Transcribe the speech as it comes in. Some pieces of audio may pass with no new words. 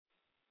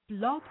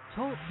Blog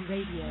Talk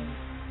Radio.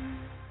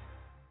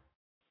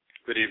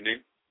 Good evening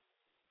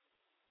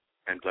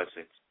and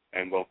blessings,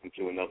 and welcome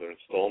to another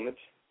installment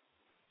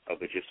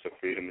of the Gist of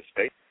Freedom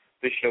Estate.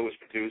 This show is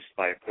produced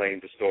by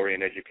acclaimed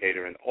historian,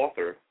 educator, and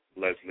author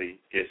Leslie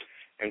Gist,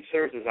 and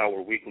serves as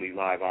our weekly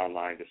live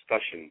online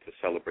discussion to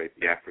celebrate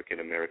the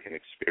African American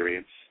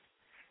experience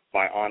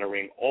by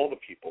honoring all the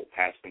people,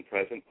 past and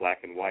present, black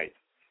and white,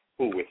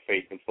 who, with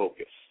faith and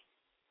focus,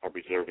 are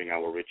preserving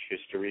our rich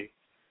history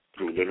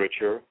through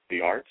literature,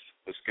 the arts,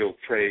 the skilled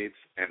trades,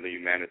 and the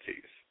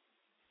humanities.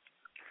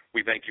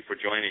 We thank you for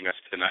joining us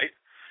tonight,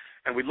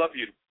 and we'd love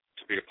you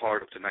to be a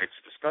part of tonight's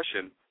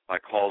discussion by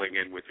calling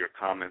in with your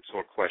comments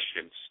or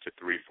questions to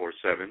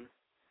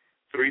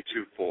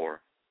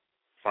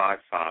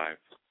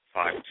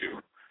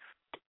 347-324-5552.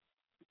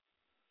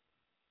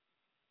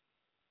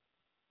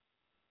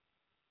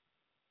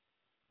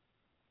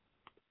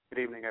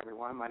 Good evening,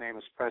 everyone. My name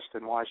is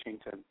Preston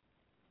Washington.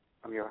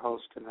 I'm your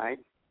host tonight.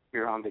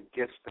 You're on the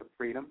Gist of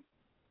Freedom.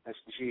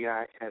 That's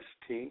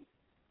G-I-S-T.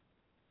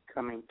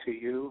 Coming to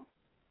you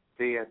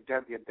via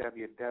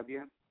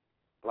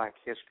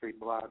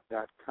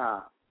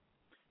www.blackhistoryblog.com.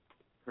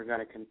 We're going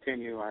to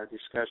continue our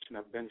discussion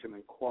of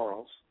Benjamin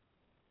Quarles,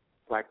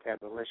 Black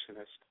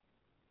Abolitionist,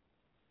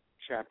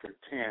 Chapter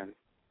 10.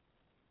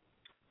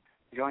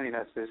 Joining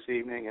us this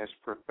evening is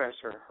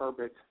Professor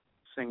Herbert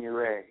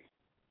Seignoret.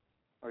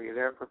 Are you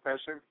there,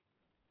 Professor?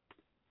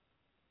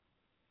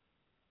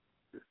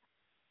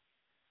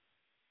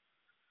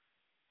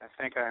 I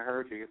think I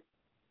heard you.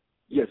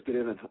 Yes, good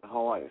evening.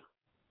 How are you?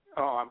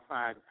 Oh, I'm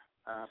fine,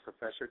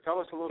 Professor. Tell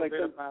us a little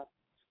bit about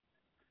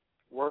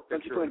work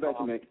that you're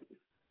involved in.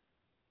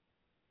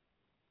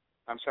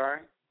 I'm sorry?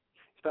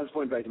 Thanks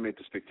for inviting me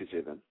to speak to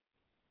you then.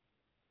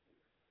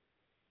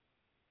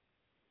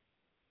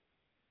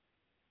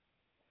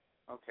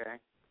 Okay.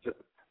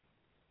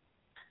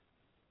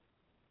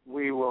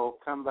 We will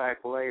come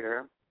back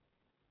later.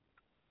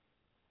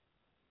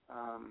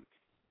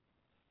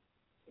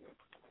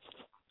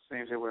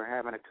 Seems that we're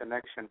having a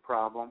connection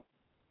problem.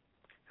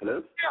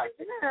 Hello? No,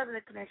 we're not having a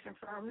connection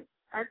problem.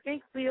 I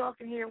think we all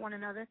can hear one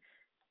another.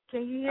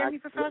 Can you hear me,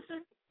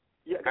 Professor?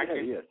 Yeah, I can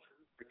hear you, yes.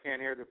 We can't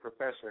hear the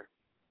professor.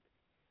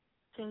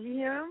 Can you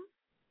hear him?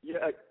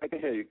 Yeah, I can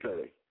hear you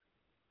clearly.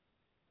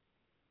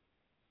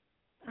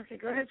 Okay,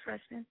 go ahead,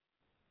 Preston.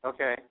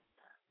 Okay.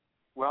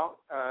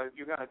 Well,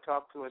 you're going to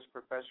talk to us,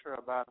 Professor,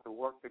 about the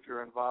work that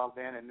you're involved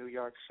in New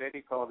York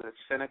City called the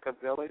Seneca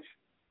Village?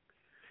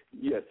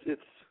 Yes,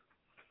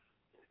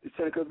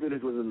 Seneca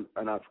Village was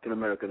an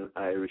African-American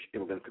Irish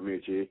immigrant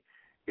community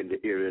in the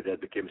area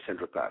that became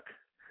Central Park.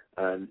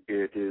 And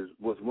it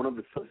was one of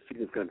the first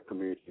significant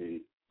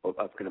community of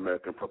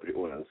African-American property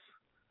owners.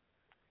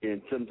 In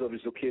terms of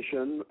its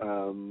location,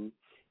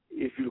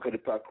 if you look at the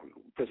park,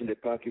 present-day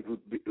park, it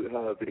would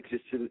have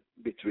existed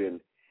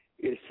between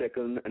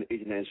 82nd and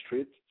 89th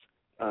Street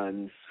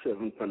and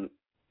 7th and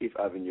 8th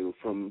Avenue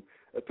from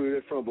a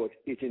period from about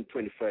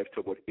 1825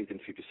 to about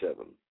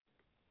 1857.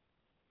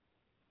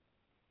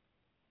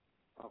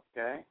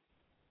 Okay.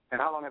 And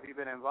how long have you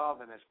been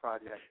involved in this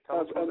project? Tell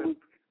us about the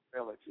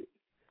village.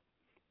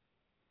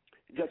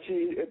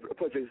 Actually, a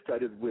project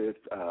started with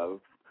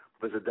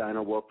Professor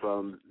Diana Walk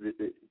from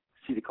the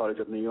City College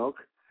of New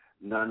York,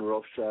 Nan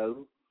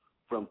Rothschild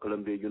from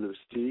Columbia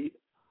University,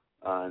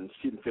 and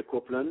Cynthia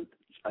Copeland.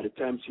 At the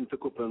time, Cynthia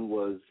Copeland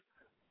was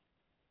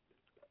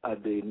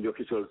at the New York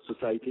Historical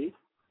Society.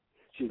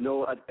 She's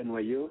now at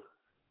NYU.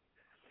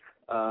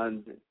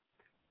 And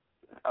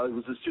I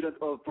was a student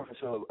of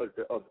Professor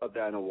of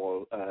Diana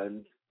Wall,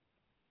 and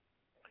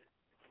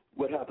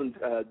what happened,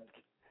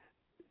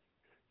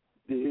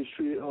 the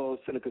history of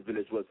Seneca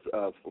Village was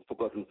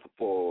forgotten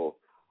for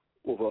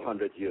over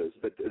 100 years.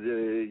 But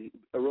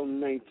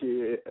around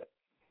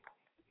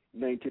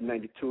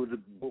 1992, the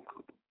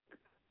book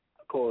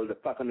called The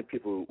Pack and the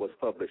People was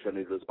published, and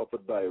it was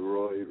authored by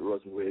Roy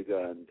Rosenweg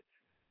and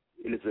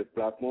Elizabeth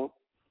Blackmore.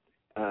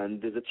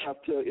 And there's a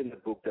chapter in the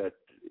book that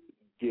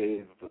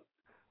gave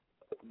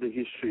the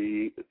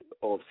history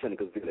of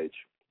Seneca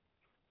Village.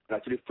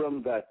 Actually,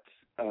 from that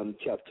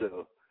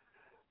chapter,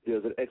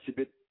 there's an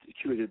exhibit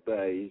curated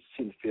by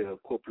Cynthia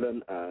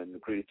Copeland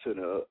and Grady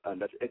Turner, and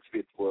that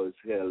exhibit was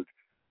held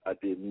at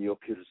the New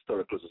York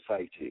Historical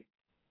Society.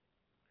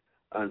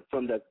 And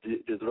from that,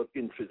 there's a lot of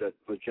interest that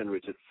was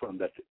generated from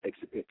that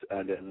exhibit.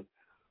 And then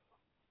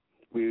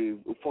we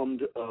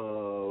formed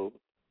a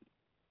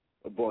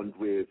bond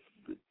with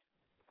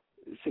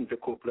Cynthia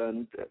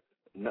Copeland,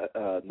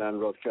 Nan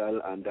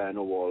Rothschild, and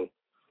Diana Wall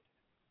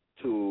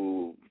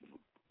to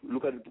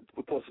look at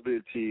the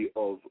possibility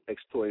of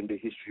exploring the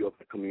history of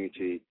the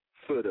community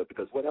further.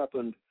 Because what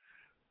happened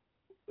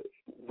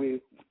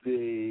with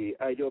the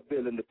idea of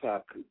building the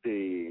park,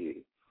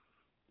 the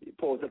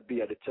powers that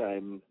be at the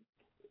time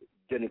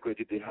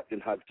denigrated the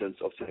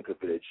inhabitants of Seneca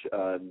Village,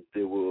 and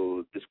they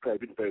will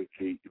describe it in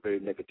very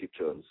negative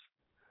terms.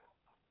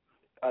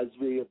 As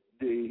the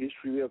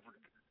history we have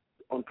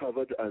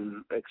uncovered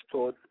and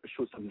explored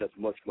shows something that's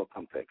much more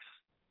complex.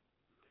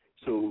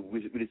 So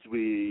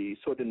we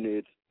saw the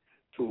need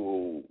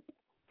to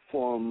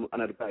form form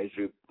an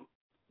advisory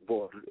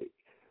board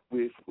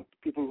with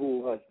people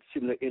who had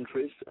similar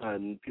interests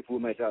and people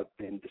who might have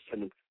been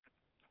descendants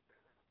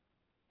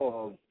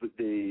of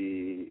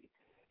the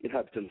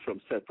inhabitants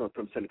from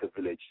Seneca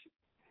Village,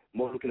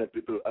 more looking at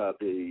people,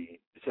 the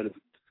descendants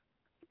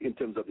in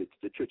terms of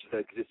the churches that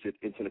existed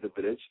in Seneca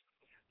Village,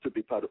 to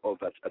be part of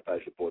that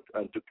advisory board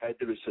and to guide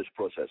the research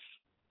process.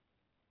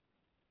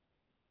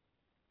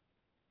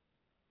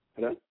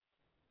 Hello?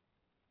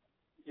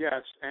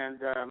 Yes, and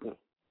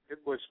it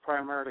was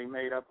primarily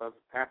made up of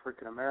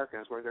African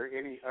Americans. Were there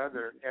any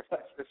other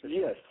ethnicities?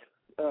 Yes.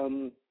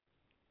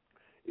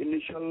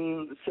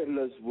 Initial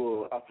settlers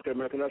were African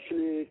American.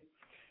 Actually,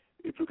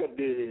 if you look at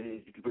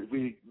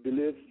we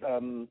believe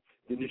the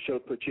initial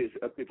purchase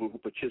people who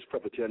purchased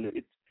property, and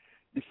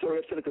the story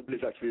of Seneca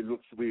Village actually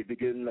we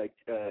begin like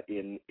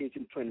in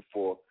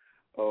 1824.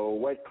 A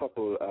white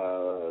couple,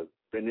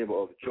 the name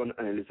of John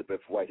and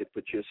Elizabeth White, had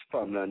purchased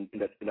farmland in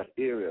that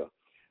area.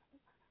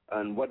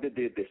 And what they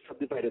did, they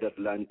subdivided that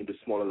land into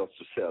smaller lots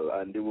to sell,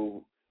 and they were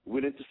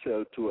willing to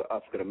sell to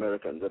African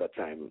Americans at that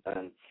time.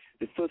 And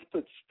the first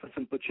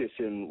person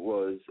purchasing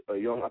was a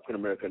young African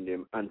American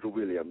named Andrew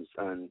Williams,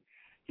 and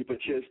he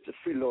purchased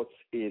 3 lots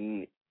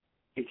in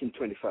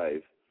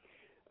 1825.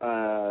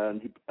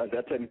 And at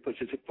that time, he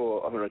purchased it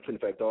for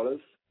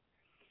 $125.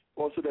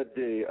 Also, that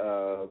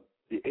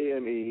the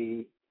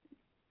AME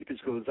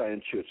Episcopal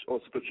Zion Church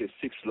also purchased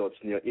 6 lots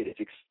near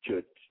 86th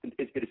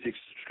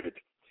Street.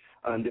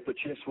 And the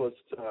purchase was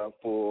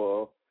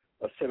for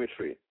a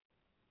cemetery.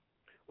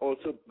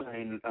 Also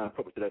buying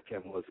property at that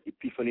time was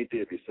Epiphany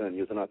Davis, and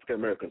he was an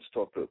African-American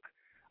stockbroker.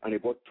 And he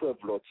bought 12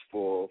 lots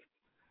for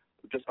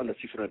just under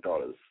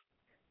 $600.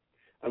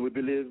 And we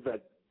believe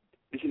that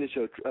this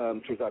initial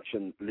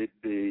transaction laid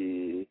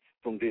the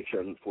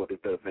foundation for the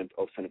development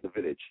of Seneca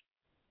Village.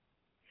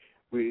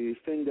 We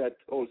think that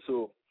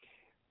also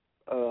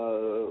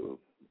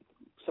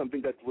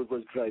something that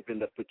was driving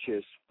that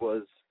purchase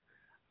was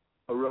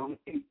around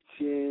in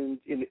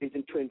the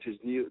 1820s,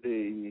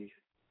 the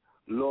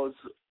laws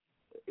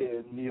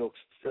in New York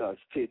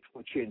State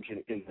were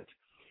changing in that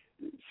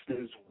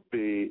slaves would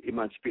be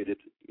emancipated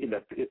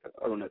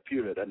around that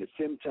period. And at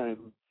the same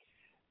time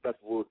that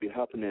would be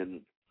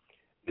happening,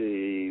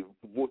 the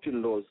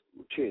voting laws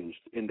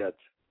changed in that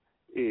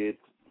the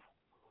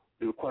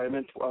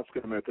requirement for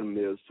African American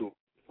males to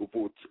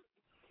vote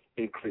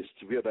increased,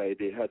 whereby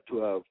they had to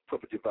have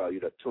property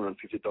valued at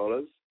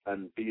 $250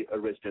 and be a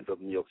resident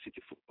of New York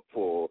City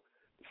for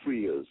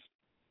 3 years.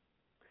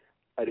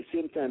 At the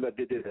same time that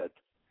they did that,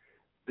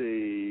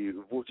 the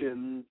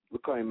voting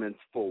requirements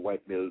for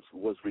white males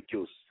was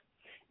reduced.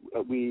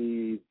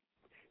 We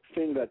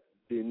think that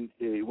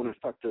one of the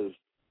factors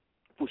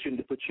pushing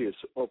the purchase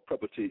of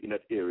property in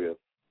that area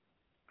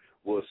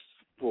was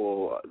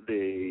for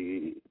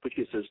the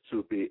purchasers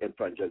to be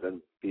enfranchised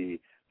and be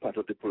part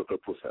of the political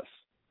process.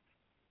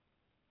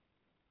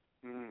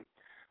 Mm.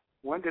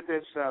 When did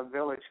this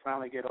village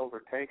finally get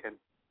overtaken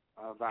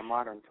by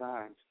modern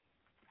times?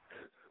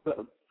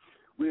 Well,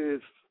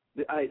 with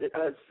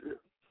as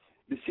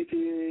the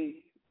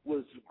city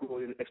was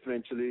growing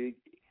exponentially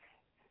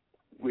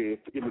with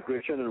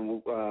immigration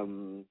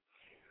and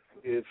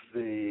with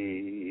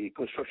the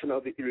construction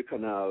of the Erie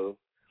Canal,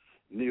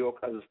 New York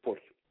as a port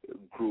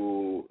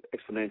grew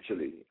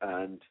exponentially,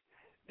 and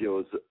there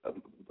was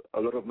a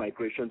lot of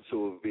migration.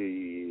 So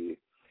the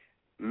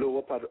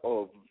lower part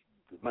of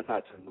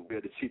Manhattan, where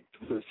the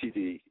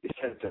city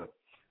center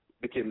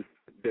became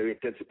very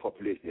intensely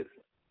populated.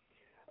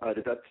 At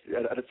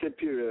the same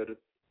period,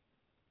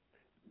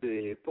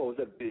 the powers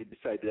that be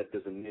decided that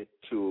there's a need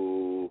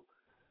to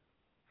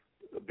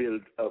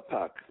build a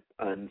park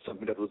and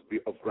something that was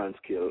of grand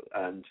scale,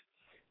 and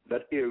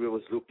that area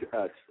was looked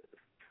at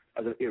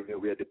as an area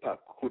where the park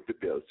could be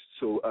built.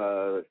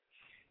 So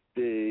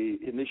the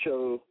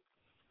initial,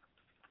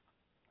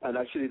 and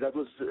actually that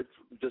was,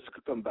 just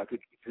to come back,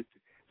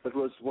 that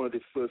was one of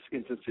the first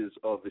instances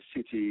of the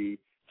city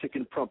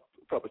taking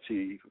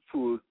property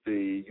through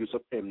the use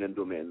of eminent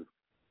domain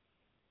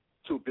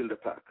to build a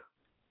park.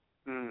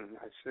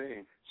 I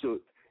see. So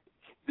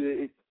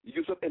the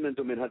use of eminent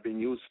domain had been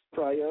used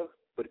prior,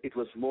 but it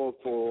was more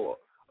for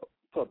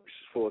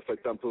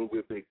example,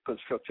 with the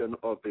construction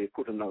of the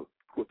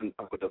Croton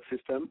aqueduct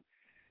system.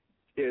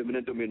 The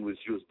eminent domain was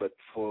used, but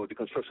for the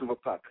construction of a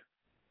park,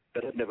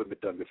 that had never been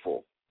done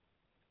before.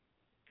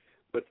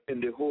 But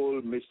in the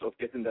whole midst of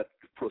getting that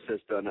process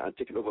done and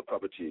taking over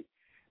property,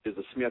 there's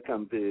a smear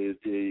campaign.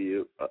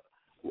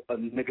 A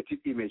negative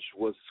image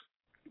was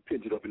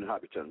painted of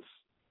inhabitants.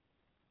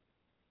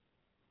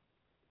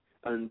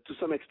 And to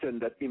some extent,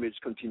 that image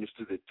continues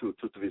to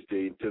this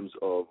day in terms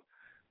of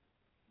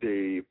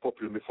the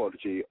popular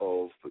mythology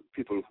of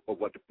people, of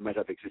what might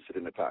have existed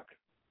in the park.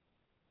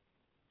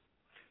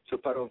 So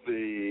part of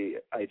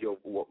the idea of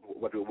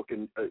what we're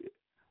working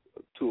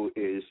to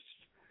is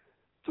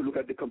to look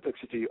at the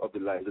complexity of the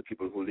lives of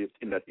people who lived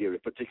in that area,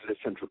 particularly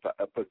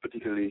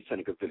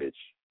Seneca Village.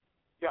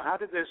 Yeah, how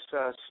did this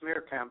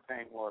smear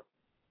campaign work?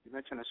 You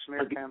mentioned a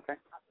smear campaign?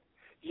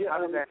 Yeah,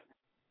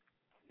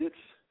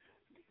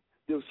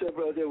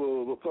 There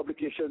were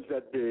publications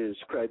that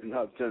described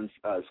inhabitants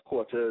as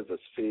squatters, as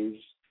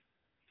slaves.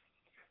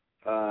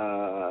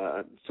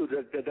 So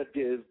that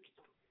gave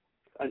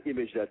an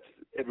image that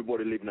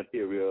everybody living in that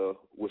area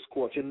was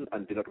squatting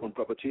and did not own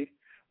property.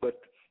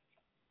 But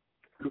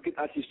looking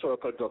at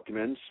historical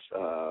documents,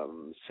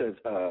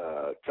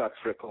 tax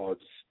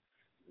records,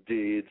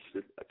 deeds,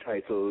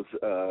 titles,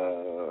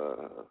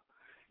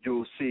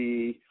 you'll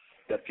see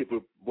that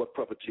people bought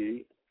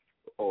property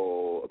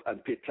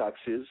and paid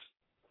taxes.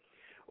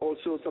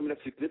 Also, something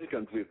that's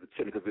significant with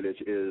Seneca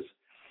Village is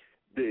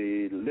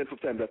the length of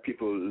time that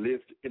people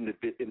lived in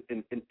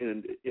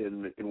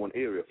one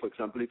area. For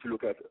example, if you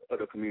look at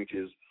other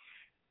communities,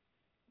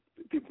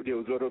 there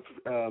was a lot of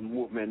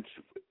movement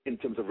in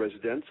terms of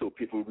residents, so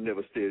people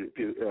never stayed.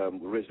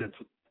 Residents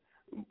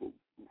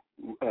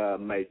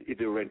if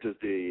they were renters,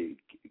 they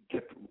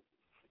kept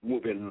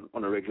moving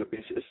on a regular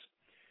basis.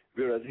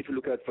 Whereas if you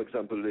look at, for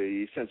example,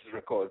 the census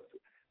record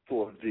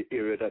for the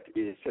area that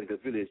is Seneca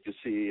Village, you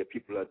see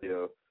people are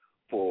there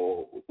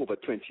for over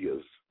 20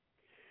 years.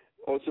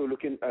 Also,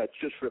 looking at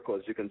church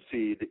records, you can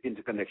see the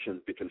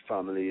interconnections between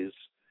families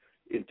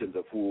in terms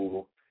of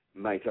who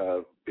might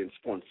have been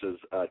sponsors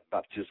at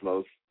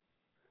baptismals.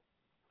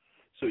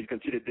 So you can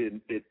see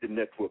the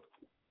network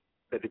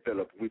that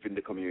developed within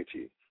the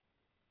community.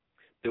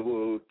 There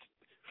were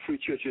 3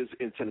 churches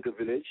in Seneca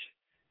Village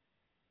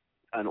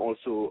and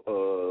also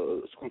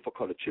a school for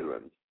colored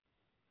children.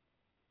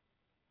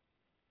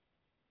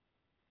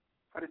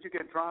 How did you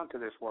get drawn to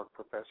this work,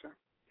 Professor?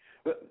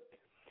 Well,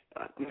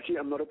 actually,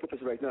 I'm not a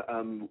professor right now.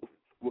 I'm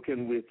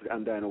working with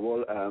Diana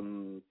Wall. I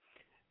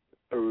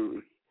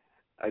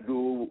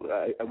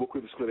work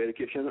with the School of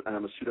Education, and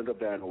I'm a student of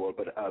Diana Wall,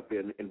 but I've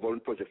been involved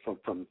in projects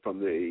from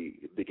the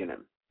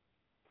beginning.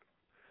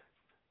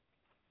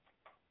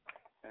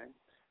 Okay.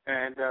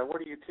 And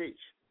what do you teach?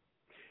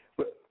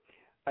 Well,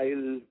 I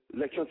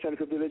lecture on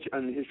Seneca Village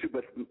and history,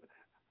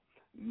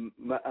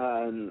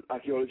 and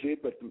archaeology,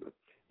 but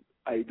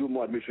I do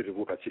more administrative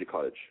work at City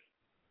College.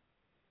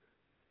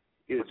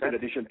 In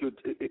addition to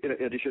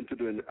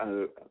doing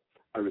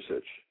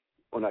research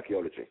on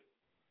archaeology.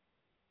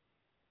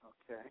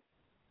 Okay.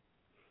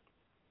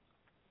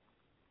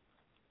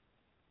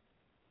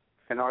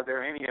 And are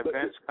there any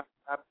events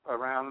coming up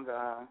around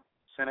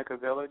Seneca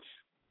Village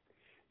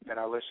that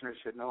our listeners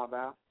should know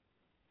about?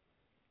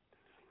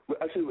 Well,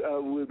 actually,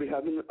 we'll be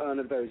having an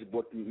advisory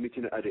board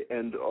meeting at the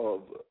end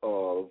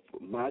of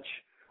March,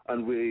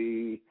 and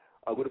we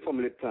are going to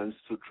formulate plans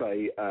to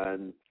try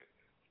and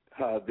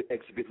have the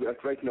exhibit.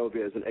 Right now,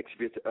 there's an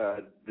exhibit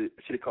at the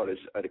City College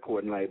at the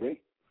Cohen Library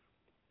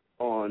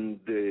on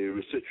the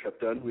research we have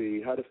done.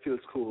 We had a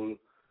field school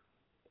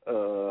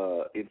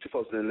in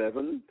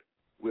 2011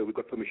 where we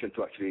got permission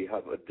to actually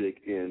have a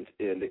dig in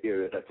the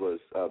area that was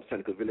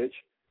Seneca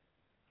Village.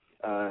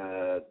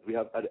 We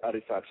have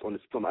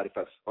some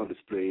artifacts on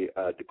display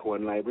at the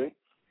Cohen Library.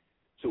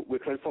 So we're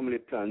trying to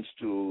formulate plans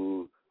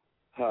to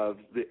have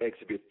the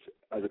exhibit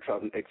as a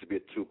traveling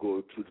exhibit to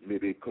go to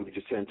maybe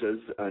community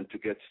centers and to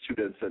get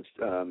students and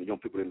young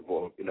people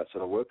involved in that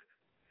sort of work,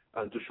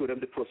 and to show them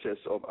the process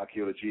of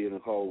archaeology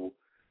and how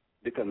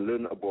they can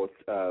learn about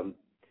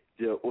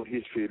their own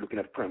history, looking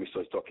at primary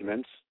source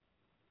documents.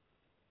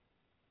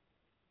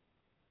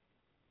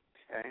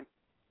 Okay.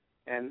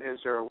 And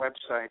is there a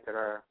website that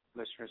our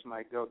listeners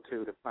might go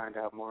to find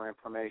out more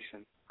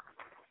information?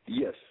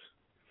 Yes.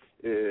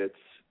 It's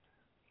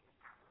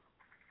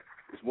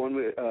one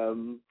way.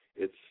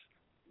 It's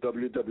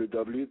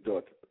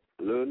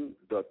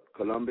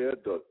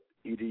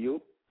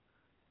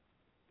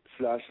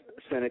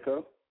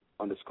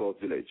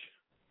www.learn.columbia.edu/Seneca_Village.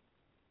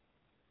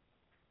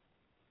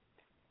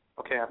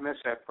 Okay, I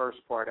missed that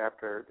first part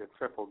after the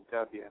triple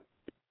W.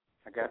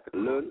 I got the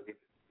Learn.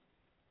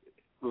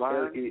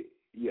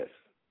 Yes.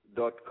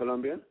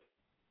 .Columbia.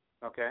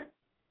 Okay.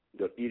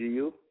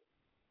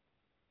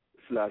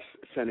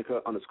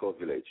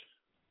 .edu/Seneca_Village.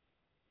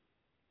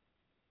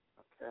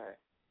 Okay.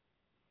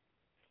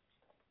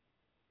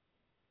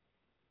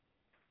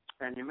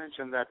 And you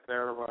mentioned that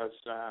there was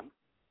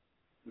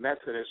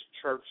Methodist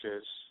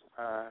churches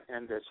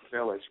in this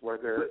village. Were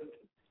there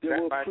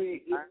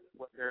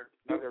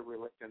other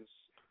religions?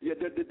 Yeah,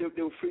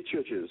 there were 3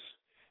 churches.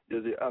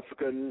 There's the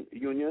African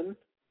Union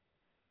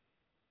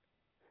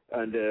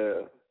and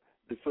the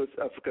First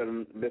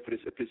African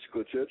Methodist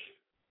Episcopal Church,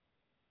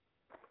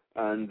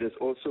 and there's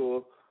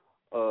also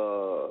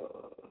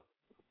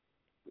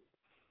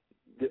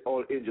the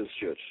All Angels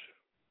Church.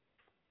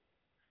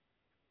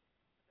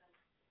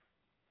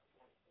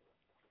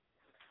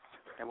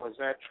 And was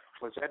that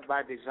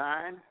by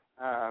design?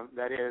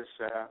 That is,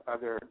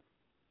 other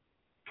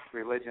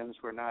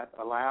religions were not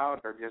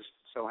allowed, or just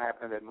so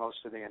happened that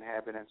most of the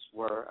inhabitants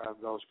were of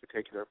those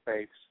particular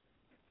faiths?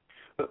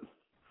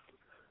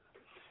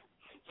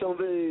 Some of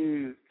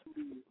the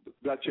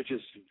black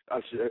churches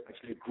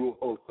actually grew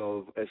out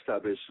of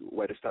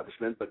white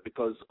establishment, but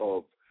because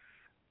of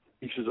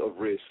issues of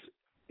race,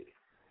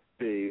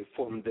 they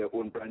formed their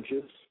own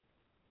branches.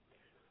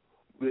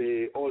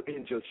 the All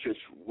Angels Church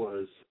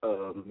was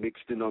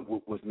mixed in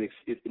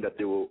that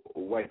they were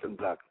white and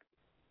black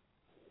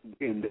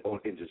in the All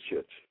Angels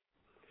Church.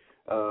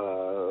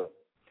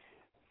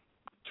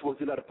 Towards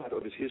the latter part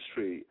of its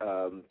history,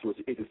 towards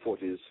the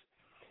 1840s,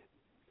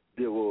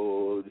 there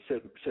were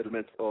the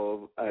settlement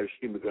of Irish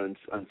immigrants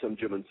and some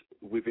Germans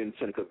within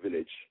Seneca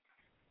Village,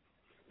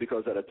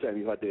 because at that time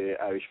you had the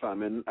Irish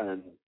famine,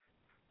 and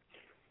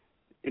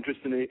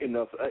interestingly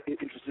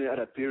at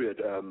that period,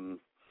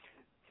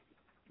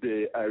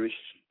 the Irish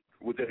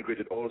were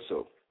denigrated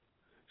also.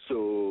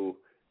 So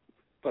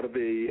part of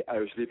the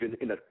Irish living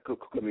in that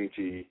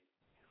community,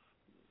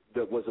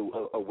 there was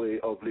a way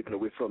of living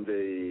away from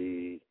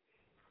the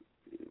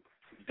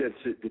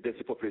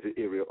densely populated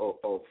area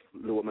of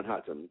Lower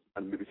Manhattan,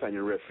 and maybe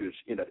finding refuge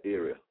in that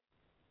area.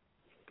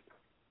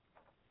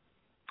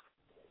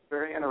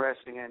 Very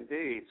interesting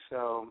indeed.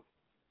 So,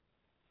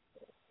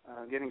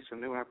 getting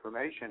some new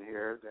information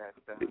here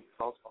that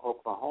Tulsa,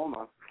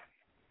 Oklahoma,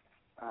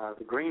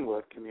 the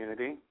Greenwood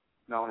community,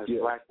 known as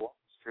Black Wall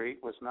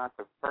Street, was not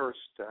the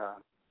first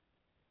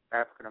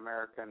African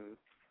American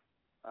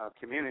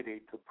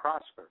community to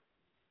prosper,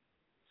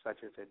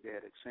 such as it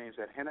did. It seems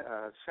that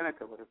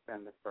Seneca would have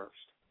been the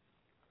first.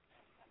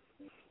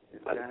 Is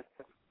that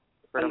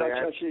and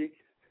actually,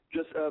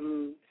 just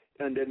and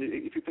then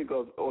if you think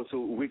of also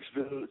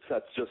Wicksville,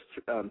 that's just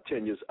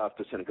 10 years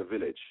after Seneca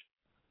Village.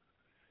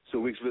 So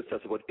Wicksville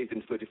starts about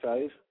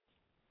 1835.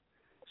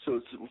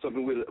 So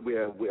something we'll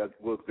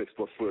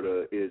explore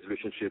further is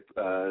relationship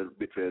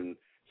between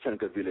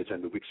Seneca Village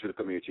and the Wicksville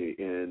community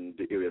in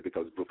the area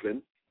because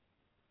Brooklyn.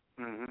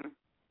 Mm-hmm.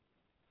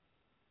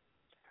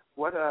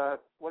 What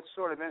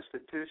sort of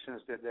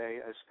institutions did they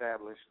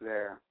establish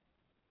there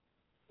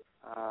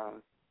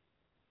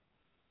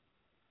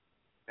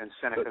in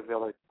Seneca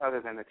Village,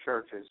 other than the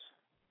churches?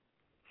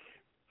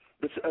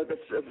 That's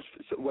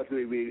what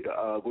we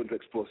are going to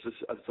explore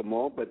some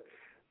more, but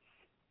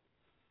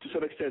to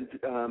some extent,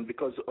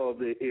 because of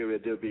the area,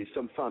 there'll be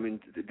some farming.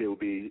 They'll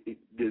be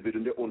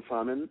doing their own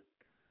farming.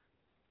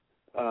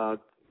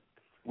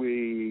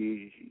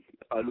 We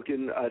are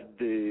looking at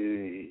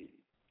the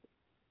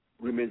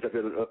remains of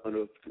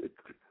it,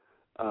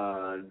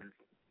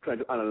 trying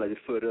to analyze it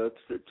further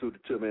to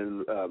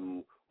determine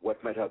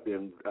what might have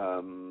been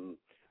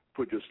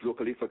produced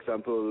locally. For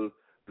example,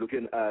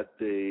 looking at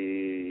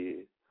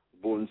the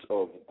bones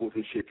of goat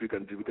and sheep, we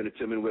can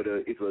determine whether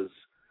it was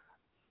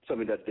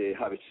something that they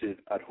harvested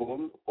at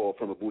home or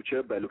from a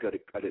butcher by looking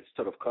at its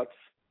sort of cuts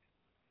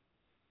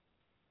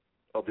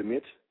of the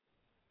meat.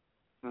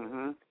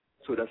 Mm-hmm.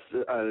 So that's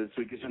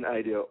so it gives you an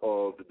idea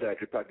of the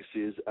dietary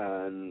practices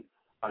and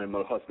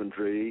animal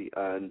husbandry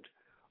and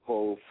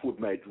how food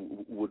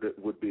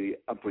would be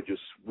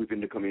produced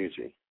within the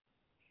community.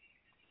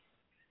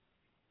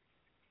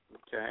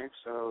 Okay,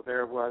 so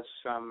there was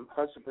some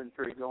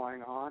husbandry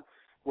going on.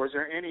 Was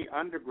there any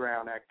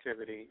underground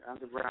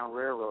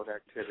railroad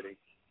activity?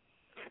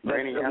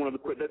 That's one of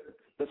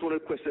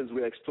the questions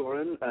we're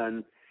exploring,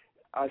 and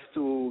as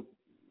to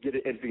get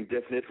anything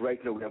definite,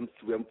 right now we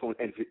haven't found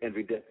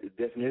anything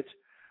definite.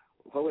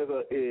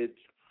 However,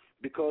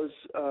 because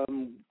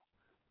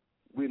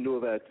we know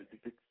that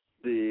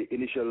the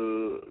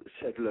initial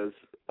settlers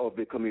of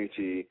the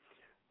community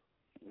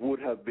would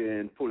have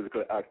been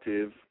politically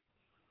active,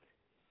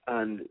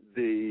 and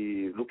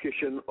the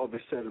location of the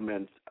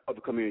settlement of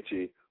the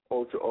community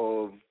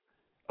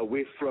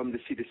away from the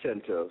city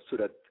center, so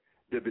that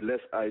there'll be less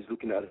eyes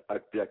looking at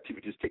the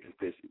activities taking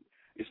place.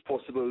 It's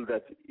possible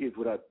that it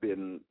would have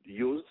been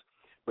used,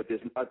 but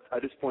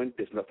at this point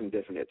there's nothing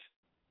definite.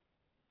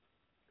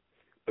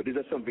 But these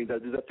are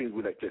things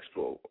we'd like to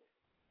explore.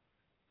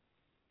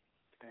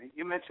 Okay.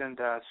 You mentioned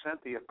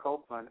Cynthia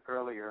Copeland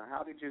earlier.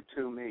 How did you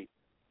two meet?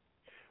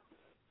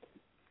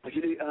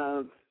 Actually,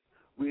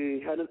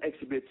 we had an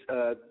exhibit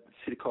at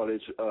City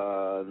College,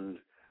 and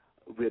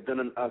we had done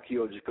an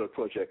archaeological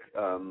project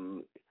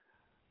on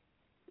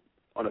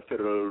a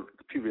federal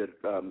period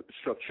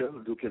structure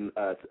looking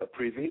at a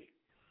privy.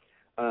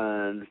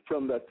 And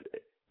from that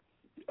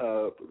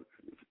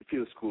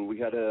field school, we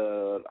had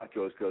an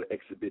archaeological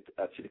exhibit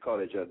at City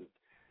College, and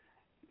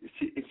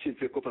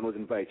Cynthia Copeland was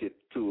invited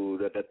to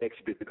that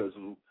exhibit because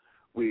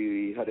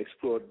we had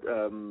explored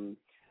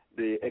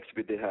the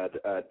exhibit they had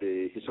at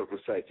the Historical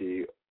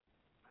Society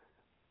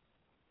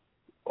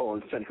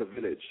on Seneca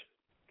Village.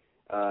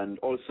 And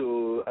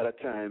also at that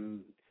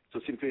time, so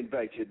Cynthia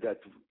invited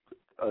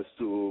us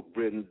to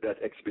bring that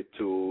exhibit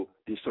to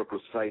the Historical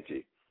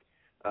Society.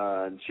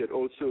 And she had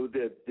also,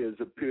 there's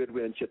a period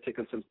when she had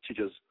taken some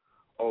teachers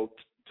out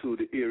to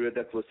the area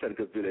that was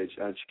Seneca Village,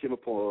 and she came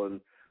upon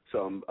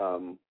some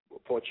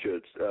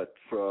portraits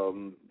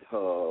from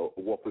her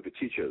work with the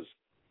teachers.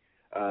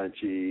 And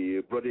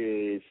she brought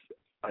these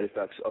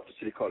artifacts up to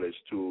City College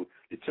to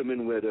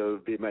determine whether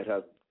they might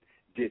have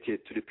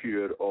dated to the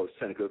period of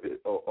Seneca,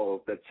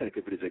 or that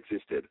Seneca Village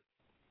existed.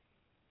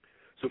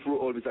 So through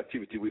all this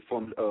activity, we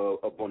formed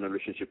a bond and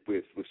relationship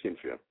with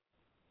Cynthia.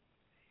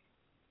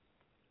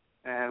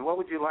 And what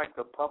would you like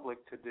the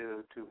public to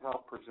do to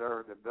help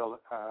preserve the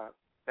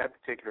that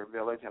particular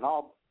village and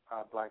all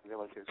black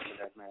villages for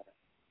that matter?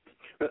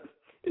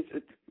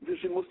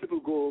 Usually most people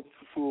go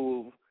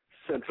through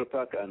Central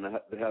Park and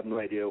they have no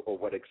idea of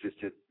what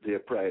existed there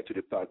prior to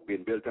the park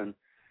being built. And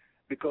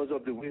because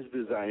of the way it's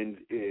designed,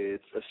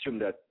 it's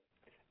assumed that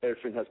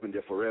everything has been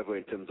there forever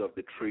in terms of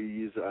the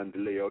trees and the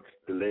layout,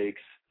 the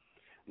lakes.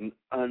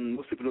 And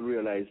most people don't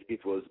realize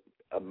it's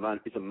a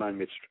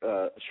man-made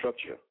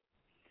structure,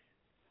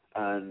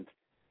 and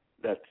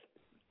that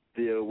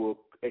there were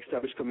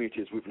established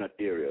communities within that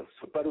area.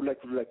 So what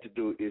we'd like to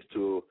do is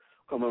to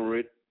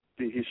commemorate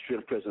the history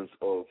and presence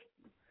of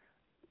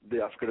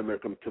the African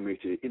American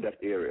community in that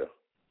area.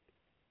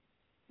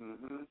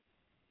 Mm-hmm.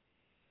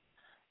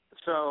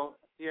 So,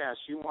 yes,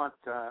 you want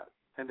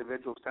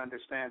individuals to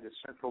understand that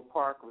Central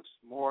Park was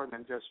more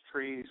than just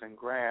trees and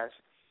grass,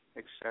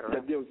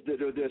 etc.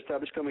 There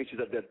established communities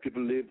that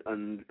people lived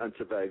and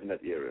survived in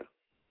that area.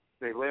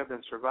 They lived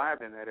and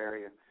survived in that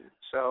area.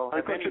 So,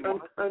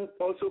 and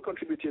also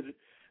contributed,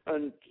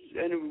 and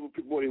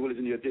anybody who lives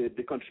in New York,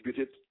 they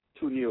contributed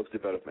to New York's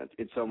development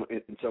in some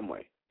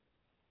way.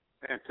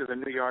 And to the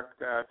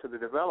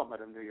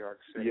development of New York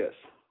City. Yes.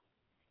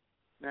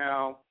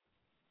 Now,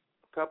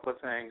 a couple of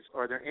things.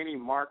 Are there any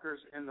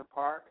markers in the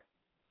park?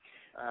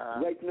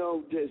 Right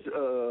now, there's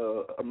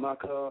a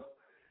marker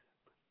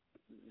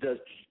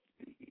that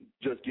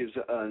just gives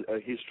a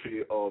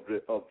history of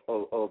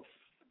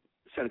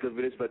Seneca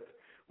Village, but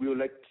we would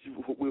like to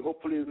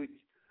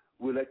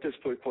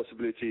explore the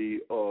possibility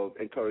of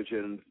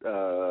encouraging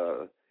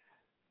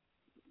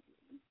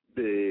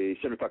the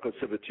Central Park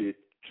Conservancy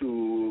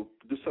to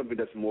do something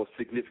that's more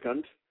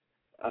significant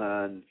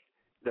and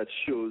that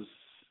shows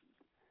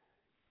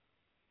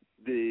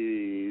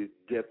the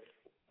depth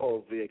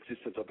of the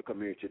existence of the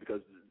community,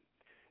 because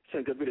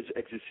Seneca Village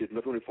existed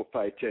not only for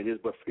 5-10 years,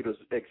 but it was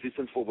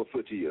existent for over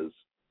 30 years.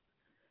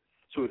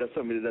 So that's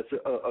something that's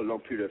a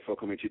long period for a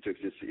community to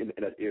exist in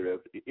that area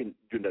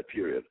during that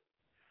period.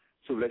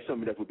 So like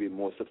something that would be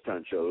more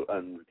substantial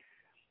and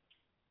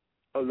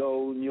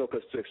allow New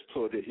Yorkers to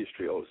explore their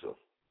history also.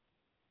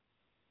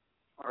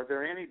 Are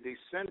there any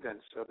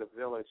descendants of the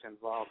village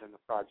involved in the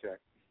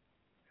project?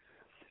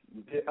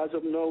 As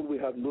of now, we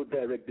have no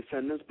direct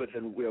descendants, but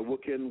then we are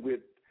working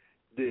with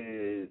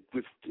two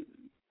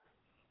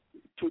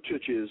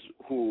churches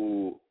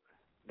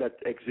that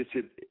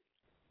existed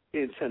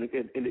in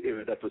the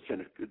area that was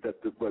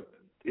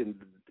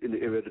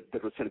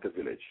Seneca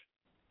Village.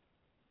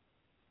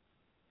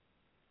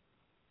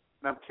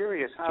 And I'm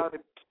curious how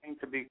it came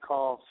to be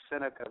called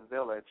Seneca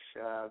Village.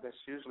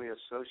 That's usually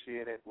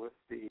associated with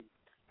the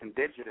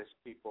indigenous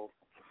people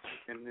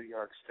in New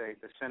York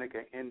State, the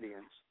Seneca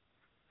Indians.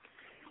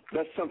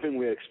 That's something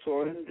we're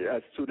exploring.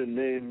 As to the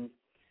name,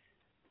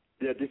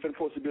 there are different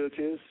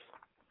possibilities.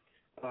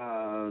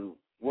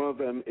 One of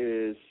them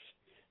is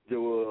there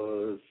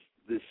was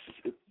the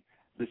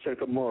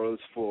Seneca morals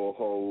for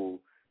how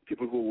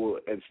people who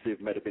were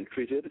enslaved might have been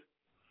treated.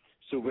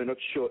 So we're not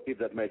sure if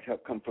that might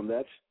have come from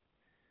that.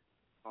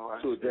 Oh,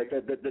 so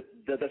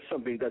that's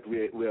something that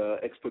we are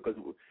expert, because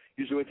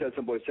usually when we tell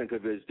somebody Seneca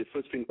Village, the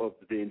first thing of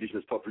the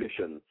indigenous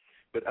population.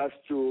 But as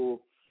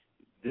to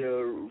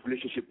their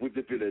relationship with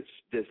the village,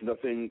 there's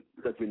nothing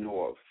that we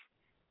know of.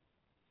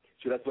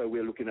 So that's why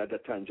we're looking at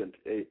that tangent,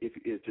 if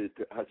it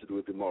has to do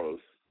with the morals.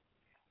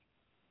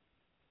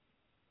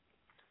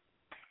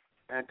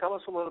 And tell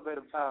us a little bit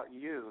about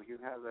you. You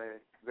have a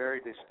very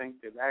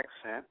distinctive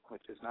accent,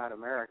 which is not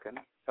American.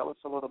 Tell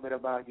us a little bit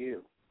about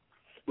you.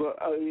 Well,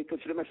 I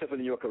consider myself a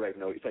New Yorker right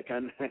now, if I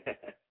can.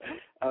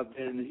 I've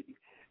been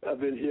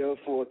here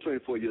for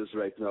 24 years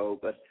right now,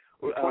 but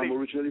I'm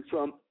originally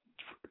from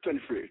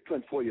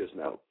 24 years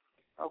now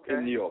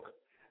in New York.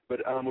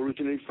 But I'm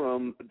originally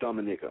from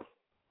Dominica.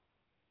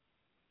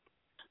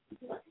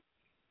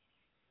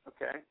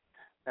 Okay.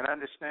 And I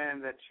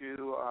understand that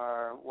you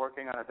are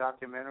working on a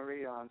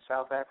documentary on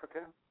South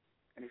Africa.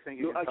 Anything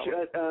you can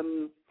tell us?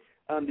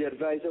 I'm the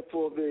advisor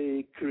for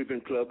the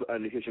Caribbean Club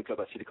and the Haitian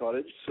Club at City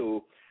College.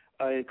 So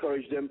I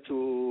encourage them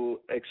to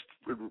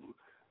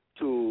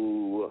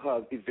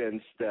have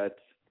events that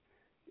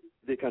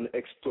they can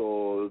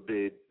explore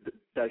the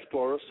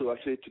diaspora. So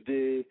actually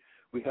today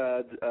we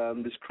had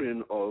the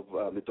screening of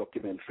the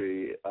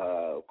documentary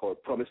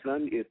called Promised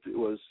Land. It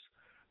was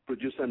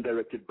produced and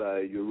directed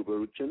by Yoruba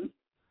Ruchin,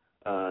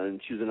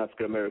 and she's an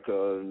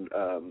African-American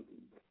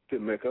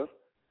filmmaker.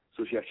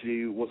 So she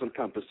actually was on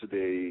campus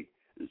today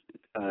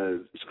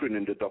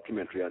screening the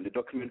documentary. And the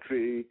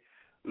documentary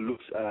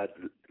looks at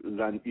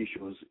land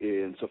issues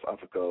in South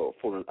Africa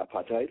following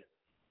apartheid.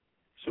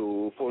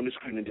 So following the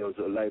screening, there was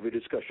a lively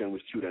discussion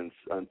with students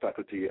and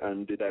faculty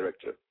and the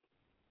director.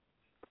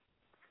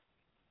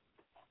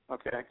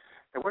 Okay.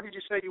 And where did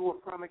you say you were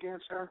from again,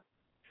 sir?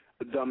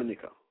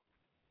 Dominica.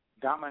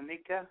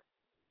 Dominica?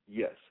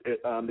 Yes.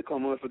 The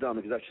Commonwealth of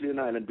Dominica is actually an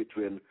island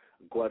between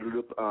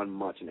Guadeloupe and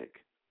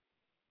Martinique.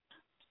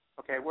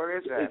 Okay, where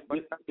is that?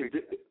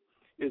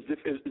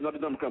 It's not a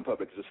Dominican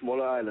Republic. It's a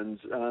smaller island.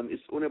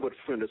 It's only about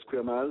 300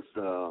 square miles,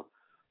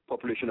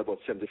 population about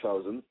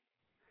 70,000.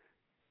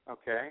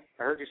 Okay.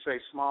 I heard you say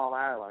small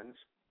islands.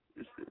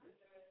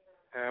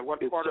 What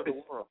part of the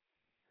world?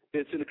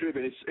 It's in the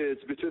Caribbean.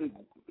 It's between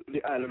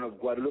the island of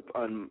Guadeloupe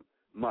and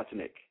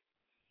Martinique.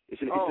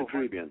 It's in the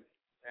Caribbean.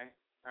 Okay,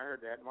 I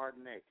heard that,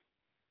 Martinique.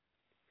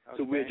 Okay.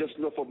 So we're just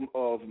north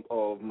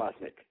of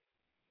Martinique.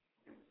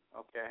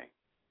 Okay.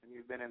 And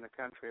you've been in the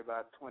country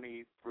about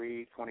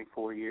 23,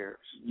 24 years.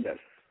 Yes.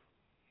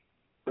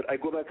 But I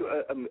go back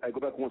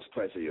once or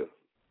twice a year.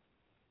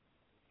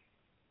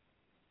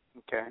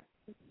 Okay.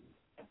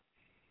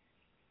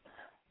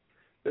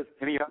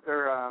 Any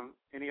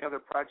other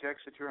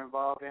projects that you're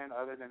involved in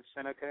other than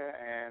Seneca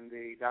and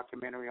the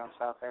documentary on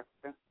South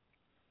Africa?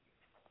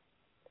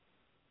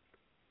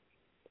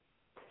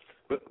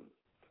 But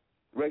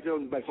right now,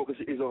 my focus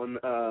is on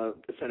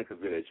the Seneca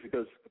Village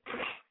because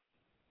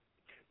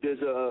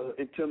there's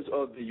in terms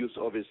of the use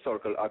of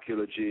historical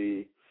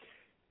archaeology,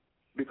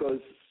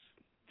 because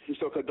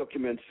historical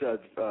documents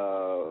that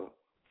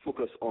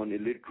focus on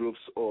elite groups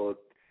or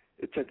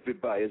tend to be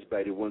biased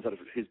by the ones that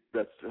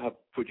have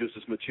produced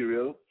this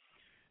material.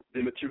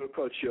 The material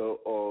culture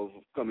of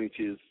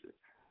communities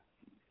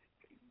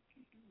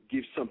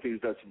gives something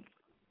that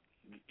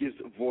gives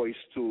voice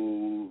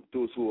to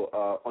those who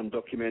are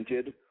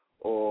undocumented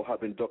or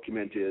have been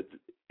documented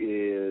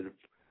in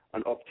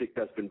an optic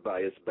that's been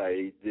biased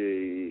by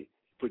the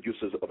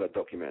producers of that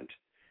document.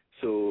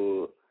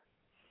 So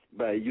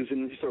by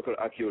using historical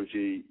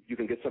archaeology, you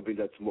can get something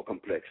that's more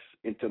complex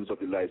in terms of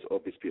the lives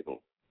of these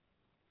people.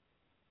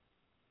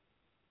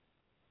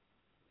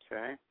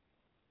 Okay.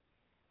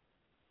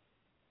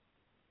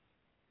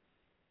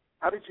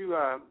 How did you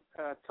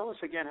tell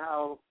us again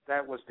how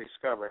that was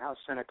discovered? How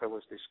Seneca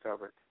was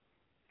discovered?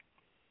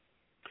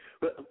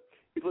 Well,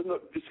 it was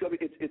not discovered.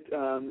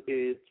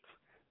 It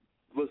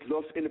was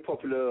lost in the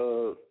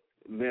popular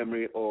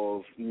memory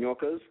of New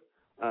Yorkers,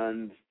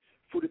 and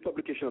through the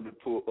publication of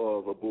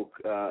a book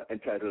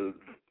entitled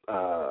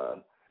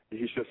 "The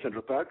History of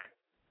Central Park: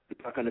 The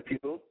Park and the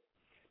People."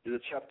 There's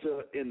a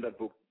chapter in that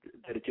book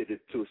dedicated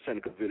to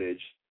Seneca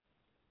Village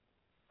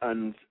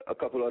and a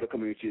couple other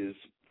communities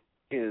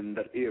in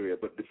that area,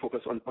 but the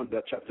focus on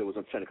that chapter was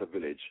on Seneca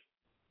Village.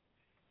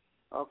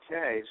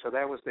 Okay, so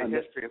that was the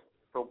history of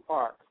Central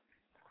Park.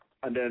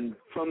 And then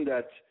from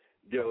that,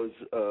 there was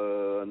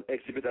an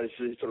exhibit at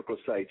the Historical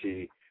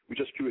Society, which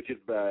was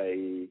curated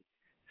by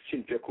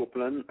Cynthia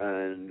Copeland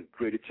and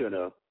Grady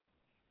Turner,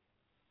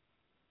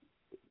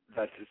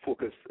 that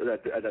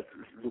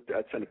looked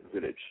at Seneca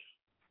Village.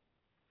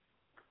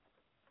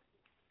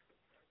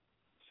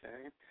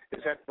 Okay.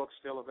 Is that book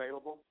still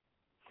available?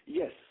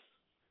 Yes.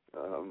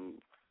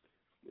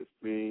 With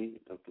me,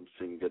 I can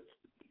sing it.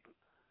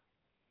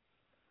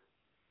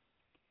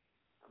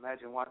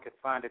 Imagine one could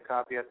find a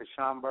copy at the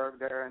Schomburg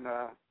there in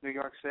New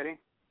York City.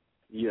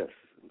 Yes.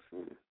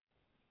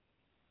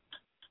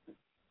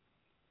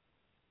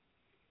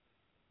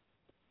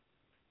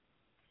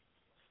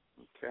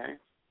 Okay.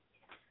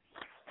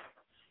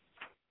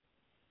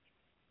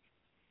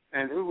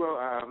 And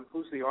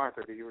who's the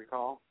author? Do you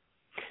recall?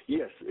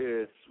 Yes,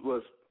 it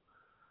was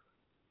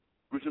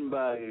written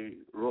by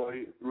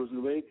Roy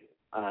Rosenweg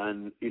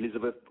and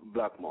Elizabeth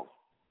Blackmore.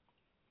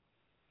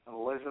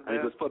 Elizabeth? And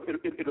it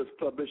was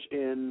published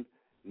in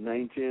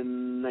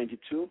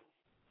 1992.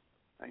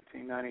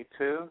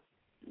 1992?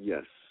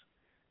 Yes.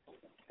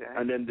 Okay.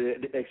 And then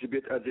the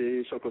exhibit at the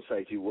Historical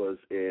Society was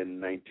in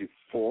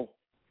 94.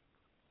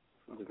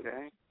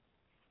 Okay.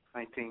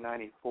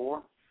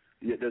 1994?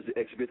 Yeah, there's the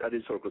exhibit at the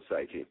Historical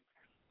Society.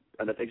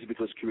 And that exhibit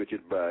was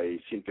curated by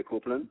Cynthia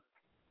Copeland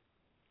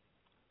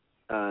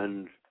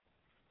and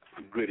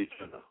Grady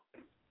Turner.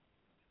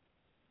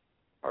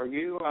 Are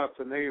you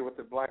familiar with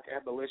the Black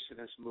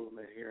Abolitionist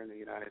movement here in the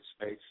United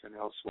States and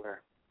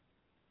elsewhere?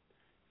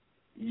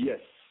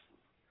 Yes.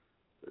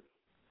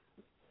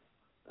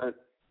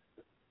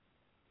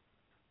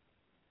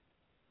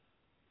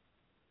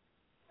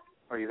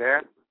 Are you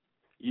there?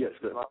 Yes.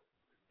 Oh,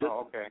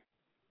 okay.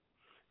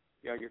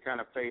 Yeah, you're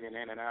kind of fading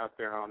in and out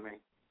there on me.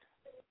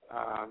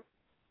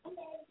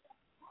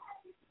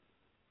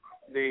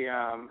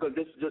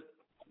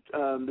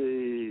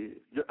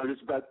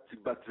 Just back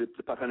to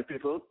the Park and the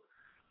People.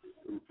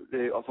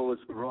 The author was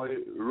Roy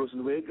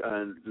Rosenweg,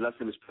 and the last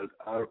name is spelled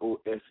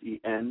Rosenzweig,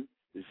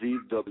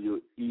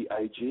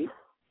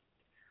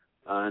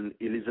 and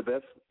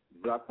Elizabeth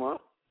Blackmore,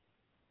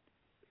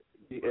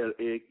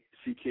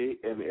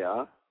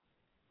 Blackmar.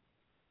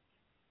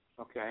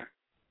 Okay.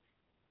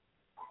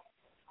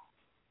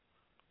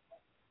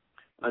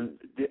 And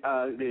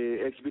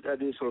the exhibit at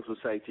the Historical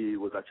Society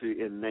was actually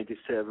in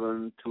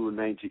 97 to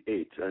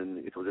 98,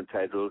 and it was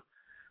entitled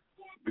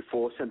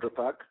 "Before Central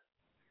Park: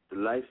 The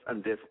Life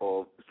and Death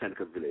of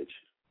Seneca Village."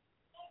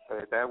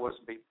 That was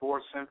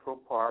before Central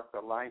Park,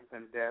 the life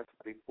and death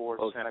before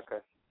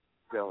Seneca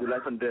Village. The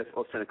life and death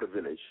of Seneca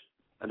Village,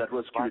 and that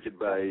was curated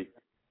by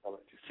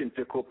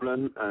Cynthia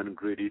Copeland and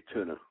Grady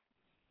Turner.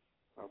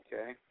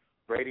 Okay,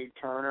 Grady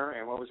Turner,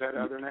 and what was that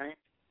other name?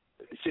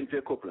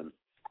 Cynthia Copeland.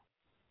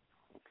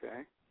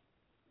 Okay.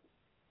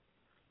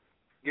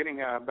 Getting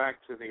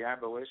back to the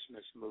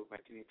abolitionist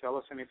movement, can you tell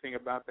us anything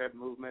about that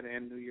movement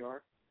in New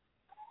York?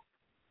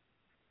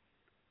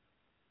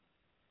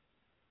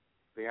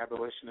 the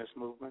abolitionist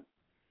movement?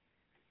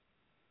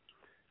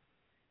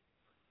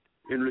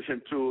 In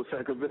relation to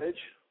Seneca Village?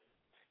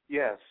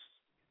 Yes.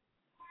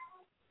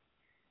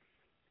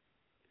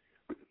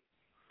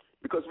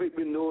 Because we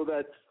know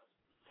that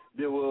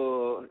there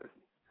were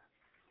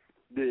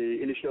the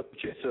initial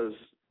purchasers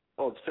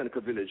of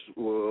Seneca Village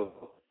were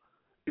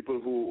people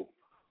who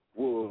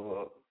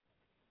were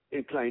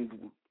inclined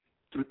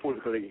to be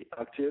politically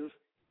active.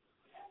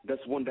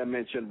 That's one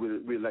dimension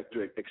we like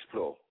to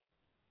explore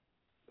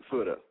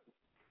further.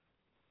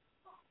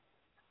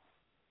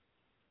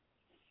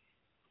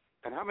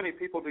 And how many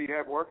people do you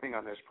have working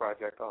on this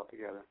project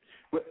altogether?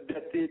 Well,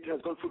 it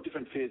has gone through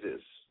different phases.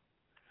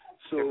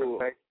 So,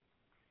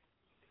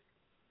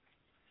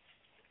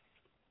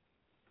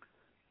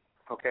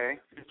 okay.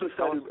 It first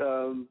started,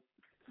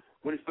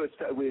 when it first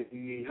started,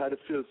 we had a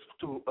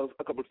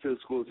couple of field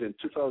schools in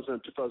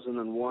 2000,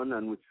 2001,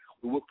 and we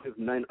worked with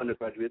 9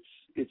 undergraduates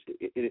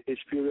in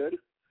each period.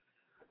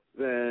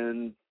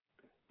 Then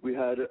we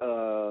had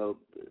a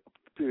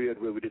period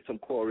where we did some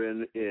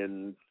quarrying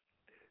in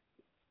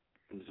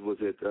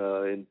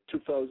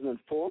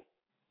 2004,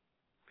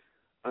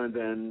 and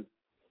then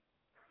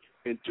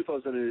in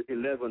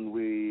 2011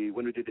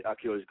 when we did the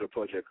archaeological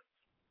project,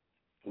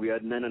 we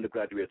had 9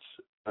 undergraduates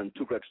and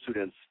 2 grad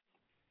students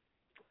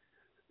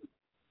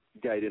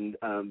guiding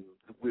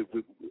with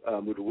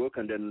the work,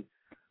 and then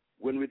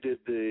when we did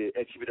the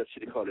exhibit at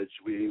City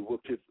College, we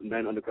worked with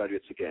 9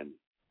 undergraduates again.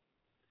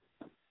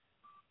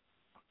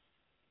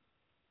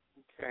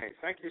 Okay,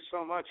 thank you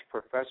so much,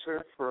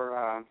 Professor,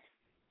 for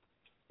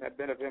that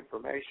bit of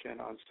information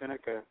on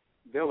Seneca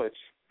Village.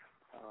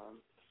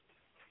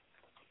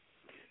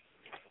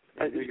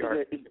 It'd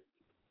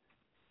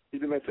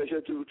be my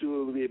pleasure to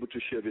be able to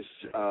share this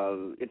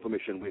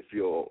information with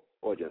your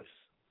audience.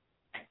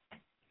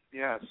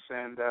 Yes,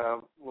 and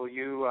will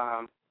you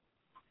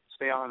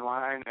stay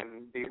online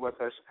and be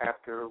with us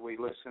after we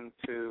listen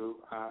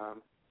to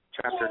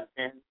Chapter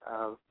 10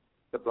 of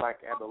The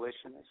Black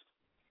Abolitionist?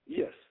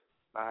 Yes.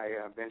 By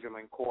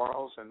Benjamin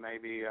Quarles, and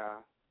maybe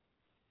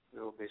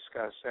we'll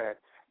discuss that.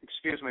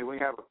 Excuse me, we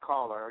have a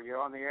caller. Are you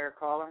on the air,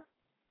 caller?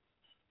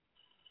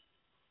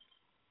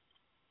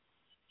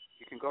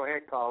 You can go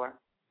ahead, caller.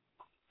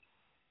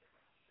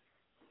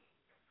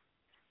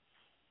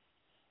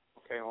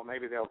 Okay, well,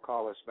 maybe they'll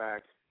call us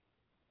back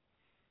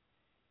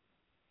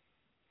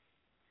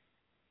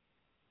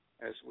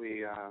as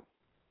we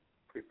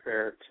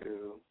prepare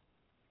to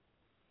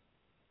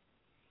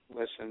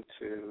listen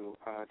to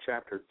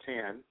Chapter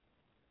 10,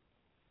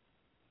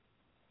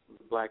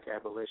 The Black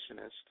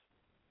Abolitionist,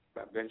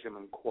 by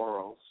Benjamin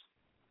Quarles.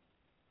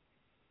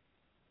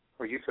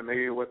 Are you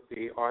familiar with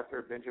the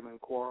author Benjamin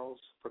Quarles,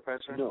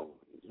 Professor? No.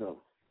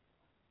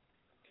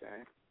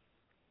 Okay.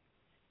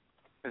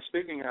 And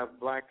speaking of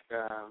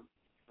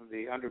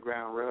the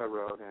Underground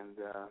Railroad, and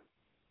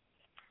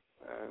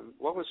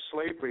what was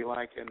slavery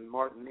like in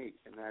Martinique,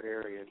 in that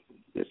area,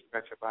 this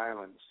stretch of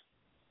islands?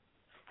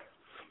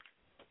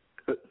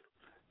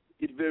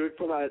 It varied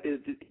from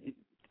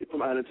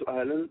island to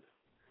island.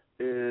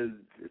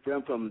 If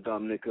I'm from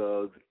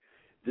Dominica,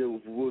 there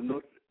were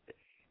not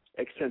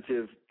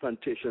extensive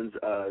plantations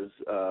as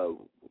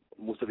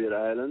most of the other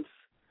islands.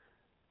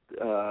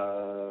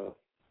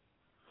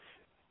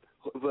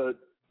 But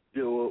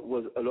there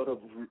was a lot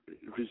of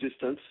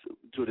resistance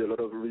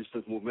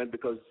movement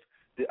because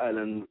the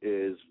island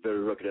is very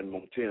rugged and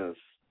mountainous.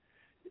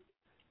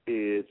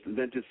 It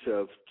lent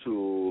itself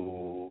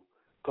to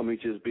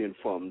communities being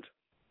formed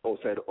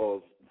outside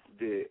of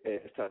the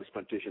established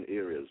plantation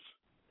areas.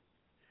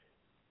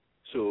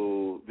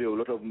 So there were a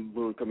lot of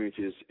rural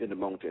communities in the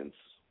mountains.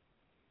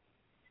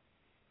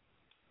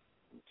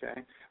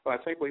 Okay. Well,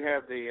 I think we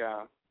have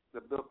the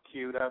book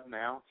queued up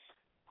now,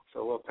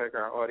 so we'll take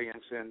our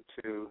audience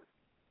into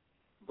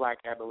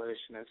Black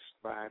Abolitionists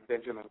by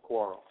Benjamin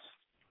Quarles.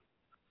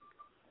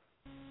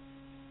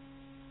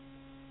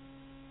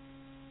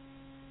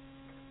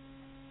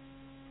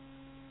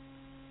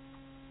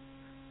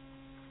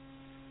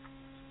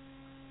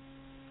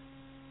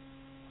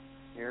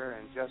 Here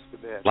in just a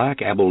bit.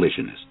 Black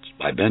Abolitionists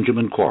by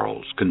Benjamin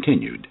Quarles,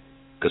 continued.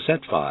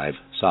 Cassette 5,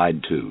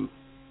 Side 2.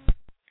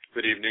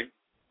 Good evening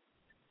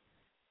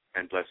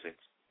and blessings,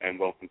 and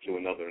welcome to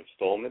another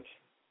installment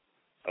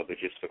of the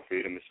Gist of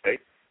Freedom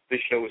Estate.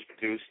 This show is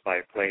produced by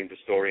acclaimed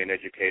historian,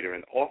 educator,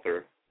 and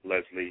author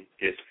Leslie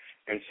Gist,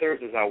 and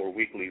serves as our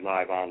weekly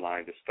live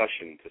online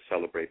discussion to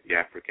celebrate the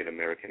African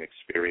American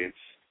experience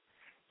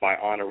by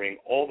honoring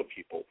all the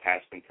people,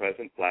 past and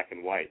present, black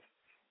and white,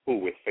 who,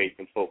 with faith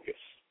and focus,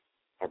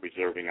 are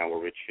preserving our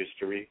rich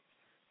history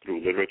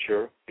through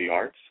literature, the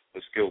arts,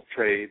 the skilled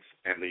trades,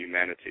 and the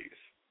humanities.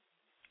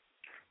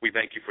 We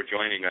thank you for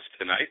joining us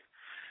tonight,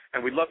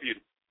 and we'd love you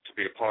to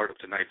be a part of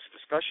tonight's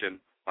discussion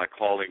by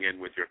calling in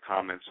with your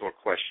comments or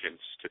questions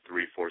to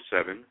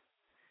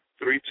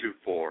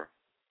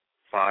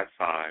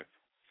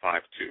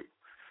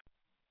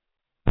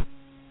 347-324-5552.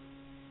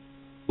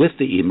 With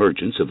the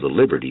emergence of the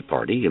Liberty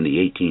Party in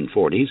the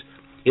 1840s,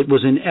 it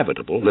was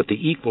inevitable that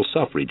the equal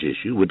suffrage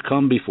issue would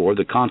come before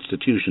the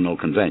Constitutional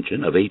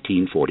Convention of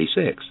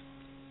 1846.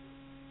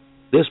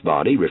 This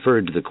body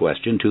referred the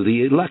question to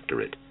the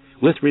electorate,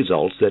 with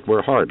results that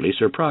were hardly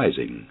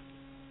surprising.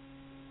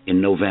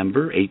 In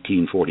November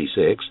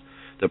 1846,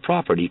 the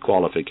property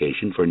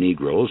qualification for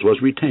Negroes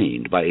was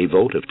retained by a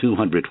vote of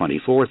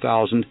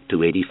 224,000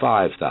 to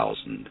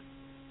 85,000.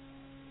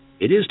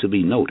 It is to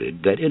be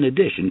noted that in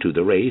addition to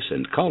the race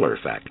and color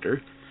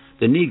factor,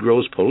 the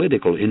Negroes'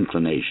 political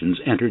inclinations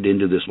entered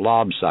into this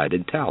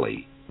lopsided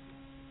tally.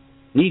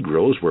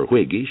 Negroes were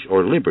Whiggish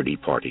or Liberty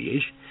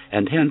Party-ish,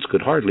 and hence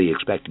could hardly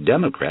expect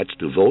Democrats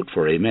to vote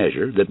for a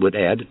measure that would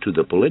add to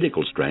the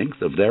political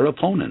strength of their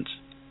opponents.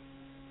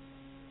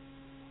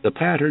 The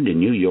pattern in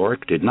New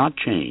York did not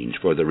change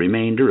for the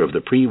remainder of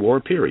the pre-war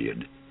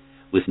period,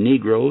 with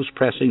Negroes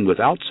pressing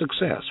without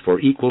success for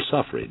equal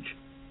suffrage.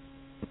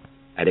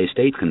 At a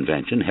state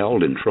convention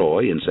held in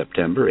Troy in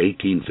September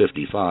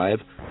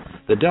 1855,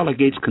 the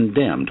delegates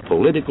condemned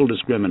political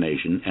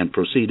discrimination and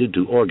proceeded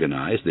to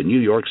organize the New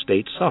York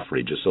State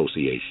Suffrage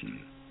Association.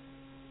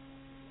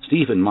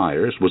 Stephen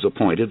Myers was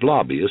appointed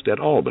lobbyist at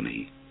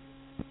Albany.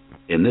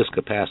 In this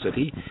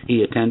capacity,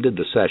 he attended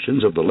the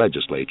sessions of the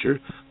legislature,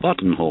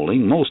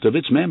 buttonholing most of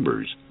its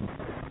members.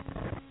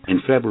 In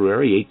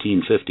February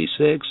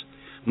 1856,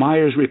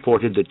 Myers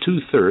reported that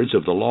 2/3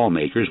 of the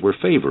lawmakers were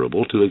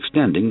favorable to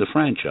extending the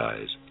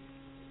franchise.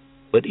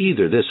 But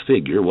either this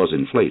figure was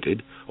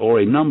inflated, or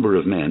a number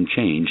of men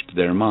changed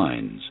their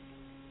minds.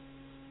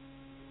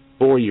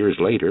 4 years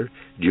later,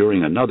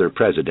 during another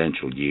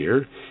presidential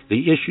year,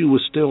 the issue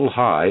was still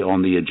high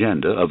on the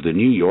agenda of the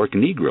New York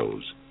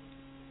Negroes.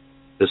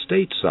 The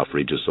State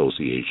Suffrage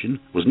Association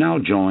was now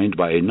joined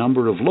by a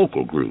number of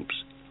local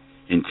groups,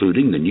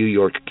 including the New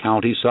York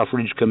County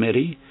Suffrage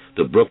Committee,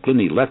 the Brooklyn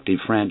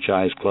Elective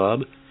Franchise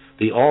Club,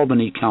 the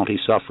Albany County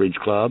Suffrage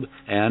Club,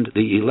 and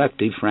the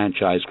Elective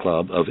Franchise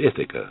Club of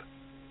Ithaca.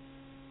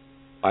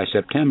 By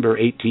September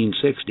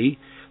 1860,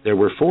 there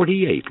were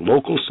 48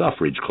 local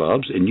suffrage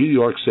clubs in New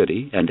York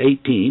City and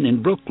 18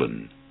 in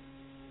Brooklyn.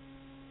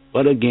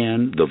 But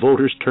again, the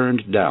voters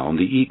turned down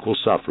the equal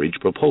suffrage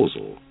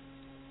proposal.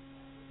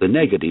 The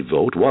negative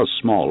vote was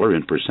smaller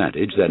in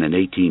percentage than in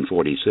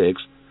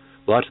 1846,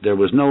 but there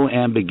was no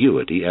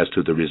ambiguity as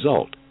to the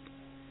result: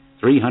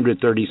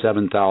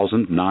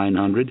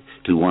 337,900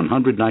 to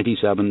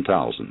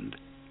 197,000.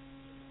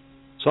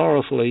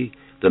 Sorrowfully,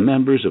 the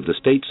members of the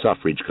State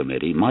Suffrage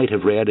Committee might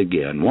have read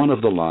again one of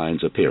the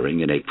lines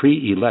appearing in a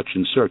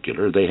pre-election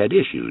circular they had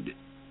issued.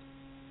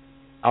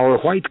 Our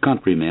white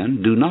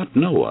countrymen do not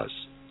know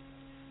us.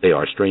 They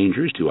are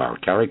strangers to our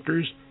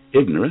characters,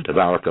 ignorant of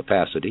our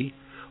capacity,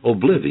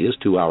 oblivious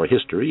to our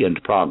history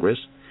and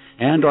progress,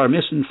 and are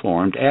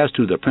misinformed as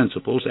to the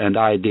principles and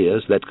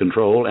ideas that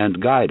control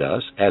and guide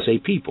us as a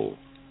people.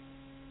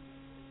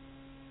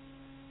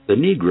 The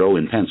Negro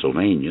in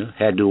Pennsylvania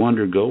had to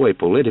undergo a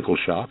political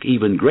shock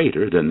even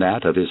greater than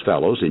that of his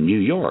fellows in New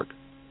York.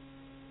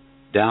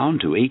 Down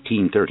to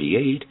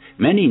 1838,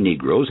 many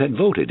Negroes had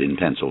voted in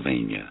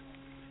Pennsylvania,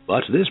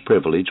 but this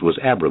privilege was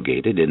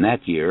abrogated in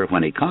that year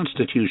when a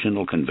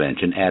constitutional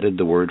convention added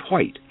the word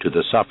white to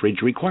the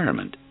suffrage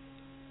requirement.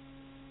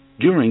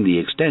 During the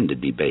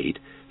extended debate,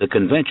 the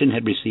convention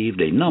had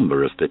received a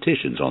number of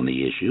petitions on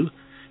the issue,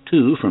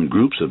 2 from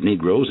groups of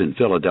Negroes in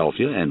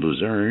Philadelphia and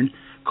Luzerne,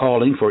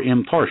 calling for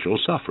impartial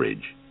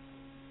suffrage.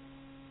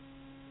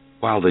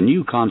 While the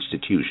new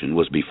Constitution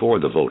was before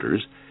the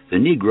voters, the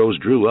Negroes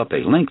drew up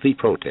a lengthy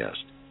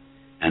protest.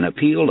 An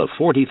appeal of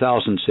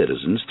 40,000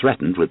 citizens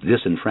threatened with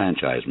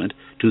disenfranchisement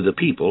to the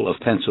people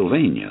of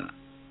Pennsylvania.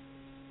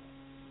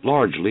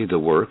 Largely the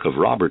work of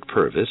Robert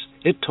Purvis,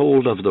 it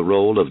told of the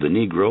role of the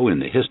Negro in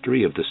the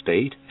history of the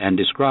state and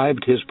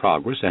described his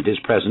progress and his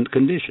present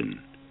condition.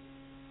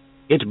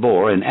 It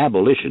bore an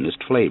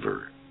abolitionist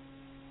flavor.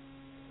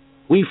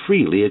 We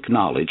freely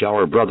acknowledge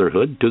our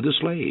brotherhood to the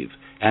slave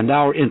and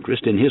our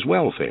interest in his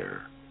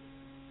welfare.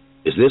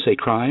 Is this a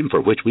crime for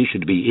which we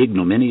should be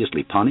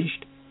ignominiously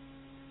punished?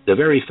 The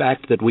very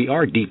fact that we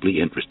are deeply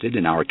interested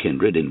in our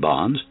kindred in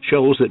bonds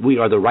shows that we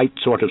are the right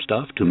sort of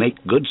stuff to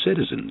make good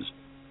citizens.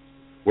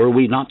 Were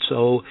we not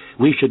so,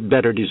 we should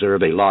better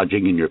deserve a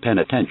lodging in your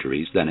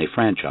penitentiaries than a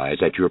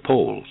franchise at your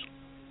polls.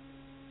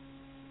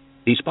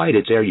 Despite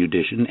its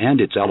erudition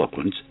and its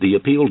eloquence, the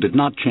appeal did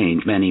not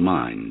change many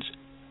minds.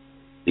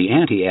 The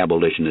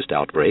anti-abolitionist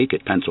outbreak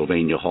at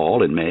Pennsylvania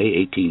Hall in May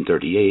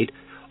 1838,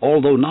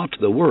 although not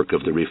the work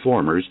of the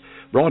reformers,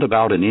 brought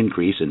about an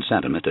increase in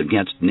sentiment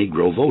against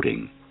Negro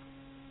voting.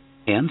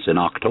 Hence, in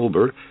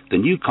October, the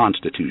new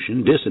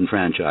Constitution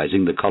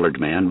disenfranchising the colored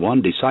man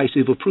won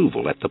decisive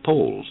approval at the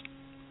polls.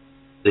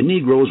 The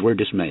Negroes were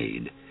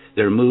dismayed,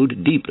 their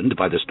mood deepened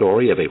by the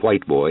story of a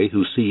white boy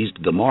who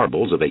seized the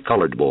marbles of a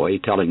colored boy,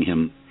 telling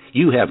him,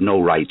 "You have no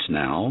rights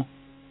now."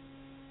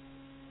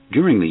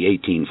 During the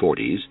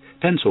 1840s,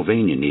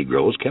 Pennsylvania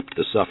Negroes kept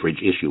the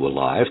suffrage issue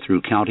alive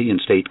through county and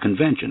state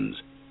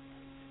conventions.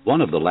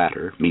 One of the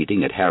latter,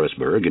 meeting at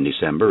Harrisburg in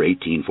December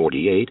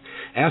 1848,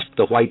 asked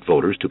the white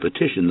voters to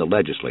petition the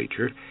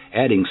legislature,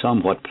 adding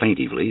somewhat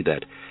plaintively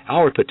that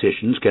our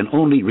petitions can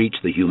only reach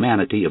the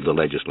humanity of the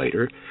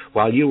legislator,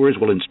 while yours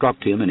will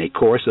instruct him in a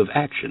course of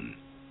action.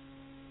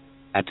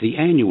 At the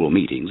annual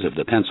meetings of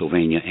the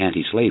Pennsylvania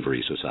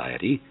Anti-Slavery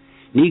Society,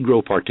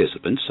 Negro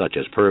participants such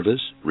as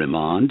Purvis,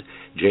 Remond,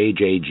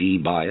 J.J.G.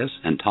 Bias,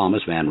 and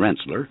Thomas Van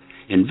Rensselaer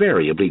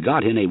invariably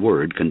got in a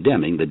word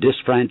condemning the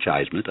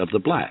disfranchisement of the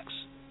blacks.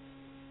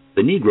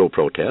 The Negro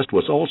protest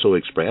was also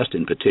expressed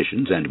in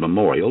petitions and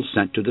memorials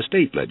sent to the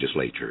state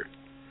legislature,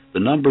 the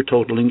number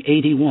totaling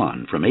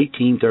 81 from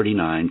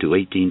 1839 to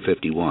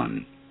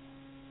 1851.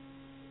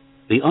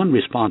 The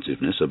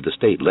unresponsiveness of the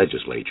state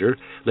legislature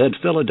led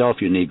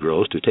Philadelphia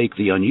Negroes to take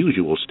the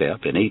unusual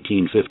step in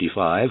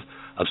 1855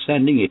 of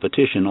sending a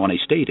petition on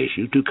a state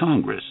issue to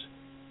Congress.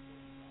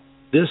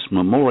 This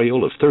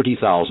memorial of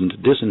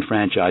 30,000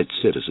 disenfranchised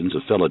citizens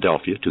of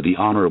Philadelphia to the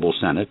Honorable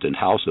Senate and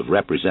House of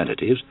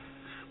Representatives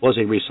was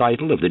a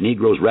recital of the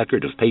Negro's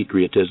record of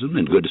patriotism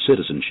and good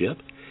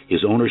citizenship,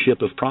 his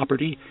ownership of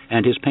property,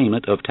 and his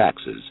payment of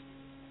taxes.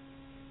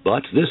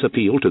 But this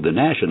appeal to the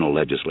national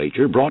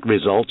legislature brought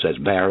results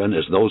as barren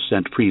as those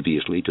sent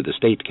previously to the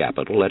state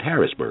capital at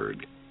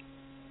Harrisburg.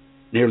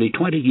 Nearly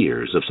 20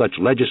 years of such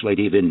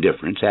legislative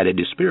indifference had a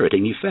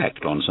dispiriting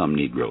effect on some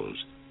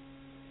Negroes.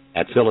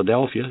 At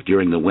Philadelphia,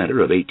 during the winter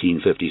of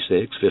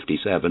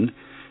 1856-57,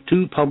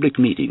 2 public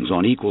meetings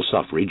on equal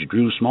suffrage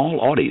drew small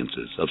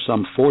audiences of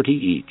some 40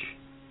 each.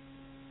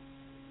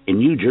 In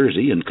New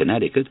Jersey and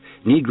Connecticut,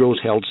 Negroes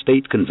held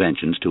state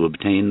conventions to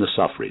obtain the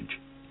suffrage.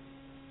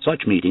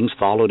 Such meetings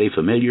followed a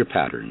familiar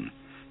pattern: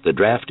 the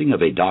drafting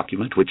of a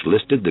document which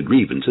listed the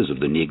grievances of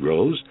the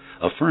Negroes,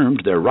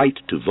 affirmed their right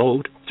to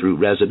vote through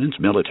residence,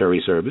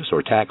 military service,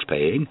 or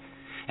tax-paying,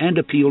 and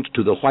appealed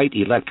to the white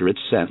electorate's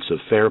sense of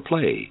fair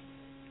play.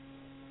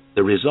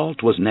 The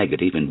result was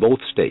negative in both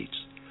states,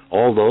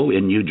 although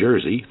in New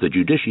Jersey the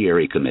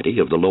Judiciary Committee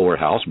of the lower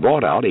house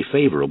brought out a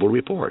favorable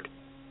report.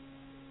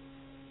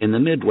 In the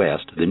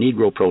Midwest, the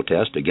Negro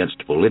protest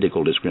against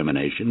political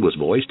discrimination was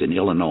voiced in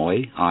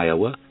Illinois,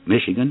 Iowa,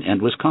 Michigan,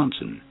 and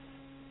Wisconsin.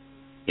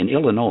 In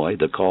Illinois,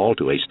 the call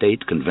to a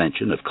state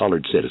convention of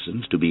colored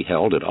citizens to be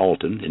held at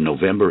Alton in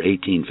November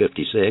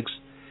 1856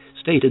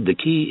 stated the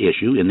key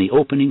issue in the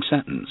opening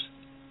sentence: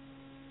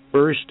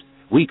 "First,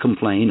 we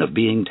complain of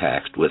being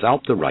taxed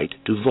without the right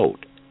to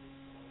vote."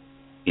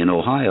 In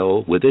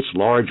Ohio, with its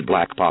large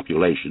black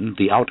population,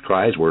 the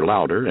outcries were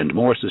louder and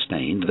more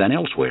sustained than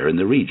elsewhere in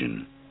the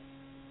region.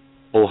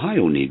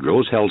 Ohio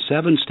Negroes held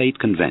 7 state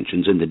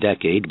conventions in the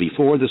decade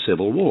before the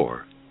Civil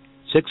War,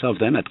 6 of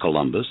them at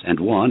Columbus and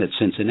 1 at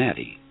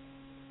Cincinnati.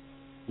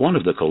 One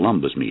of the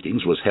Columbus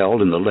meetings was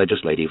held in the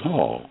Legislative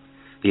Hall,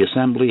 the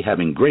Assembly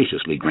having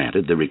graciously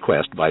granted the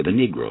request by the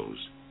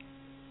Negroes.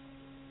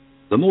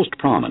 The most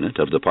prominent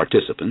of the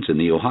participants in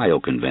the Ohio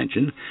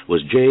Convention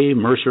was J.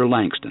 Mercer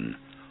Langston,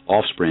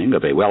 offspring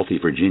of a wealthy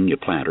Virginia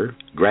planter,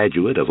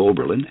 graduate of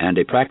Oberlin, and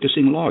a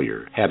practicing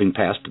lawyer, having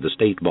passed the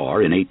state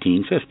bar in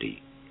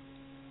 1850.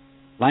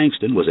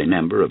 Langston was a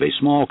member of a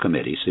small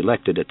committee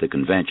selected at the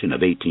convention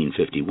of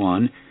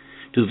 1851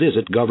 to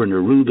visit Governor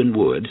Reuben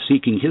Wood,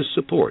 seeking his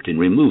support in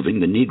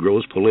removing the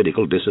Negro's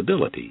political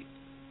disability.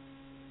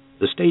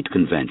 The state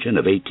convention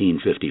of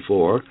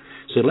 1854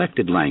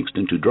 selected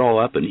Langston to draw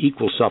up an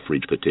equal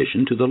suffrage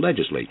petition to the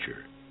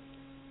legislature.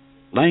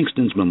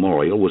 Langston's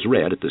memorial was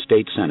read at the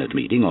state senate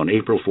meeting on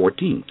April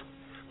 14th,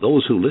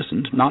 those who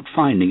listened not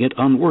finding it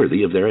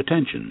unworthy of their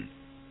attention.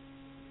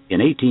 In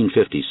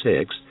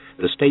 1856,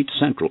 the State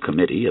Central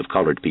Committee of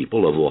Colored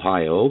People of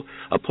Ohio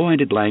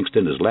appointed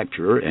Langston as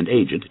lecturer and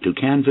agent to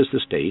canvass the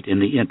state in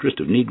the interest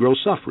of Negro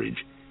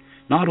suffrage,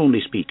 not only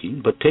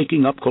speaking but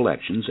taking up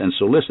collections and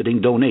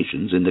soliciting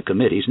donations in the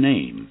committee's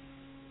name.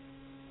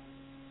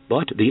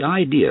 But the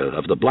idea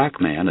of the black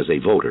man as a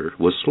voter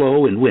was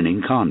slow in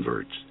winning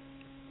converts.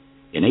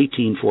 In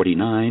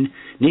 1849,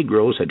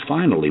 Negroes had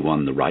finally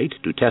won the right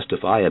to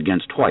testify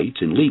against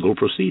whites in legal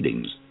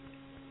proceedings.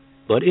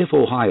 But if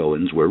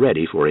Ohioans were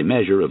ready for a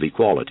measure of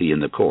equality in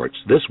the courts,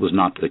 this was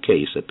not the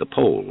case at the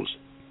polls.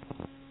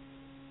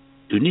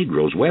 To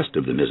Negroes west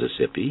of the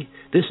Mississippi,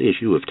 this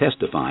issue of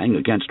testifying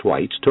against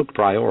whites took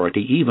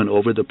priority even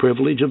over the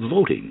privilege of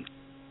voting.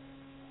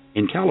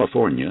 In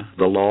California,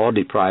 the law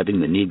depriving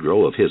the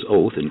Negro of his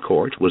oath in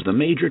court was the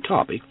major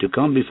topic to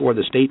come before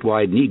the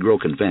statewide Negro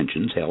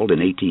conventions held in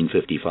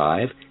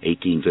 1855,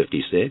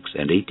 1856,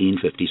 and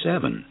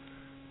 1857.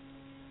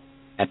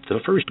 At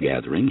the first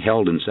gathering,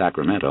 held in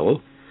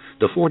Sacramento,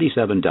 the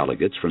 47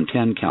 delegates from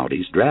 10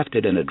 counties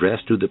drafted an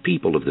address to the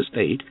people of the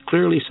state,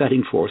 clearly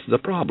setting forth the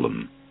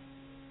problem.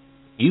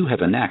 You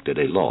have enacted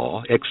a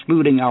law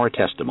excluding our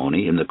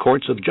testimony in the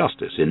courts of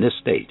justice in this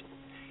state,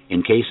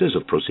 in cases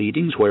of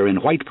proceedings wherein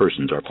white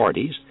persons are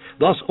parties,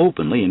 thus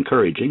openly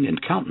encouraging and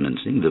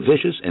countenancing the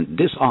vicious and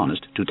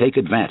dishonest to take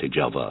advantage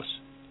of us.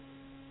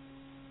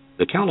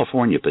 The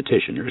California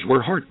petitioners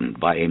were heartened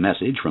by a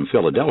message from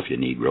Philadelphia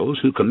Negroes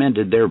who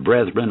commended their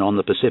brethren on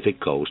the Pacific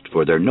coast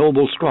for their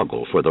noble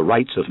struggle for the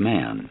rights of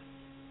man.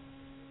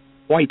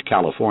 white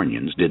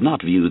Californians did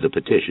not view the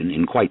petition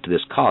in quite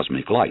this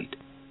cosmic light.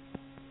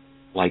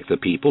 Like the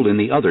people in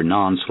the other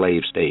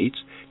non-slave states,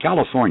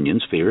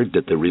 Californians feared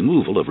that the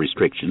removal of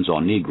restrictions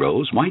on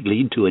Negroes might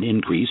lead to an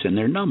increase in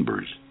their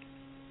numbers.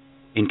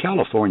 In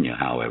California,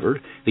 however,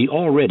 the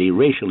already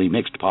racially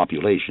mixed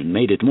population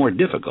made it more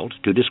difficult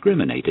to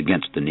discriminate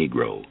against the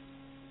Negro.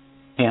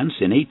 Hence,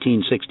 in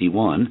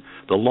 1861,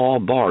 the law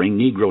barring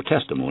Negro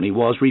testimony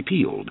was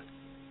repealed.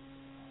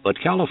 But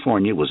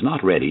California was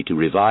not ready to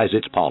revise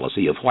its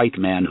policy of white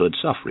manhood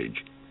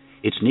suffrage,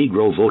 its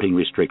Negro voting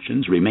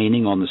restrictions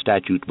remaining on the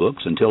statute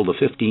books until the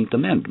 15th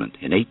Amendment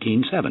in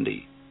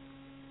 1870.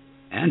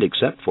 And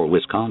except for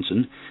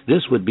Wisconsin,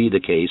 this would be the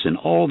case in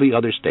all the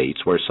other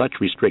states where such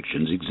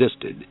restrictions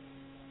existed.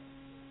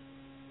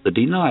 The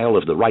denial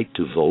of the right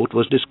to vote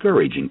was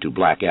discouraging to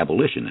black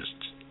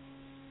abolitionists.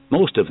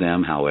 Most of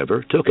them,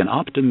 however, took an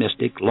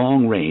optimistic,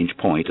 long-range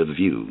point of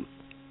view.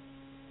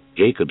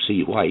 Jacob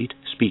C. White,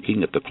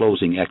 speaking at the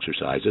closing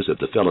exercises of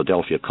the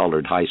Philadelphia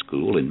Colored High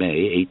School in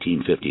May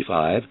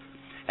 1855,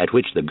 at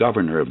which the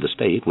governor of the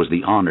state was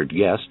the honored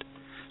guest,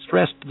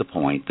 stressed the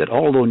point that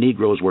although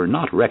Negroes were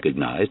not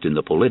recognized in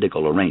the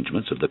political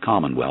arrangements of the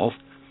Commonwealth,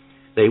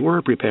 they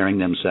were preparing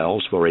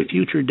themselves for a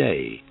future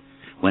day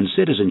when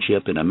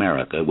citizenship in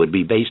America would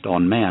be based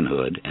on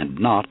manhood and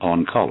not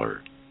on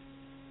color.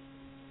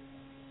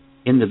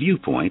 In the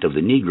viewpoint of the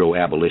Negro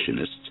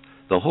abolitionists,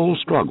 the whole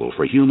struggle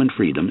for human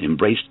freedom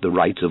embraced the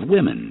rights of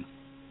women.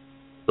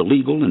 The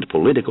legal and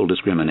political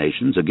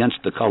discriminations against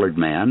the colored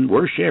man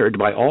were shared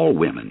by all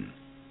women.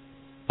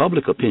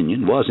 Public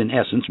opinion was in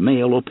essence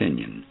male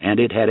opinion, and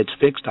it had its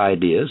fixed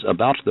ideas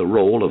about the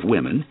role of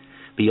women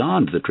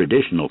beyond the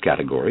traditional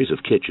categories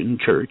of kitchen,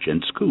 church,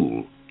 and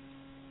school.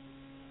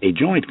 A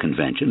joint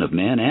convention of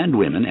men and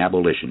women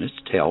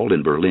abolitionists held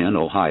in Berlin,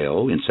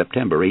 Ohio, in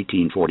September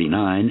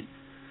 1849,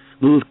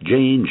 moved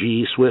Jane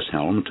G.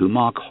 Swisshelm to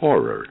mock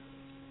horror.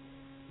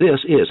 This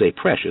is a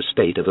precious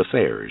state of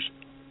affairs.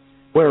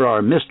 Where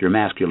are Mr.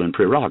 Masculine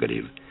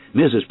Prerogative,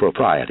 Mrs.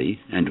 Propriety,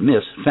 and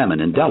Miss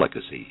Feminine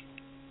Delicacy?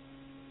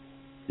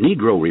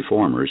 Negro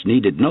reformers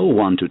needed no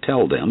one to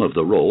tell them of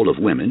the role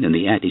of women in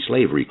the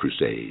anti-slavery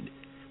crusade,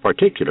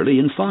 particularly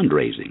in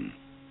fundraising.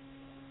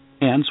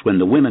 Hence, when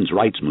the women's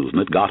rights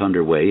movement got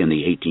underway in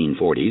the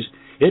 1840s,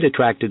 it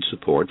attracted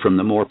support from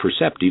the more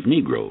perceptive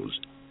Negroes.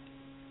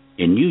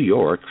 In New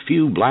York,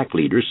 few black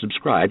leaders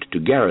subscribed to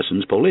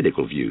Garrison's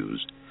political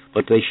views,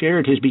 but they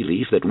shared his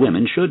belief that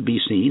women should be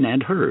seen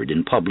and heard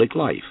in public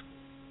life.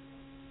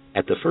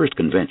 At the first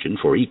convention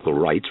for equal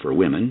rights for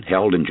women,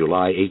 held in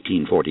July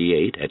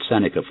 1848 at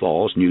Seneca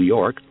Falls, New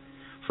York,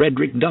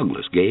 Frederick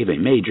Douglass gave a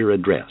major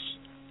address.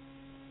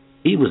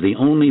 He was the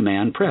only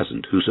man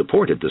present who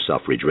supported the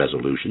suffrage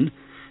resolution,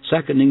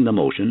 seconding the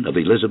motion of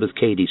Elizabeth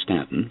Cady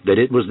Stanton that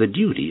it was the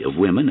duty of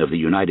women of the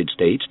United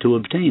States to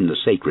obtain the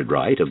sacred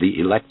right of the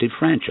elective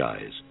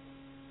franchise.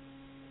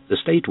 The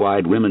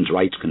statewide Women's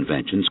Rights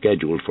Convention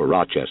scheduled for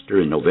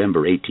Rochester in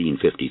November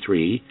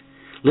 1853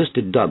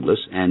 listed Douglass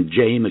and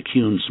J.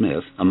 McCune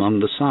Smith among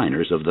the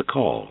signers of the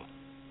call.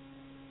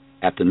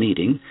 At the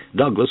meeting,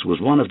 Douglass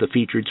was one of the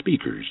featured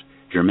speakers.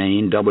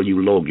 Jermaine W.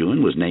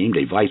 Loguin was named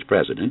a vice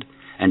president,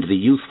 and the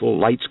youthful,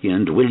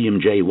 light-skinned William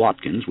J.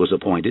 Watkins was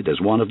appointed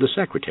as one of the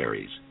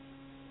secretaries.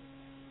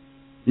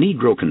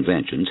 Negro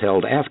conventions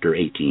held after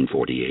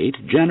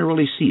 1848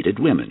 generally seated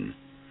women,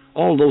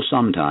 although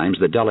sometimes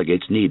the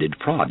delegates needed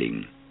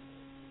prodding.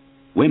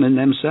 Women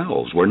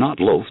themselves were not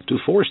loath to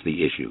force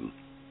the issue.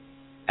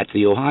 At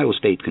the Ohio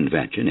State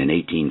Convention in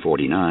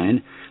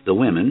 1849, the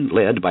women,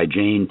 led by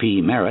Jane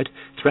P. Merritt,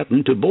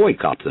 threatened to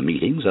boycott the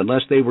meetings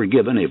unless they were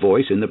given a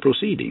voice in the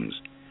proceedings,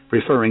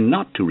 preferring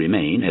not to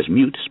remain as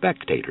mute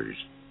spectators.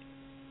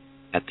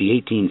 At the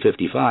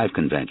 1855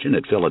 convention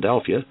at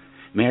Philadelphia,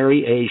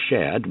 Mary A.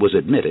 Shadd was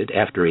admitted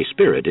after a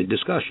spirited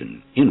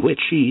discussion, in which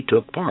she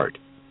took part.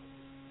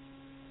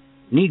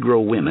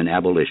 Negro women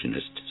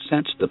abolitionists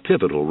sensed the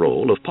pivotal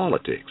role of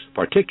politics,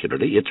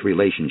 particularly its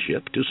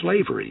relationship to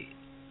slavery.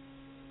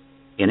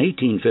 In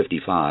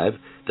 1855,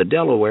 the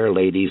Delaware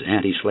Ladies'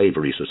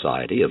 Anti-Slavery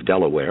Society of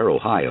Delaware,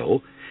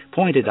 Ohio,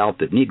 pointed out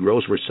that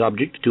Negroes were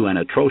subject to an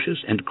atrocious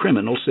and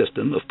criminal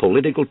system of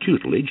political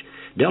tutelage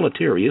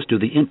deleterious to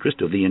the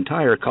interest of the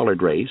entire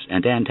colored race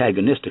and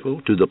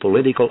antagonistical to the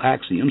political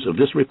axioms of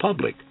this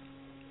republic.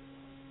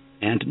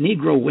 And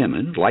Negro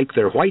women, like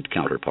their white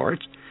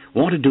counterparts,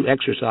 wanted to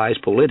exercise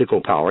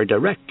political power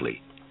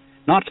directly,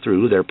 not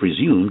through their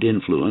presumed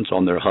influence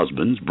on their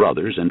husbands,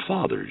 brothers, and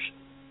fathers.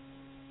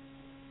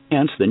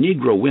 Hence, the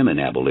Negro women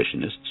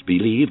abolitionists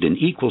believed in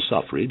equal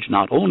suffrage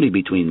not only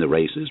between the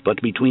races,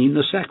 but between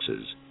the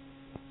sexes.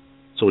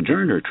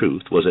 Sojourner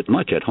Truth was as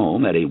much at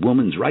home at a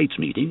woman's rights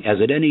meeting as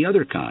at any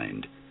other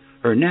kind,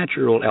 her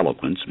natural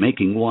eloquence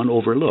making one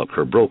overlook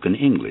her broken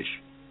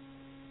English.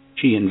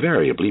 She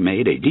invariably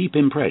made a deep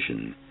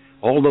impression,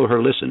 although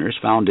her listeners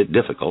found it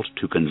difficult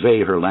to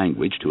convey her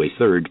language to a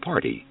third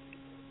party.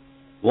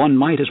 One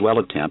might as well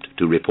attempt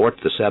to report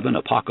the 7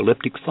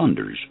 apocalyptic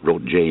thunders,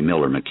 wrote J.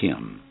 Miller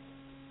McKim.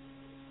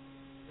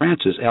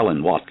 Frances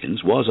Ellen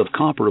Watkins was of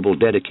comparable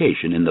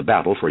dedication in the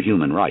battle for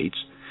human rights,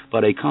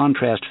 but a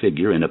contrast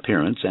figure in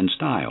appearance and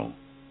style.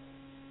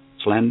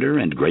 Slender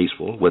and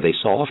graceful, with a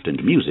soft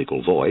and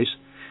musical voice,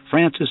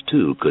 Frances,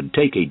 too, could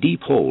take a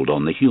deep hold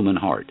on the human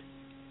heart.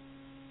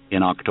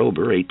 In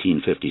October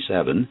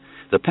 1857,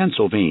 the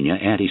Pennsylvania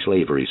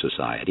Anti-Slavery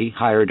Society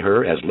hired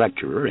her as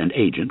lecturer and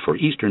agent for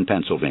eastern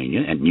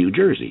Pennsylvania and New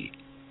Jersey,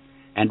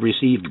 and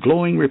received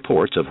glowing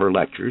reports of her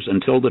lectures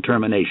until the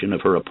termination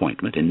of her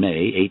appointment in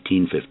May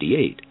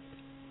 1858.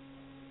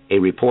 A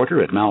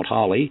reporter at Mount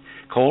Holly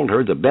called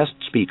her the best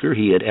speaker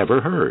he had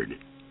ever heard.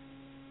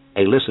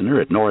 A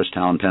listener at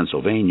Norristown,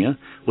 Pennsylvania,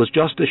 was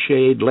just a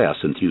shade less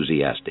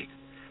enthusiastic,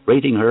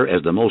 rating her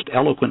as the most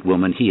eloquent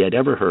woman he had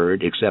ever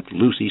heard except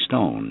Lucy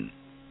Stone.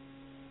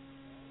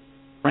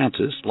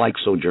 Frances, like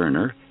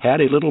Sojourner,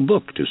 had a little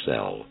book to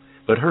sell,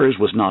 but hers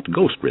was not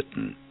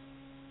ghostwritten.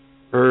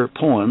 Her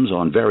poems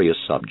on various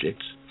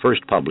subjects,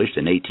 first published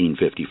in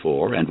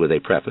 1854 and with a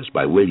preface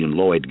by William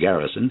Lloyd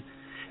Garrison,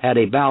 had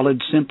a ballad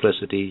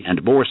simplicity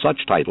and bore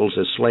such titles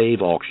as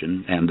Slave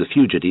Auction and The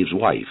Fugitive's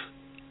Wife.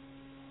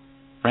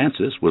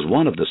 Frances was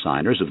one of the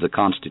signers of the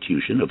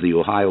Constitution of the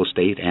Ohio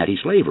State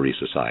Anti-Slavery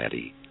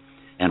Society,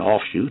 an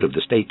offshoot of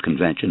the State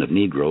Convention of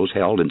Negroes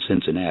held in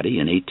Cincinnati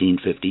in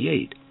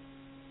 1858.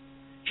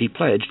 She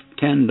pledged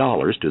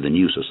 $10 to the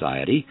new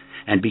society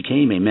and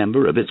became a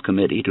member of its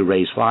committee to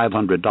raise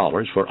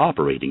 $500 for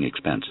operating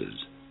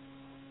expenses.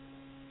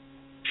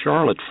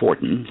 Charlotte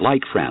Fortin,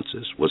 like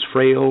Frances, was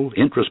frail,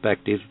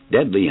 introspective,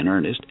 deadly in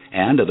earnest,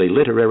 and of a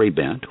literary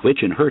bent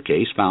which in her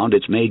case found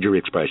its major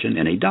expression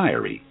in a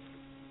diary.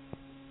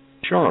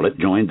 Charlotte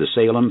joined the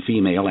Salem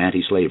Female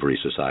Anti-Slavery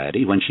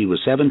Society when she was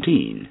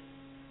 17.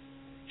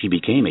 She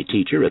became a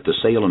teacher at the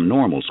Salem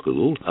Normal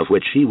School, of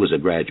which she was a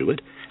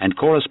graduate, and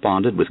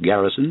corresponded with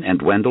Garrison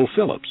and Wendell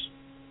Phillips.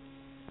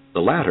 The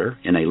latter,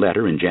 in a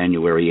letter in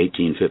January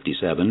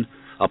 1857,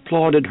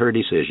 applauded her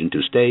decision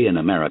to stay in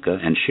America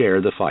and share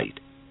the fight.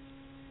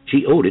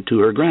 She owed it to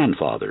her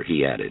grandfather,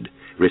 he added,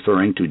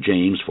 referring to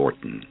James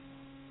Fortin.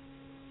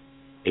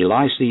 A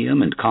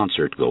lyceum and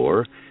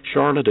concert-goer,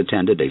 Charlotte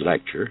attended a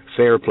lecture,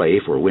 Fair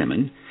Play for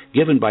Women,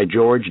 given by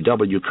George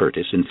W.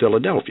 Curtis in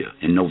Philadelphia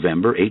in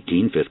November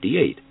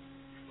 1858,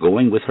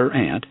 going with her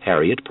aunt,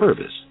 Harriet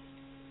Purvis.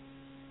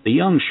 The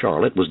young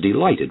Charlotte was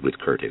delighted with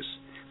Curtis,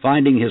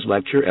 finding his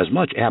lecture as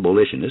much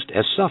abolitionist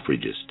as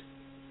suffragist.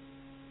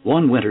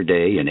 One winter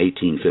day in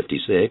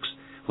 1856,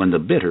 when the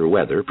bitter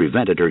weather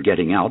prevented her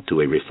getting out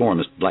to a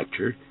reformist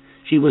lecture,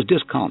 she was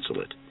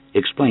disconsolate,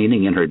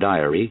 explaining in her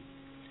diary,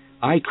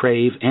 "I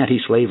crave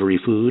anti-slavery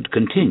food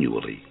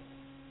continually."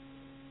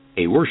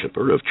 A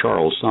worshiper of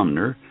Charles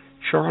Sumner,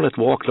 Charlotte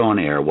walked on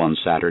air one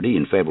Saturday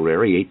in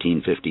February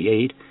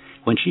 1858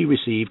 when she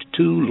received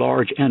 2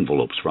 large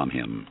envelopes from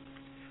him,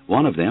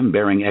 one of them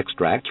bearing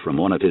extracts from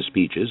one of his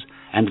speeches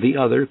and the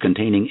other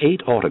containing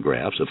 8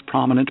 autographs of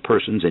prominent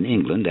persons in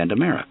England and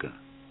America.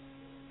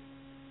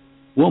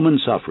 Woman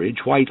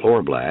suffrage, white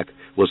or black,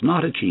 was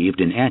not achieved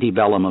in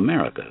antebellum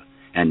America,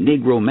 and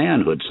Negro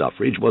manhood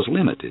suffrage was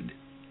limited.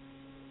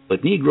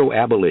 But Negro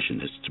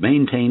abolitionists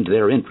maintained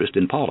their interest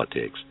in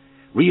politics,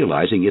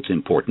 realizing its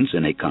importance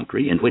in a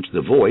country in which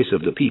the voice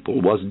of the people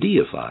was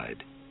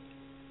deified.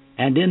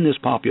 And in this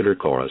popular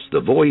chorus, the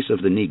voice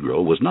of the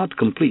Negro was not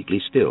completely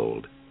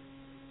stilled.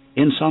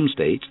 In some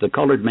states, the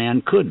colored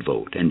man could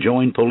vote and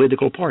join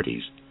political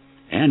parties,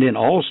 and in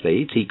all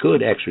states he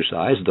could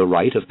exercise the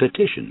right of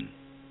petition.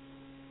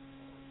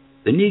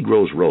 The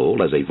Negro's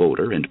role as a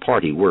voter and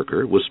party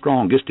worker was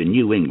strongest in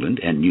New England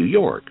and New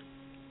York.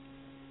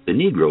 The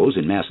Negroes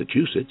in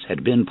Massachusetts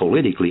had been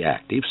politically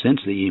active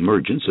since the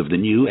emergence of the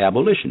new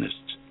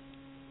abolitionists.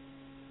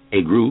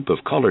 A group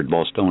of colored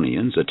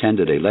Bostonians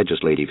attended a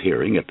legislative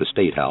hearing at the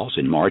State House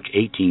in March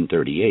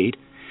 1838,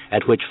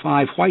 at which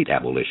 5 white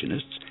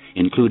abolitionists,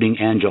 including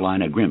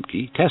Angelina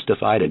Grimke,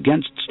 testified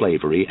against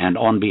slavery and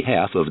on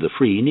behalf of the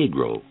free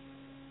Negro.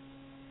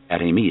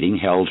 At a meeting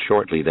held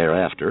shortly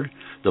thereafter,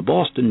 the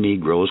Boston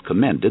Negroes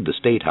commended the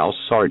State House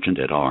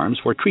Sergeant-at-Arms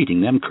for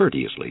treating them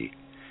courteously,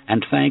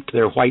 and thanked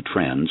their white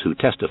friends who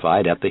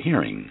testified at the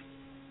hearing.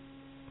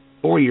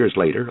 4 years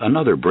later,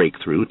 another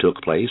breakthrough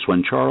took place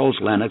when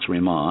Charles Lennox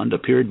Remond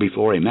appeared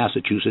before a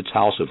Massachusetts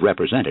House of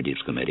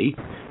Representatives committee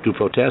to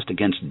protest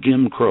against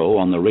Jim Crow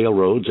on the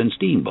railroads and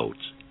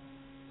steamboats.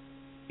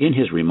 In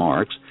his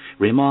remarks,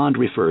 Remond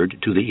referred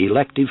to the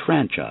elective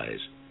franchise,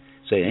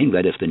 saying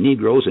that if the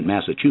Negroes in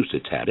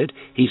Massachusetts had it,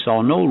 he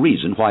saw no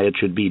reason why it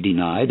should be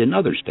denied in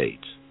other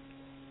states.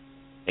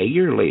 A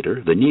year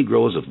later, the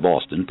Negroes of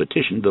Boston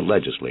petitioned the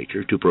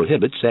legislature to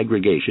prohibit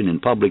segregation in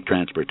public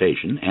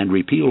transportation and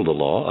repeal the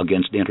law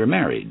against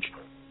intermarriage.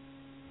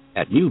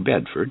 At New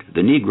Bedford,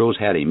 the Negroes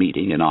had a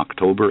meeting in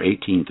October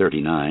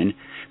 1839,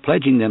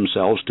 pledging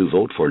themselves to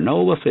vote for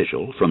no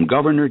official, from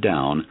governor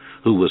down,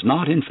 who was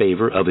not in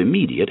favor of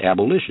immediate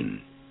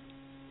abolition.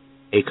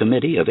 A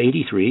committee of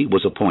 83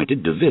 was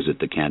appointed to visit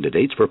the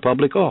candidates for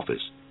public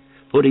office,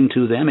 putting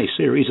to them a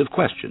series of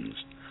questions,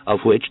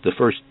 of which the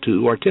first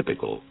 2 are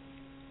typical.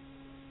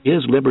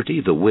 Is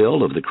liberty the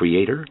will of the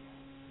Creator?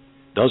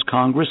 Does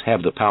Congress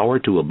have the power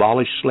to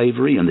abolish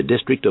slavery in the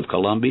District of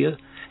Columbia,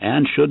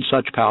 and should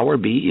such power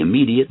be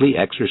immediately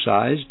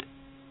exercised?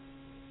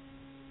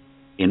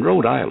 In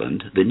Rhode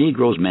Island, the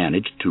Negroes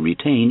managed to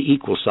retain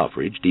equal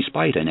suffrage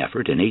despite an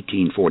effort in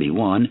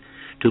 1841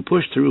 to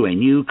push through a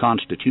new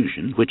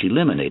constitution which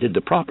eliminated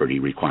the property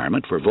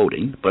requirement for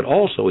voting, but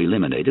also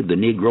eliminated the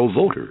Negro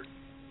voter.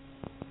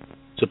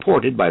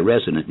 Supported by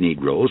resident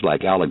Negroes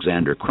like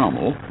Alexander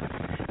Crummell,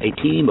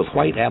 a team of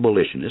white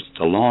abolitionists,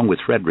 along with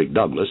Frederick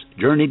Douglass,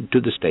 journeyed to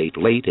the state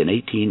late in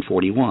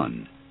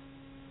 1841.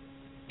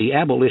 The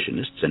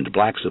abolitionists and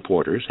black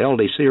supporters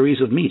held a series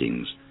of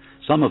meetings,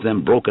 some of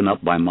them broken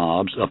up by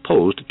mobs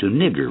opposed to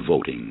nigger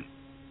voting.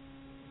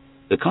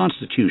 The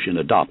Constitution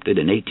adopted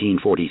in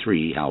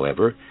 1843,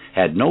 however,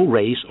 had no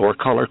race or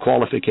color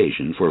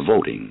qualification for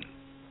voting.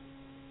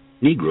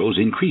 Negroes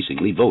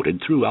increasingly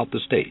voted throughout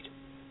the state,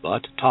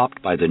 but,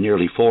 topped by the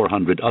nearly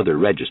 400 other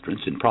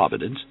registrants in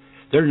Providence,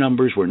 their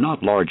numbers were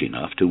not large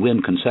enough to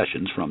win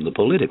concessions from the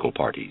political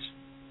parties.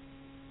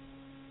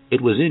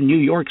 It was in New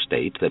York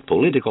State that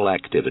political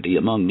activity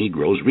among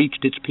Negroes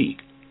reached its peak,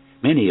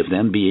 many of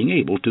them being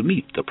able to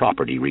meet the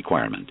property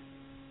requirement.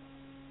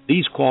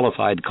 These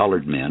qualified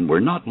colored men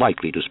were not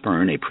likely to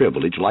spurn a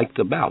privilege like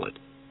the ballot,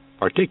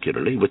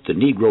 particularly with the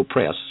Negro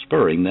press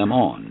spurring them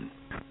on.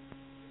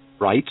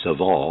 Rights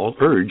of All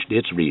urged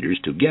its readers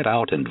to get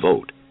out and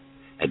vote,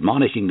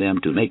 admonishing them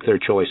to make their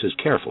choices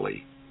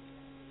carefully.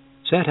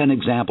 Set an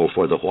example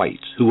for the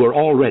whites, who were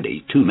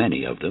already, too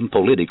many of them,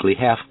 politically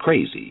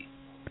half-crazy.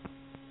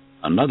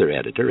 Another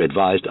editor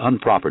advised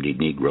unpropertied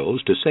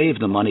Negroes to save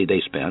the money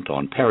they spent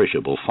on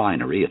perishable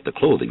finery at the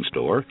clothing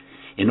store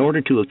in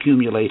order to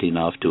accumulate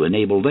enough to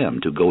enable them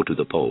to go to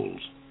the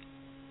polls.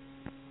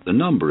 The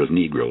number of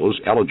Negroes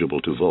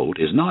eligible to vote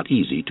is not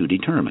easy to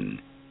determine.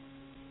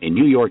 In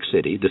New York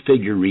City, the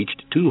figure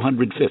reached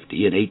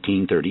 250 in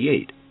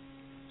 1838.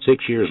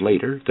 6 years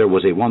later, there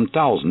was a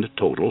 1,000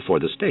 total for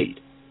the state.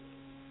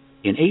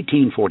 In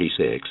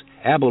 1846,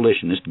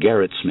 abolitionist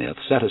Gerrit Smith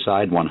set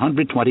aside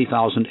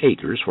 120,000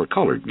 acres for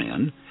colored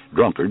men,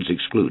 drunkards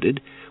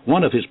excluded,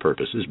 one of his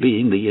purposes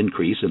being the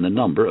increase in the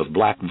number of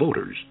black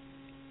voters.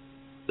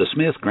 The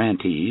Smith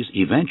grantees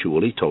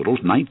eventually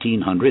totaled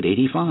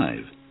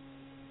 1,985.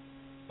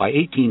 By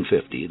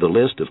 1850, the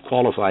list of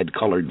qualified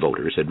colored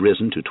voters had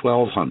risen to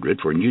 1,200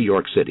 for New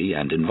York City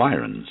and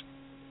environs.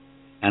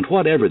 And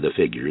whatever the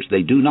figures,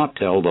 they do not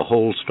tell the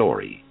whole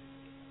story.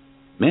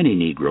 Many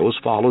Negroes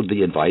followed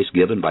the advice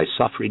given by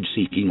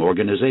suffrage-seeking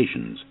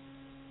organizations.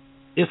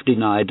 If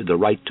denied the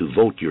right to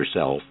vote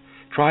yourself,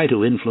 try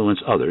to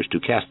influence others to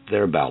cast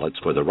their ballots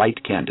for the right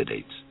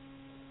candidates.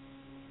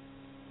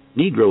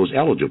 Negroes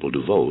eligible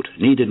to vote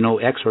needed no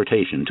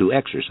exhortation to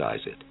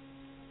exercise it.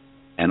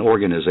 An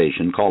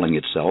organization calling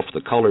itself the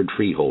Colored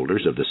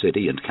Freeholders of the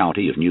City and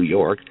County of New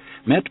York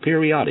met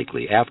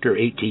periodically after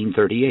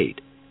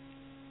 1838.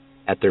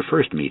 At their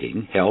first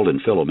meeting, held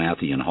in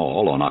Philomathian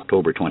Hall on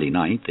October 29,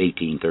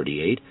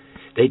 1838,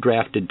 they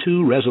drafted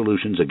 2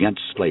 resolutions against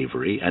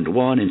slavery and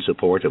one in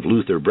support of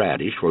Luther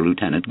Bradish for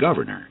lieutenant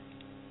governor.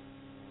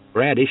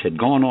 Bradish had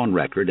gone on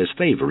record as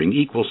favoring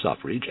equal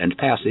suffrage and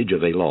passage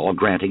of a law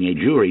granting a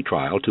jury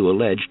trial to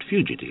alleged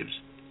fugitives.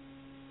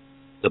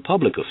 The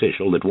public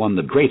official that won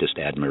the greatest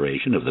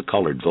admiration of the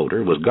colored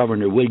voter was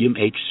Governor William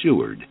H.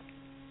 Seward.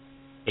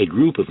 A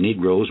group of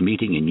Negroes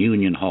meeting in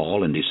Union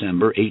Hall in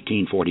December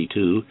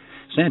 1842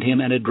 sent him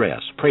an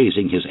address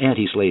praising his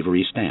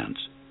anti-slavery stance,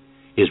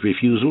 his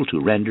refusal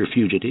to render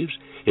fugitives,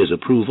 his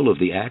approval of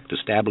the act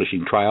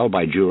establishing trial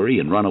by jury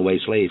in runaway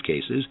slave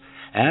cases,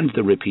 and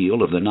the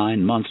repeal of the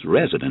 9-month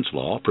residence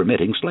law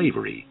permitting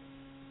slavery.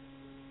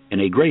 In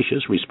a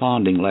gracious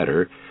responding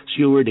letter,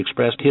 Seward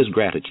expressed his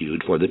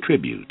gratitude for the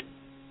tribute.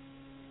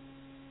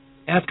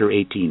 After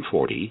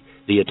 1840,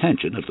 the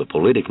attention of the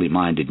politically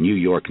minded New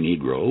York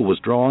Negro was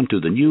drawn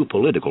to the new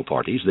political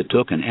parties that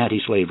took an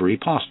anti-slavery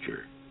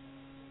posture.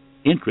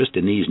 Interest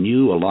in these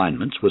new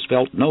alignments was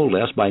felt no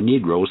less by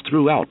Negroes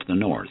throughout the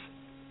North.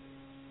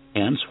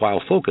 Hence,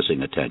 while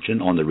focusing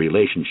attention on the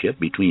relationship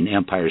between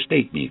Empire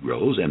State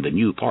Negroes and the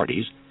new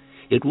parties,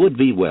 it would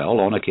be well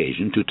on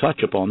occasion to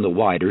touch upon the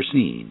wider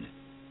scene.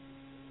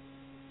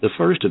 The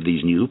first of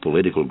these new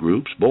political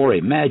groups bore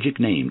a magic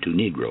name to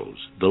Negroes,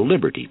 the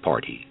Liberty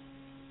Party.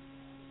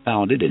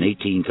 Founded in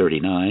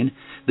 1839,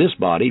 this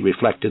body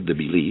reflected the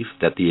belief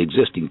that the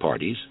existing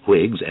parties,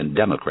 Whigs and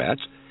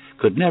Democrats,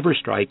 could never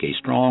strike a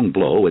strong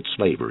blow at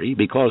slavery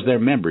because their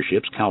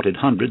memberships counted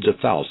hundreds of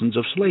thousands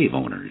of slave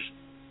owners.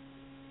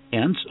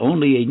 Hence,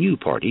 only a new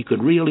party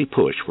could really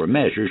push for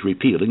measures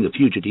repealing the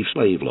fugitive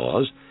slave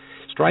laws,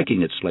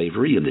 striking at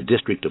slavery in the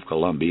District of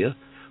Columbia,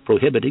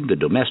 prohibiting the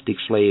domestic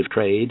slave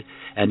trade,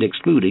 and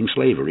excluding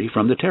slavery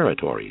from the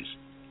territories.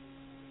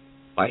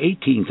 By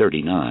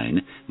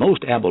 1839,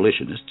 most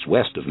abolitionists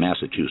west of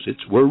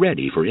Massachusetts were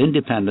ready for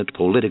independent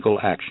political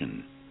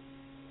action.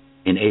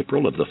 In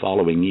April of the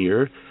following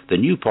year, the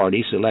new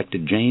party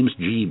selected James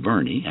G.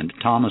 Birney and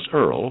Thomas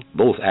Earl,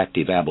 both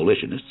active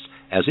abolitionists,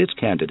 as its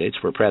candidates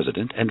for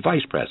president and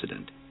vice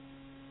president.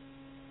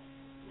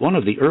 One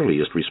of the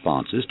earliest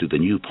responses to the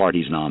new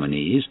party's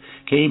nominees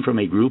came from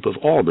a group of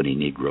Albany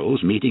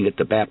Negroes meeting at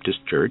the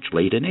Baptist Church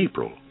late in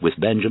April, with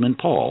Benjamin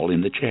Quarles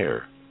in the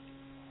chair.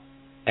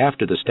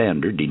 After the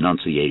standard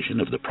denunciation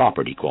of the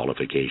property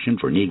qualification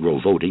for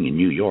Negro voting in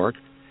New York,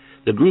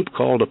 the group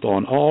called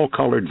upon all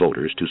colored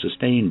voters to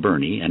sustain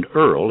Birney and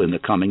Earl in the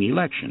coming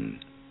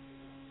election.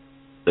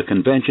 The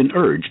convention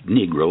urged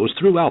Negroes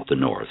throughout the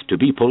North to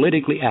be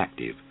politically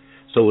active,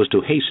 so as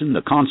to hasten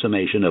the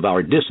consummation of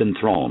our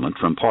disenthrallment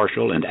from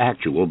partial and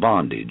actual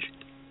bondage.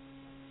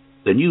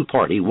 The new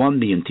party won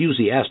the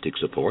enthusiastic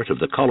support of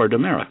the colored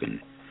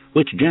American,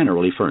 which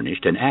generally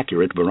furnished an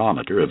accurate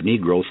barometer of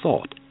Negro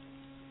thought.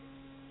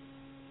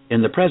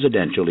 In the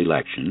presidential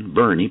election,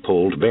 Birney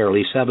polled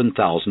barely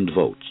 7,000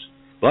 votes,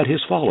 but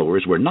his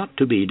followers were not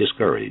to be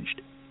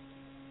discouraged.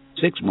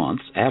 6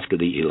 months after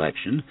the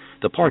election,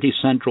 the party's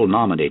Central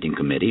Nominating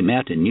Committee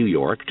met in New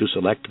York to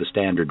select the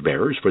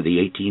standard-bearers for the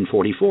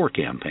 1844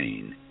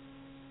 campaign.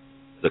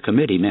 The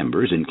committee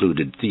members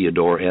included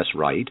Theodore S.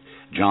 Wright,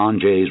 John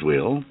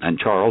Jayswill, and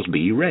Charles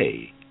B.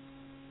 Ray.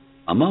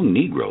 Among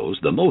Negroes,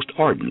 the most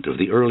ardent of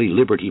the early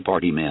Liberty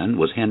Party men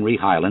was Henry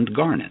Highland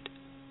Garnet.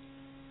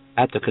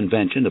 At the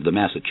convention of the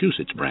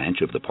Massachusetts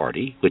branch of the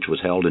party, which was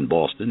held in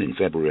Boston in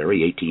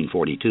February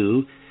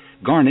 1842,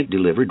 Garnet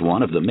delivered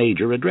one of the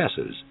major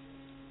addresses.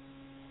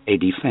 A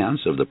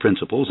defense of the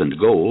principles and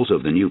goals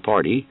of the new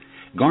party,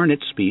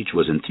 Garnet's speech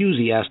was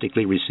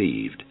enthusiastically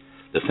received,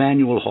 the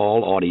Faneuil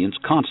Hall audience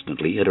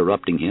constantly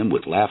interrupting him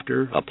with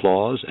laughter,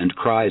 applause, and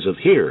cries of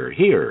 "Hear,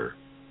 hear!"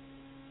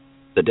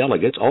 The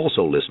delegates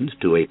also listened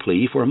to a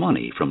plea for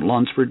money from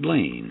Lunsford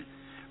Lane,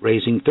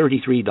 raising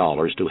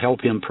 $33 to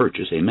help him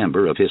purchase a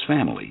member of his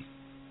family.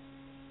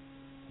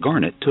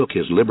 Garnet took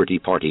his Liberty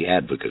Party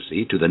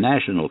advocacy to the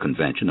National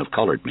Convention of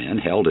Colored Men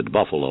held at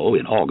Buffalo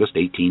in August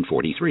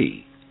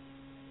 1843.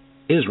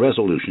 His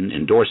resolution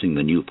endorsing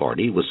the new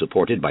party was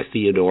supported by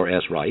Theodore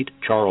S. Wright,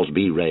 Charles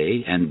B.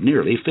 Ray, and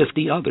nearly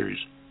 50 others.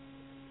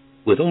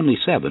 With only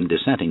 7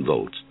 dissenting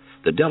votes,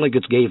 the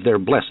delegates gave their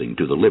blessing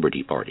to the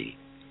Liberty Party,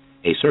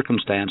 a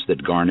circumstance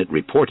that Garnet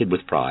reported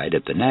with pride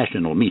at the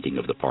national meeting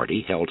of the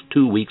party held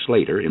 2 weeks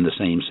later in the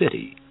same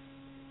city.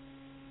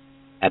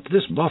 At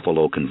this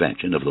Buffalo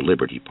convention of the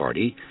Liberty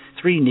Party,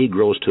 3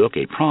 Negroes took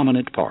a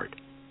prominent part.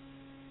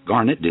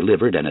 Garnet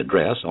delivered an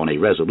address on a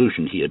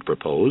resolution he had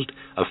proposed,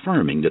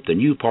 affirming that the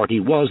new party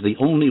was the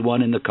only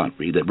one in the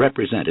country that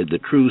represented the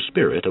true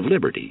spirit of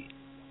liberty.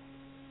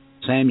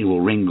 Samuel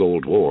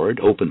Ringgold Ward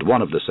opened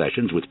one of the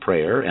sessions with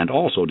prayer and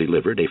also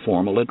delivered a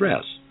formal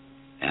address,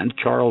 and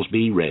Charles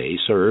B. Ray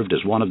served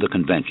as one of the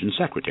convention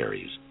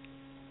secretaries.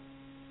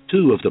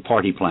 2 of the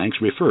party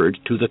planks referred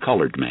to the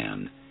colored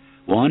man,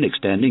 one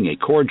extending a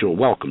cordial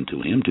welcome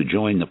to him to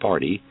join the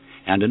party,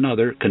 and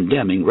another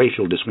condemning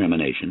racial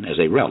discrimination as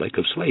a relic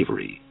of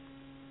slavery.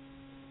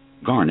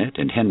 Garnet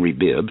and Henry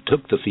Bibb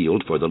took the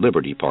field for the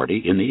Liberty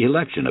Party in the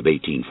election of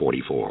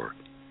 1844,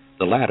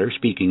 the latter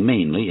speaking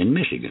mainly in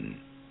Michigan.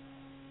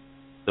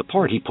 The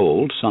party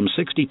polled some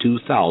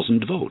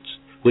 62,000 votes,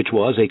 which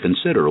was a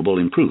considerable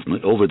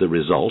improvement over the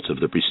results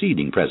of the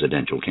preceding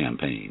presidential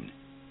campaign.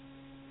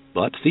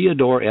 But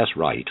Theodore S.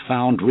 Wright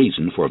found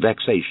reason for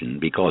vexation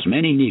because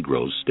many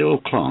Negroes still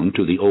clung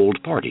to the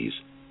old parties.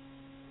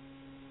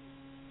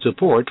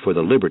 Support for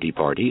the Liberty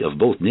Party of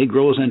both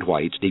Negroes and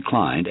whites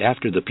declined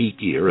after the peak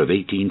year of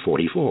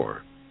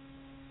 1844.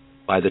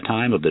 By the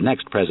time of the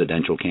next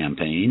presidential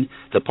campaign,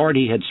 the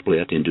party had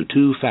split into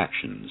 2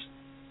 factions.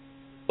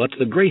 But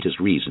the greatest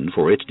reason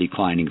for its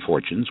declining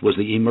fortunes was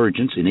the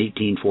emergence in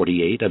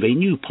 1848 of a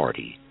new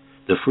party,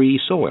 the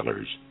Free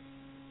Soilers.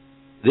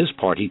 This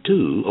party,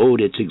 too, owed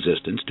its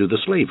existence to the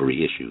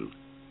slavery issue.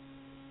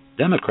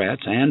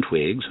 Democrats and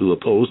Whigs who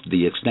opposed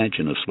the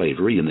extension of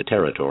slavery in the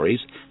territories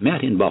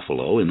met in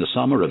Buffalo in the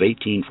summer of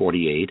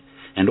 1848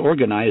 and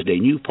organized a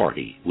new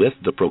party with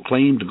the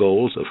proclaimed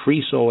goals of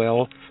free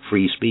soil,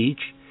 free speech,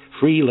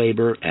 free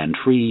labor, and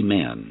free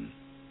men.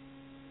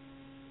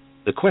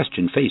 The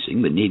question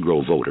facing the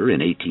Negro voter in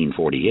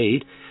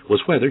 1848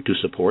 was whether to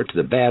support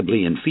the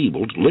badly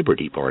enfeebled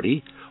Liberty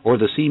Party or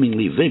the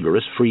seemingly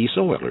vigorous Free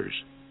Soilers.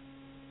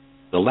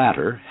 The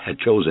latter had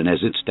chosen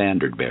as its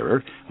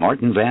standard-bearer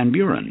Martin Van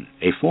Buren,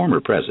 a former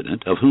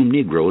president of whom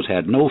Negroes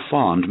had no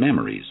fond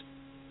memories.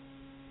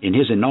 In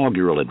his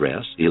inaugural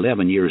address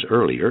 11 years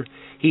earlier,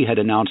 he had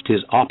announced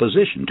his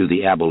opposition to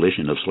the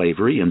abolition of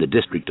slavery in the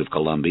District of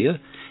Columbia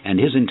and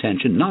his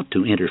intention not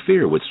to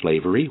interfere with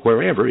slavery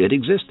wherever it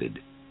existed.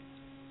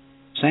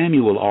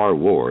 Samuel R.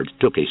 Ward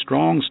took a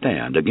strong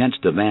stand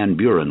against the Van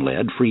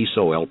Buren-led Free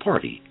Soil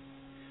Party,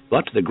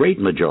 but the great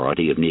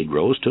majority of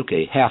Negroes took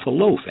a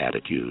half-a-loaf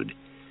attitude,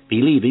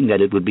 believing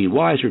that it would be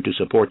wiser to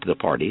support the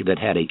party that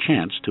had a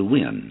chance to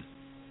win.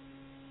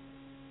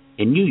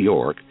 In New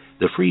York,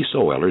 the Free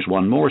Soilers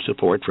won more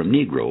support from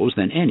Negroes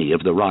than any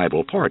of the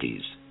rival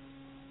parties.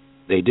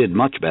 They did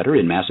much better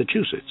in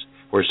Massachusetts,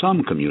 where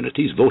some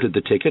communities voted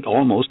the ticket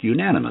almost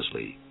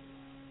unanimously.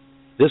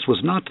 This was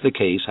not the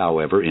case,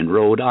 however, in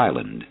Rhode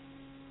Island.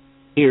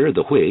 Here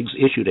the Whigs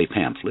issued a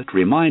pamphlet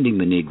reminding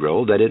the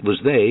Negro that it was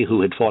they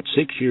who had fought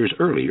 6 years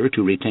earlier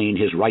to retain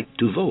his right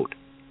to vote.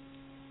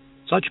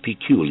 Such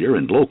peculiar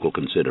and local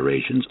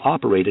considerations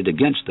operated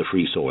against the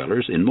Free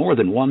Soilers in more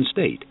than one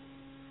state,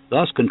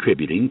 thus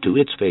contributing to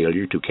its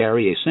failure to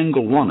carry a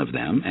single one of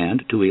them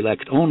and to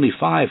elect only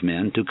 5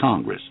 men to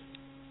Congress.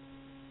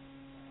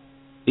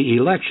 The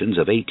elections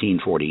of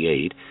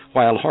 1848,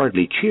 while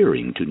hardly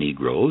cheering to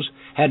Negroes,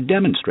 had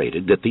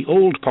demonstrated that the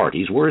old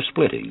parties were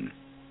splitting.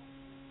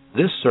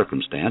 This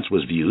circumstance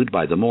was viewed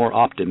by the more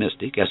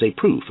optimistic as a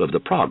proof of the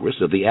progress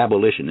of the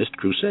abolitionist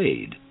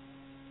crusade.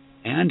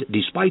 And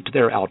despite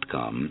their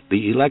outcome,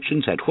 the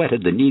elections had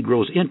whetted the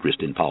Negro's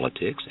interest in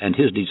politics and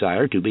his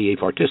desire to be a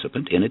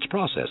participant in its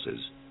processes.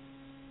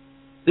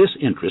 This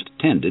interest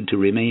tended to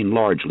remain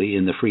largely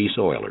in the Free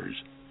Soilers.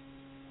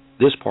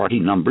 This party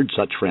numbered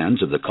such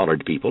friends of the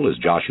colored people as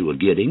Joshua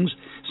Giddings,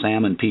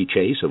 Salmon P.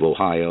 Chase of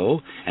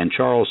Ohio, and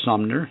Charles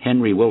Sumner,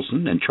 Henry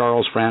Wilson, and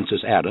Charles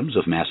Francis Adams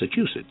of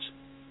Massachusetts.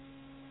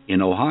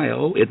 In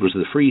Ohio, it was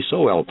the Free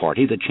Soil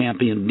Party that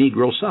championed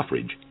Negro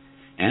suffrage,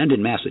 and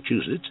in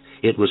Massachusetts,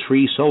 it was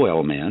Free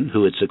Soil men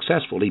who had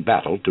successfully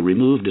battled to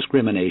remove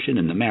discrimination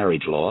in the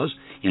marriage laws,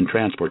 in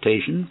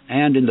transportation,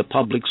 and in the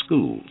public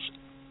schools.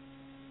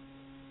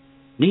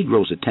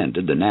 Negroes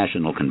attended the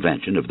National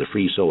Convention of the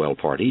Free Soil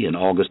Party in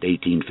August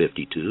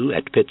 1852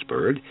 at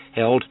Pittsburgh,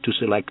 held to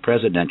select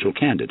presidential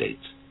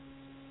candidates.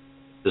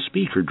 The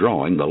speaker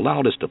drawing the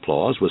loudest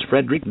applause was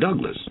Frederick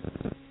Douglass,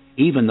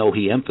 even though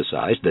he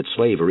emphasized that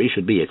slavery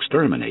should be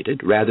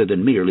exterminated rather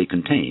than merely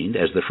contained,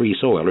 as the Free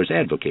Soilers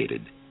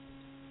advocated.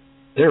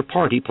 Their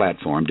party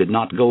platform did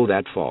not go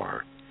that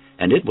far,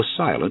 and it was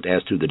silent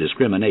as to the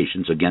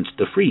discriminations against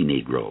the free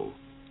Negro.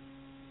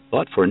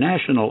 But for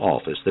national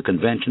office, the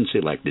convention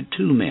selected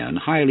 2 men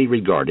highly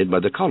regarded by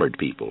the colored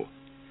people,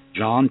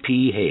 John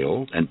P.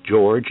 Hale and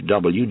George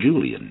W.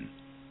 Julian.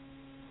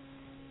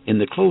 In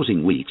the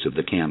closing weeks of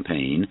the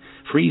campaign,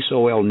 Free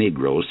Soil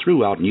Negroes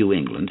throughout New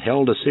England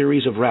held a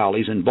series of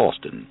rallies in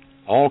Boston,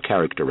 all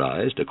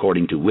characterized,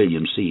 according to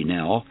William C.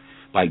 Nell,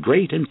 by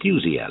great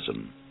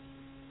enthusiasm.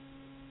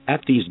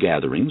 At these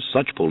gatherings,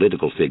 such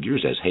political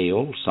figures as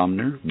Hale,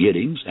 Sumner,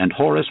 Giddings, and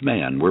Horace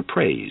Mann were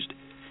praised,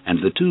 and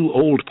the 2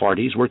 old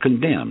parties were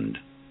condemned.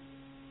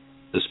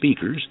 The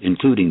speakers,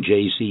 including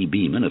J.C.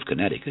 Beeman of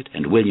Connecticut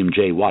and William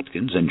J.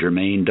 Watkins and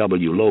Germain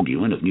W.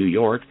 Loguin of New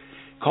York,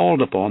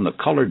 called upon the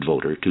colored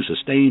voter to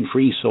sustain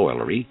free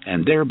soilery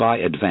and thereby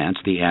advance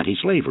the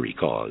anti-slavery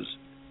cause.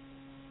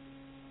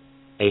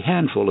 A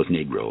handful of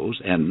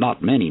Negroes, and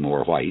not many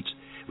more whites,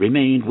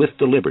 remained with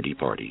the Liberty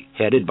Party,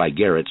 headed by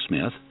Gerrit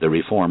Smith, the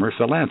reformer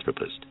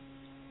philanthropist.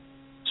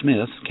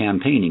 Smith,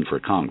 campaigning for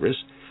Congress,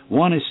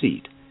 won a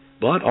seat,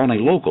 but on a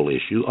local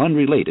issue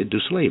unrelated to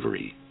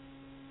slavery.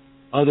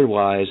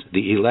 Otherwise,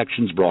 the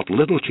elections brought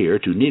little cheer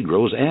to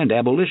Negroes and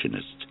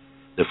abolitionists,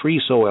 the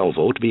Free Soil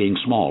vote being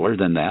smaller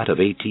than that of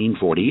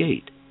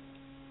 1848.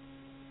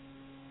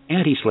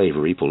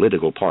 Anti-slavery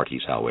political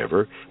parties,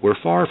 however, were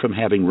far from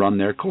having run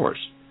their course,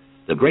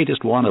 the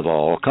greatest one of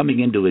all coming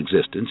into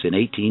existence in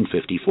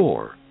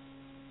 1854.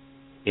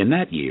 In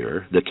that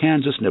year, the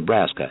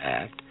Kansas-Nebraska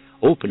Act,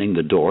 opening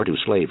the door to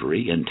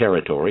slavery in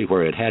territory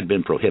where it had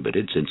been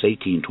prohibited since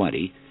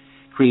 1820,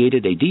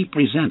 created a deep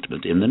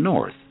resentment in the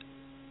North.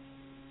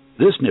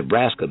 This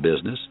Nebraska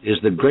business is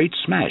the great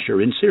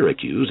smasher in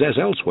Syracuse as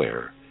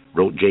elsewhere,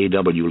 wrote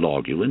J.W.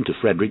 Loguin to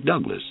Frederick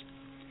Douglass,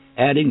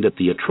 adding that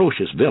the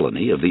atrocious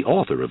villainy of the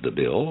author of the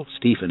bill,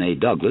 Stephen A.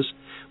 Douglas,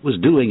 was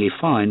doing a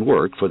fine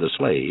work for the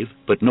slave,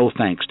 but no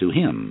thanks to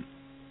him.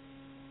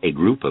 A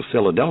group of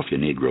Philadelphia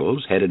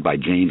Negroes, headed by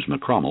James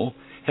McCrummell,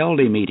 held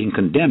a meeting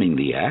condemning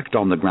the act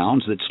on the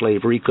grounds that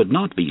slavery could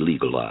not be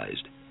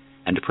legalized,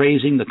 and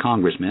praising the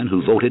congressmen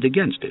who voted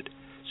against it,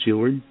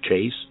 Seward,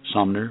 Chase,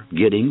 Sumner,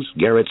 Giddings,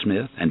 Gerrit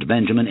Smith, and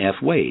Benjamin F.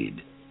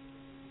 Wade.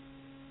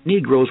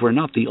 Negroes were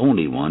not the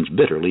only ones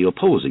bitterly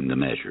opposing the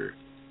measure.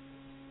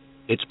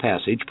 Its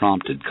passage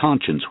prompted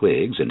conscience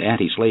Whigs and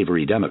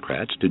anti-slavery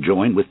Democrats to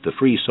join with the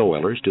Free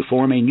Soilers to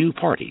form a new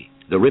party,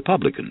 the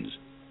Republicans.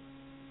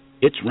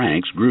 Its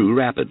ranks grew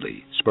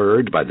rapidly,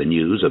 spurred by the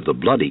news of the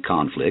bloody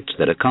conflicts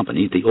that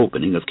accompanied the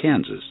opening of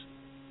Kansas.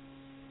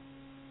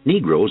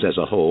 Negroes as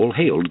a whole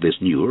hailed this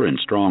newer and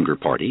stronger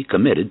party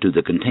committed to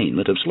the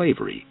containment of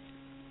slavery.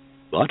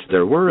 But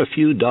there were a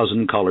few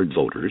dozen colored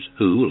voters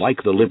who,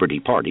 like the Liberty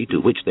Party to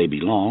which they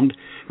belonged,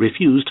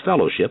 refused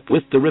fellowship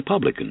with the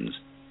Republicans.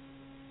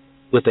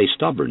 With a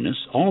stubbornness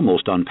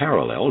almost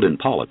unparalleled in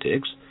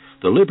politics,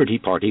 the Liberty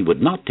Party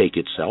would not take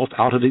itself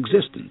out of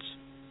existence.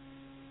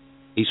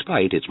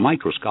 Despite its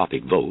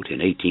microscopic vote in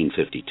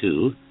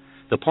 1852,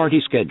 the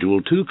party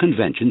scheduled 2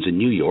 conventions in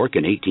New York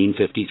in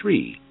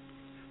 1853,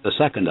 the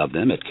second of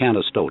them at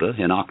Canastota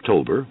in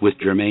October, with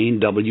Germain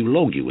W.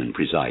 Loguin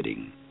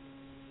presiding.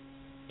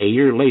 A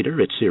year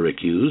later at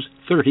Syracuse,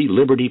 30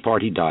 Liberty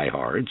Party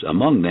diehards,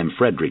 among them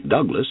Frederick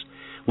Douglass,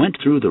 went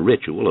through the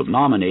ritual of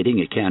nominating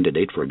a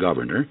candidate for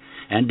governor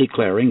and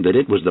declaring that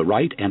it was the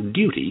right and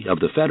duty of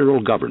the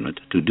federal government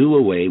to do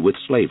away with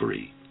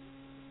slavery.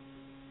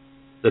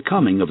 The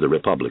coming of the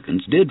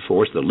Republicans did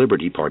force the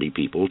Liberty Party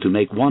people to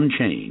make one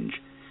change,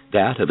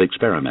 that of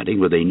experimenting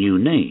with a new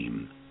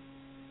name.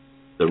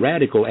 The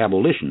Radical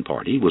Abolition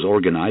Party was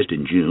organized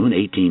in June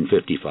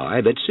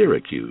 1855 at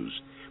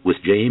Syracuse, with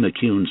J.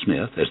 McCune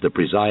Smith as the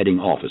presiding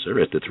officer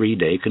at the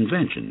three-day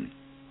convention.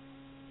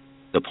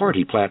 The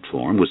party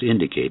platform was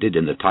indicated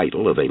in the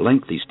title of a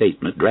lengthy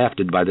statement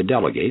drafted by the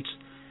delegates,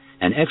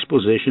 an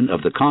exposition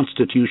of the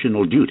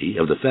constitutional duty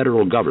of the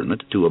federal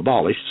government to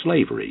abolish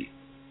slavery.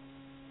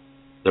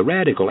 The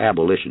Radical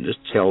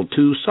Abolitionists held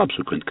two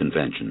subsequent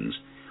conventions,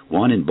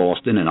 one in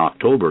Boston in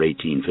October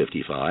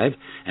 1855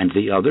 and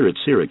the other at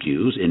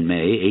Syracuse in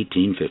May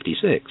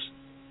 1856.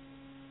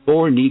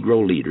 4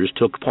 Negro leaders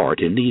took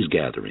part in these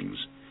gatherings: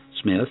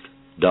 Smith,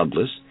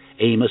 Douglas,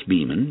 Amos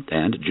Beeman,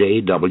 and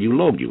J. W.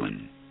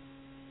 Loguin.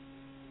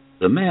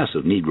 The mass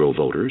of Negro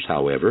voters,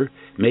 however,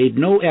 made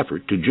no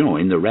effort to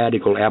join the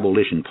Radical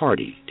Abolition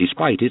Party,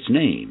 despite its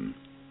name.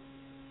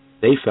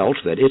 They felt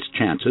that its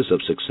chances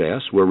of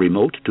success were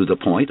remote to the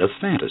point of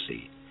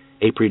fantasy,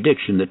 a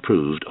prediction that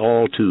proved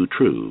all too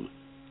true.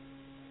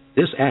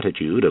 This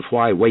attitude of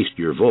why waste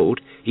your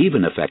vote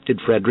even affected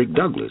Frederick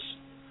Douglass,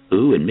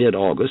 who in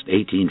mid-August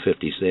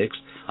 1856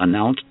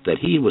 announced that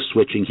he was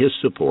switching his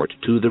support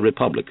to the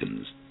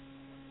Republicans.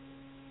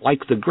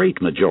 Like the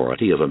great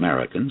majority of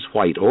Americans,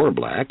 white or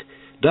black,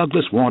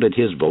 Douglass wanted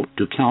his vote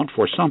to count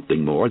for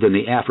something more than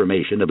the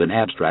affirmation of an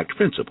abstract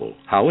principle,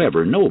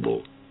 however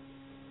noble.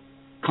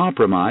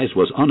 Compromise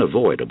was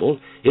unavoidable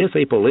if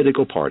a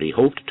political party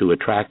hoped to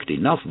attract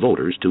enough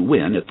voters to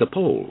win at the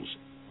polls.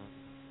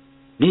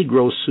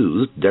 Negroes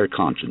soothed their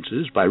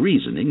consciences by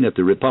reasoning that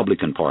the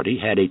Republican Party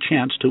had a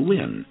chance to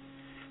win,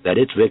 that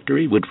its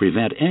victory would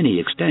prevent any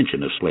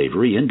extension of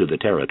slavery into the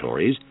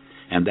territories,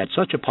 and that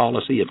such a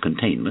policy of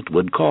containment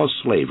would cause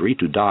slavery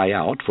to die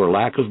out for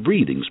lack of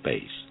breathing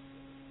space.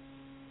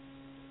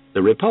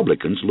 The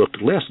Republicans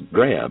looked less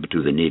drab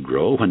to the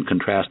Negro when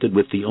contrasted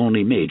with the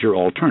only major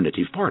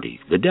alternative party,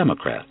 the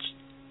Democrats.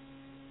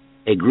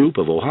 A group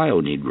of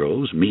Ohio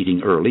Negroes,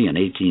 meeting early in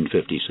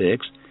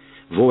 1856,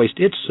 voiced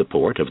its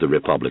support of the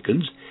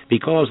Republicans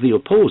because the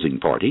opposing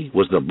party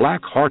was the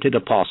black-hearted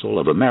apostle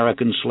of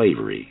American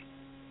slavery.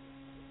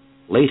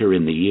 Later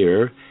in the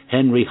year,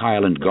 Henry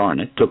Highland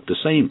Garnet took the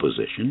same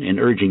position in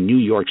urging New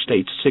York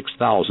State's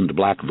 6,000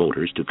 black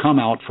voters to come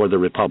out for the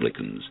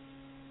Republicans.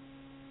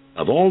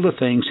 Of all the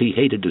things he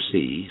hated to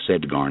see,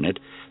 said Garnet,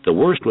 the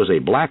worst was a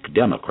black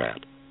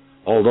Democrat,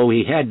 although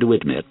he had to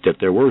admit that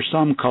there were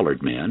some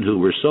colored men who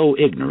were so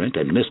ignorant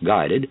and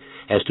misguided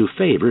as to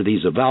favor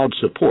these avowed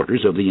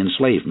supporters of the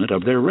enslavement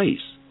of their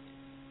race.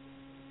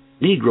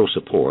 Negro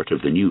support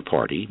of the new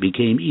party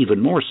became even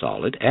more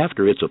solid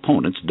after its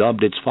opponents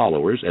dubbed its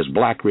followers as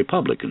black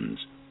Republicans.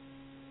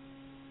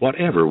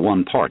 Whatever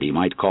one party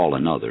might call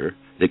another,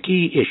 the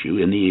key issue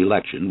in the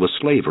election was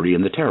slavery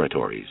in the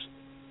territories.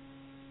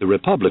 The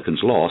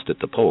Republicans lost at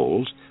the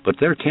polls, but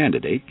their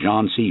candidate,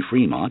 John C.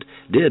 Fremont,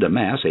 did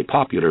amass a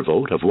popular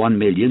vote of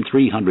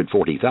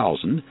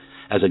 1,340,000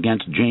 as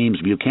against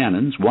James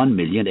Buchanan's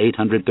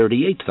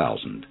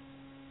 1,838,000.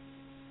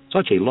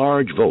 Such a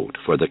large vote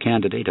for the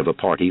candidate of a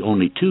party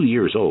only 2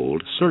 years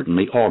old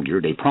certainly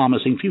augured a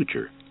promising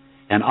future,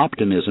 an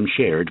optimism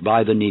shared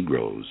by the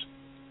Negroes.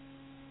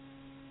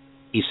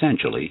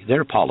 Essentially,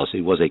 their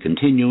policy was a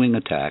continuing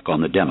attack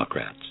on the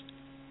Democrats.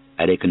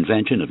 At a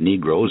convention of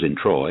Negroes in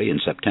Troy in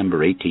September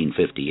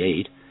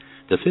 1858,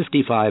 the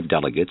 55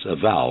 delegates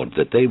avowed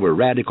that they were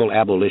radical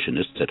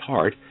abolitionists at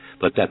heart,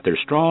 but that their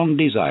strong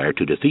desire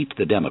to defeat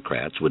the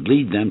Democrats would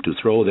lead them to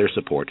throw their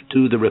support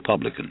to the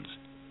Republicans.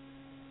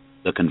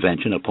 The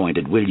convention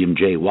appointed William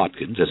J.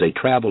 Watkins as a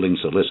traveling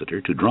solicitor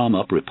to drum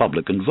up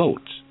Republican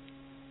votes.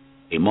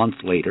 A month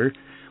later,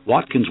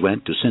 Watkins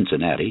went to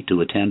Cincinnati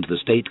to attend the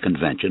state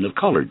convention of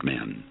colored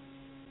men.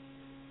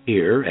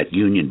 Here, at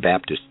Union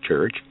Baptist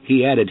Church,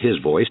 he added his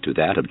voice to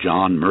that of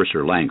John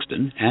Mercer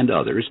Langston and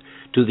others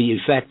to the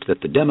effect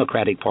that the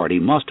Democratic Party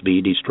must be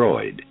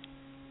destroyed.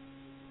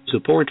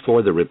 Support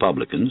for the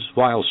Republicans,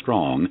 while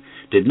strong,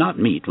 did not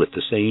meet with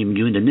the same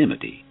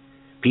unanimity,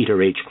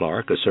 Peter H.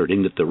 Clark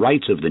asserting that the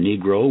rights of the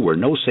Negro were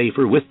no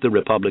safer with the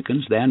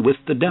Republicans than with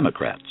the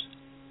Democrats.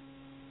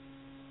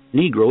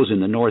 Negroes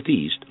in the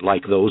Northeast,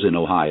 like those in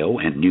Ohio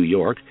and New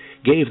York,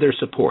 gave their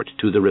support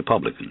to the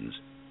Republicans.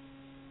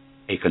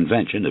 A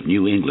convention of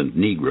New England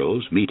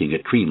Negroes meeting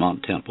at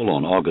Tremont Temple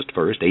on August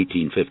 1,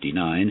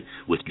 1859,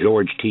 with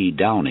George T.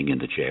 Downing in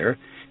the chair,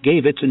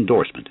 gave its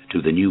endorsement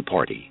to the new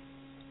party.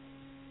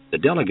 The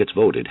delegates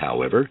voted,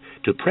 however,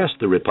 to press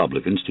the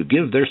Republicans to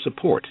give their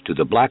support to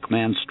the black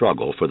man's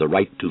struggle for the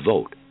right to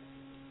vote.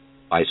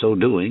 By so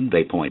doing,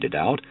 they pointed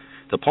out,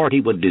 the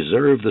party would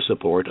deserve the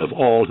support of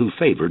all who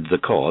favored the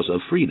cause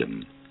of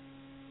freedom.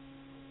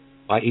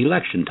 By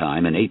election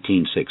time in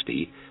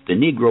 1860, the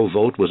Negro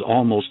vote was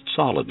almost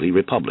solidly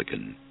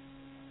Republican.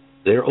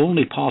 Their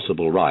only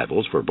possible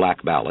rivals for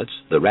black ballots,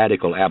 the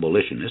radical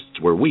abolitionists,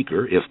 were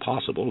weaker, if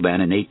possible,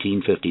 than in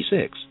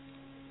 1856.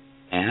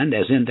 And,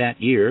 as in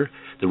that year,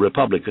 the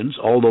Republicans,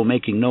 although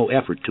making no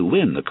effort to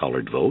win the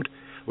colored vote,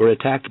 were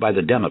attacked by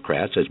the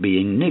Democrats as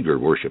being nigger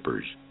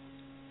worshippers.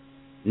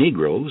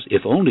 Negroes,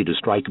 if only to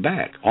strike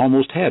back,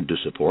 almost had to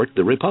support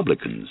the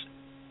Republicans.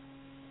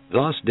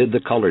 Thus did the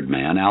colored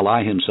man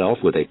ally himself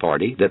with a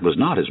party that was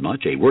not as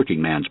much a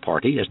working man's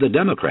party as the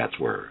Democrats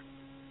were.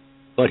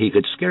 But he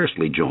could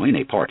scarcely join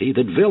a party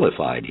that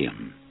vilified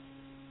him.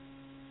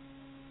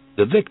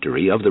 The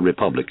victory of the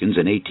Republicans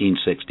in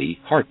 1860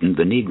 heartened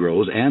the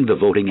Negroes and the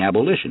voting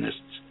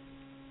abolitionists.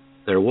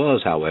 There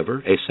was,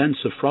 however, a sense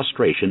of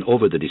frustration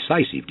over the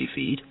decisive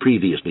defeat,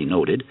 previously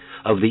noted,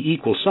 of the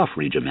equal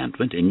suffrage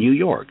amendment in New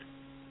York.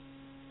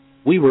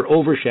 We were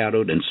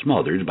overshadowed and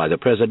smothered by the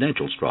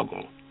presidential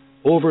struggle,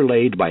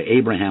 overlaid by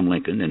Abraham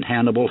Lincoln and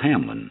Hannibal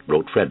Hamlin,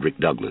 wrote Frederick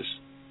Douglass.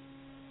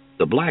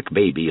 The black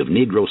baby of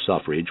Negro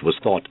suffrage was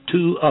thought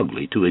too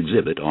ugly to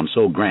exhibit on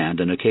so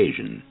grand an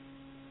occasion.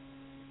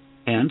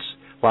 Hence,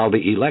 while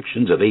the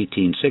elections of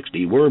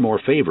 1860 were more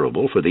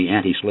favorable for the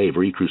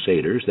anti-slavery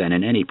crusaders than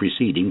in any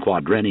preceding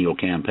quadrennial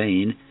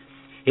campaign,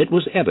 it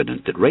was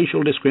evident that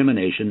racial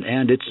discrimination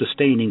and its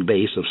sustaining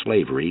base of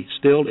slavery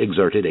still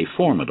exerted a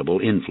formidable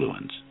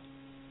influence.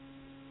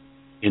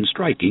 In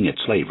striking at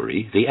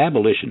slavery, the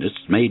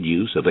abolitionists made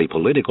use of a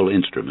political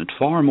instrument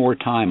far more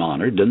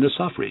time-honored than the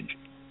suffrage,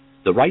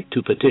 the right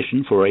to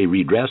petition for a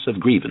redress of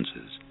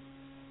grievances.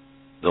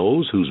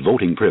 Those whose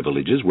voting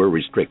privileges were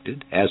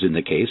restricted, as in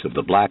the case of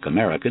the black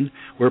American,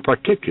 were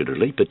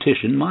particularly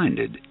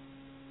petition-minded.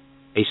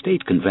 A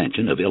state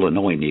convention of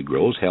Illinois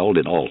Negroes held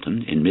in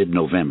Alton in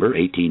mid-November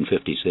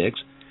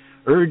 1856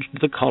 urged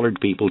the colored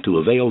people to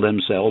avail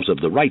themselves of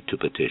the right to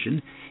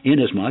petition,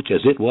 inasmuch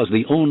as it was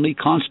the only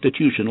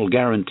constitutional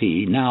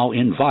guarantee now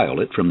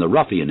inviolate from the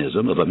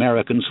ruffianism of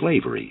American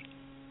slavery.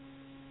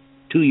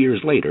 2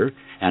 years later,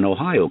 an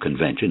Ohio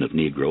convention of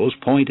Negroes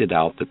pointed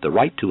out that the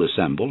right to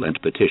assemble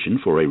and petition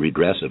for a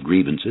redress of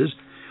grievances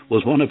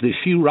was one of the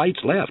few rights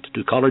left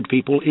to colored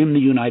people in the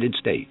United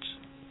States.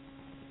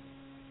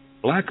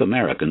 Black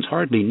Americans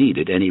hardly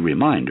needed any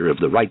reminder of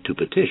the right to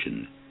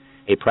petition,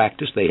 a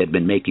practice they had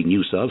been making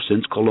use of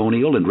since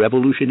colonial and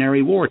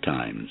Revolutionary War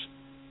times.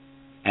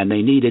 And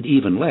they needed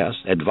even less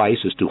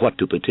advice as to what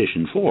to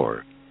petition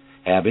for,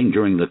 having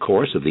during the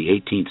course of the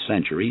 18th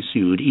century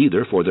sued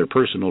either for their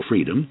personal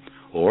freedom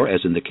or,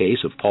 as in the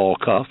case of Paul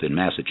Cuff in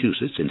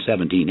Massachusetts in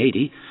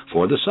 1780,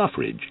 for the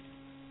suffrage.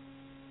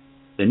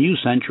 The new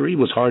century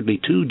was hardly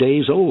 2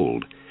 days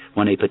old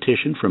when a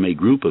petition from a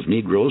group of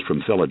Negroes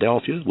from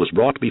Philadelphia was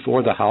brought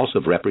before the House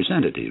of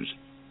Representatives.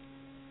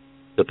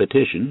 The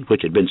petition,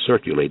 which had been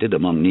circulated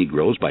among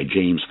Negroes by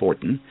James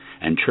Forten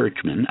and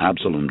churchmen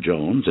Absalom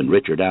Jones and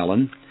Richard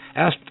Allen,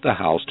 asked the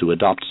House to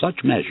adopt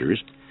such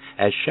measures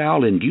as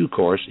shall in due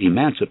course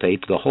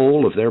emancipate the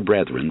whole of their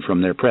brethren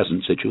from their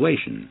present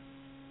situation.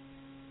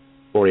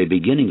 For a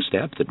beginning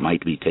step that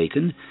might be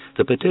taken,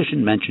 the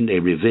petition mentioned a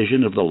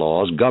revision of the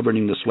laws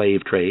governing the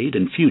slave trade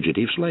and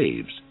fugitive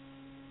slaves.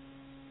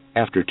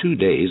 After 2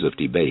 days of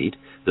debate,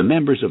 the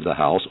members of the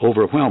House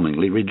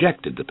overwhelmingly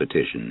rejected the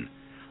petition,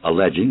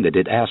 alleging that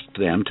it asked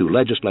them to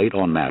legislate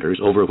on matters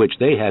over which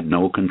they had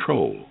no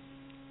control.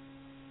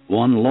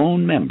 One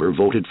lone member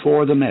voted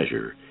for the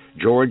measure,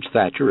 George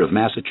Thatcher of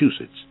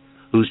Massachusetts,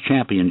 whose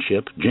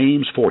championship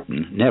James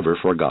Forten never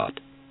forgot.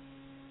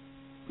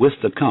 With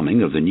the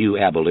coming of the new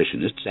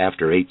abolitionists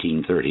after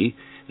 1830,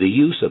 the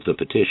use of the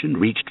petition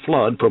reached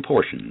flood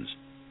proportions.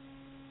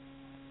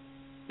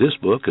 This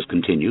book is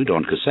continued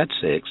on Cassette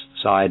 6,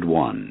 Side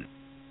 1.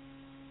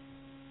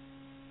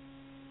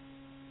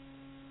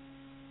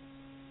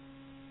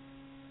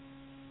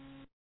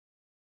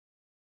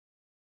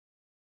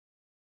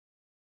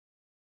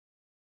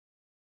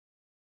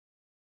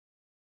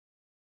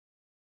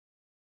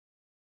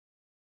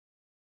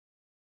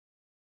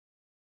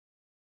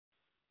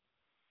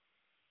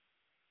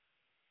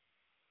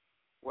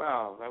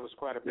 Wow, that was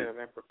quite a bit of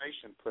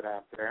information put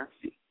out there.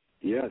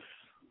 Yes.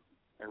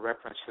 In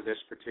reference to this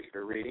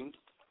particular reading.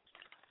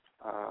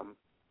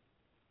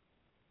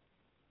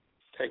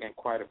 Taking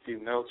quite a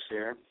few notes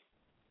here.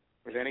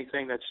 Was there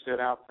anything that stood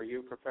out for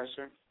you,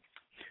 Professor?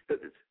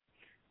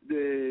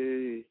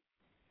 The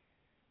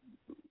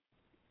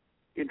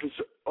interest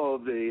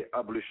of the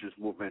abolitionist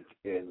movement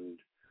in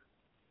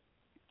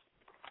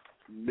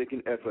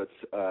making efforts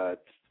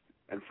at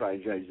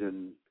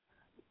enfranchising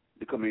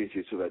the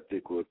community so that they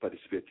could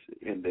participate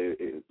in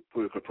the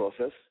political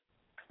process.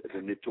 They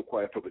need to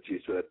acquire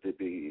property so that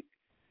they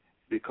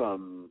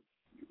become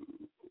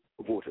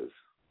voters.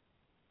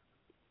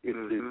 It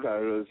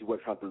parallels what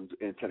happened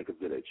in Seneca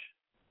Village.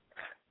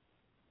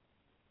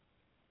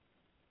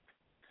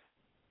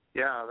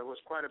 Yeah, there was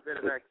quite a bit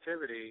of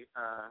activity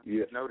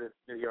noted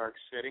in New York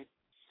City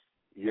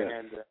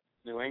and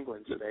New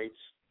England states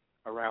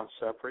around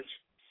suffrage.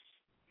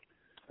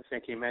 I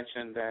think he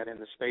mentioned that in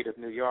the state of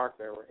New York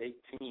there were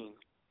 18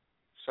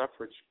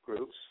 suffrage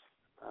groups.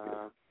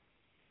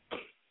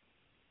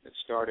 It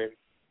started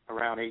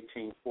around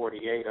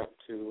 1848 up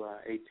to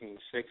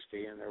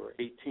 1860, and there were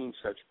 18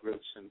 such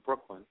groups in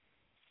Brooklyn.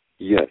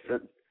 Yes.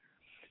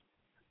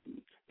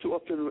 Too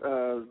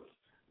often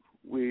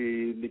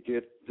we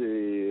negate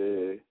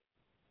the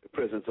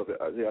presence of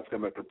the African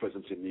American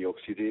presence in New York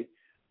City,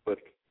 but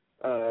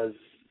as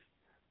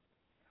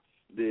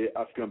the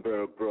African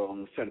Burial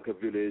Ground, Seneca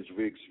Village,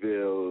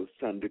 Riggsville,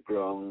 Sandy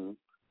Ground,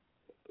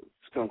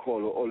 Skunk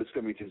Hollow, all these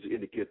communities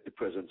indicate the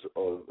presence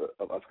of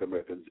African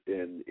Americans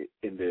in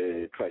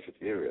the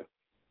Tri-City area.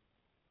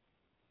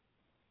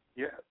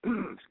 Yeah,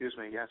 excuse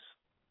me, yes.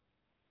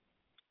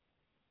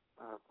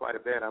 Quite a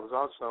bit. I was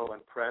also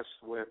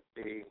impressed with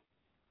the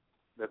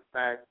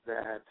fact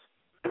that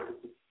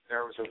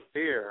there was a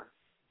fear,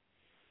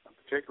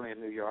 particularly in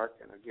New York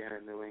and again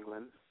in New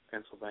England,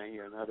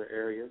 Pennsylvania, and other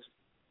areas,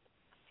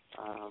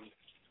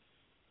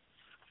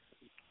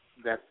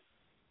 that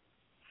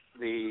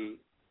the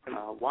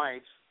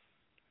whites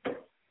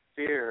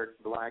feared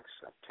blacks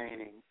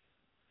obtaining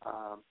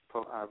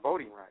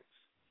voting rights.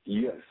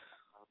 Yes.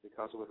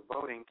 Because with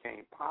voting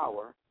came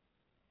power.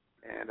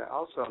 And I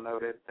also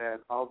noted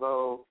that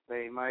although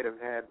they might have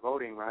had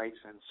voting rights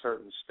in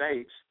certain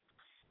states,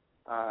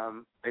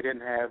 they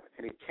didn't have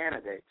any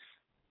candidates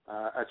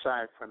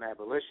aside from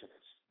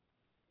abolitionists,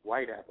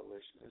 white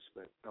abolitionists,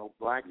 but no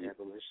black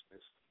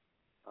abolitionists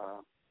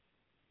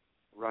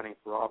running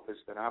for office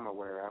that I'm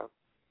aware of.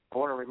 I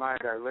want to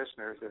remind our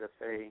listeners that if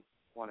they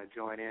want to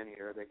join in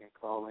here, they can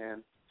call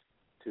in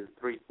to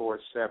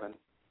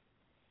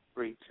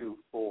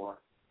 347-324-5552.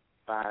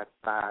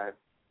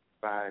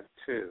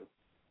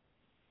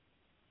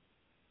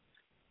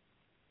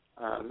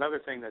 Another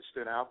thing that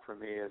stood out for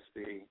me is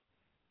the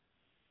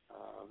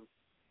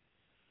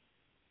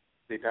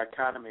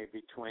dichotomy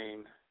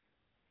between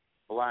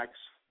blacks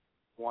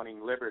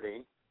wanting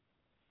liberty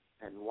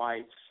and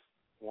whites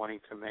wanting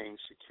to maintain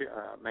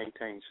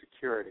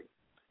security.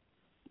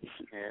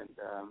 And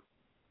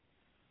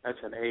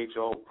that's an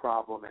age-old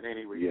problem in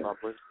any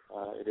republic.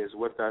 It is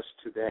with us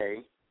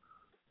today,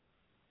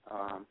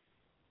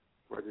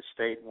 where the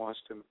state wants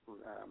to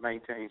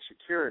maintain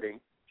security,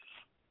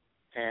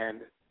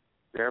 and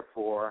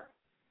therefore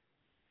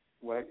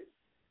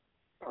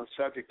are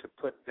subject to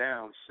put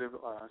down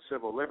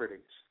civil liberties.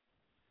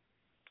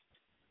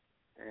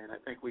 And I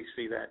think we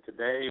see that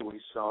today.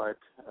 We saw it,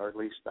 or at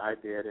least I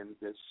did, in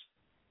this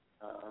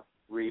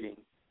reading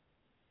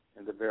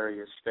in the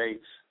various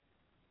states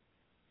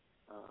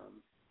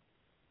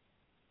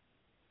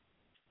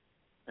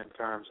in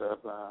terms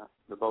of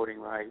the voting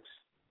rights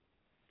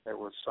that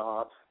were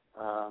sought,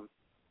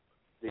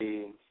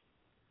 the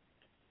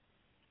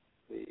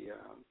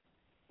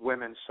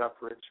women's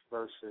suffrage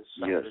versus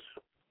suffrage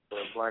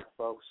for black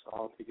folks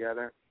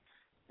altogether,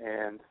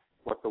 and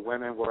what the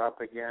women were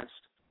up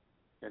against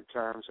in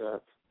terms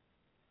of,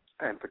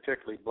 and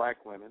particularly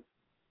black women,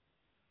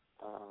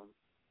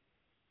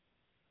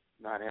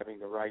 not having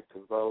the right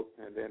to vote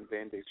and then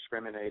being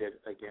discriminated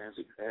against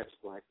as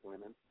black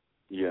women.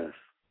 Yes.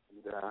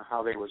 And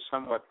how they were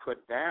somewhat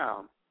put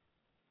down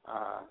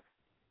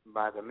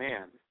by the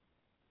men.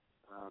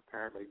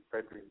 Apparently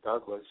Frederick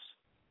Douglass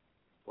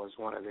was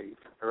one of the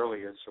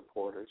earliest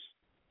supporters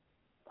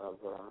of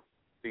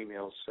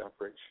female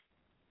suffrage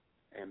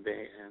and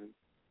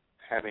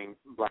having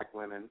black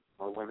women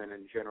or women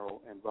in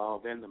general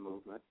involved in the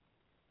movement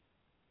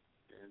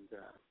and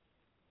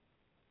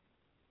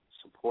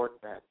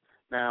support that.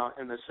 Now,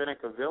 in the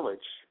Seneca Village,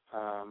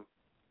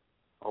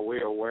 are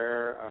we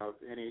aware of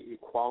any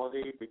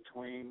equality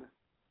between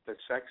the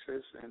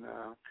sexes? And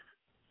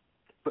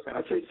but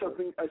actually,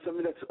 something that's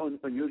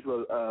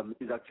unusual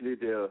is actually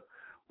there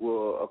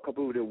were a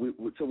couple of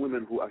some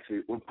women who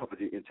actually owned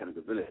property in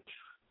Seneca Village,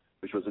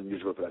 which was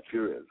unusual for that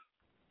period.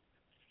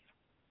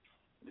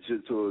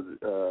 So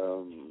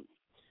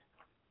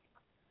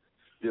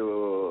there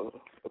were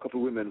a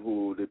couple of women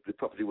who the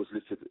property was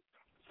listed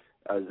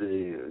as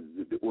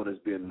the owners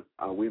being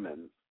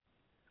women,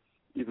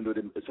 even though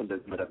they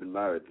sometimes might have been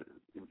married,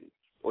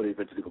 or they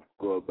eventually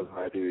got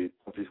married, the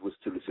property was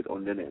still listed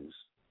on their names.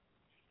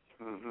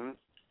 Mm-hmm.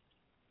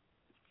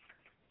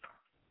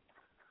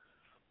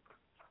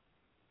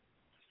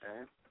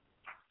 Okay.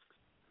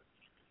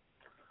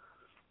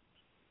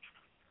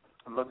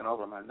 I'm looking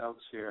over my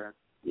notes here.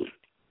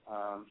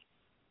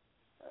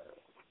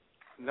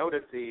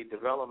 Noted the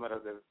development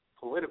of the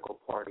political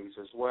parties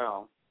as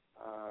well,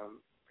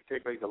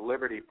 particularly the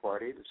Liberty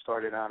Party that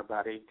started out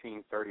about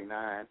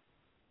 1839,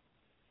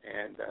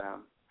 and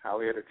how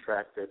it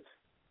attracted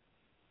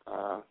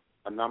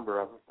a number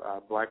of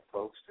black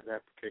folks to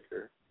that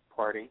particular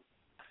party,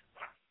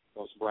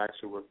 those blacks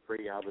who were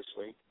free,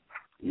 obviously.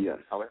 Yes.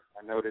 However,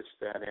 I noticed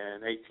that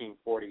in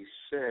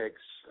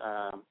 1846,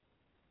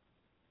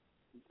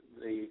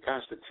 the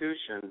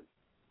Constitution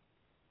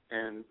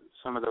in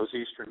some of those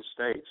eastern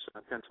states,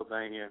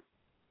 Pennsylvania,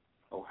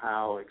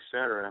 Ohio,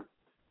 etc.,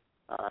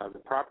 the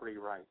property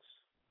rights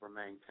were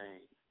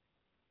maintained.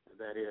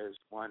 That is,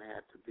 one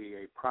had to be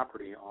a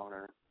property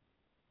owner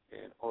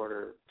in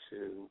order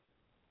to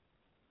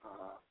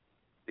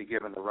be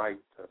given the right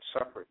of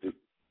suffrage,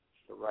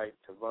 the right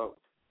to vote.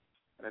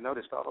 And I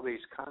noticed all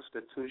these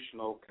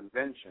constitutional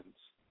conventions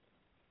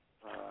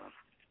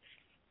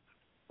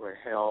were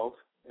held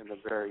in the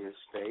various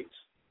states.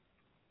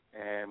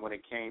 And when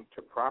it came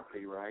to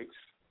property rights,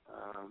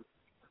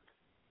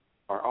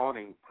 or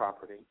owning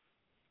property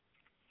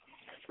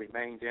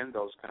remained in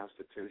those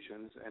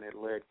constitutions, and it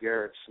led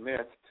Garrett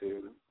Smith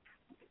to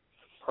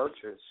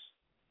purchase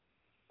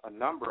a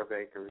number of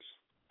acres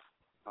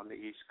on the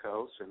East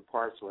Coast and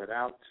parcel it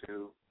out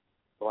to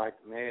black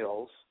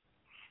males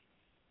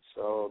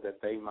so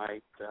that they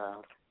might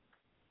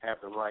have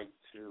the right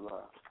to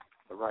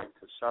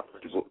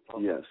suffrage.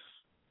 Yes.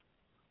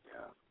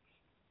 Yeah.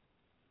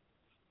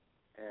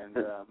 And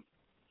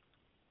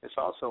this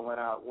also went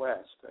out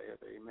west.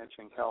 They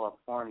mentioned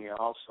California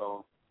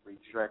also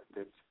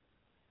rejected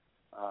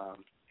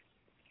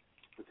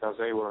because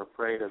they were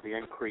afraid of the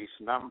increased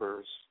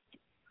numbers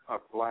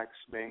of blacks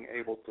being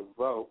able to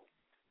vote.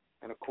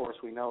 And, of course,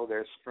 we know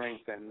there's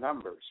strength in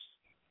numbers.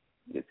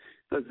 Yeah.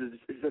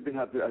 It's something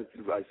I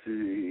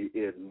see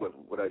in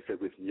what I said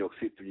with New York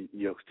City,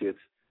 New York State,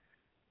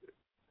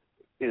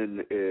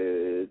 in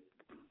a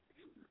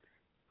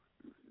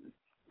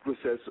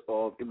process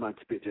of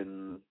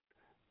emancipating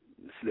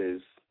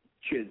slaves,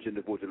 changing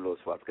the voting laws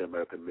for African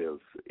American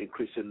males,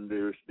 increasing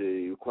the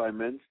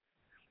requirements,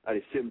 at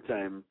the same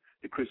time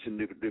decreasing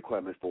the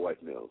requirements for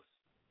white males,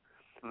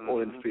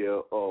 all in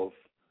fear of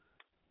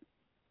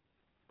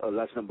a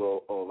large number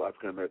of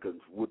African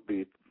Americans would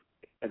be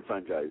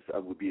enfranchised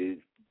and would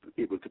be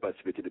able to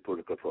participate in the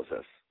political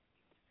process.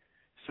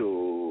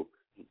 So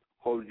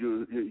how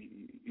you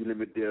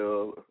limit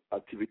their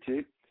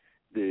activity,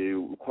 the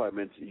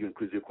requirements, you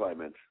increase the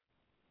requirements.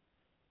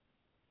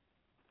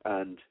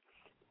 And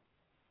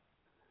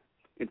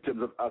in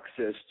terms of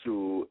access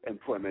to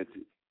employment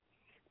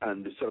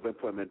and the sort of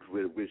employment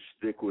which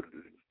they could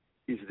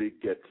easily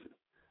get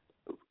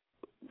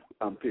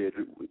paid,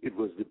 it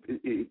was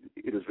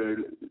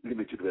very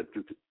limited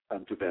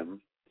to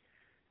them.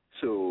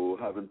 So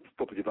having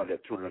property value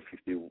at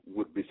 $250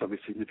 would be something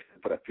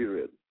significant for that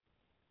period.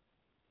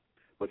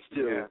 But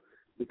still,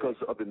 because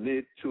of the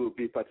need to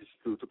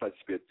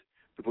participate,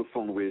 people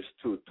found ways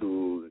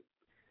to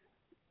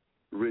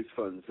raise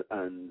funds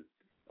and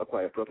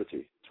acquire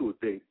property so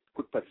they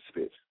could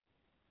participate.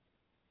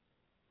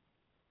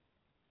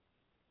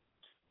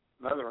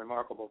 Another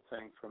remarkable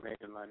thing for me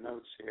in my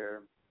notes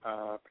here,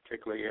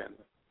 particularly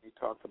he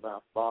talked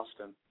about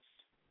Boston,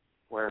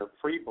 where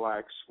free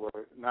blacks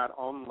were not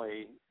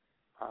only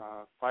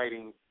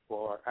fighting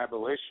for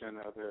abolition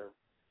of their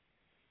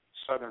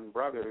Southern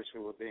brothers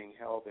who were being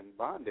held in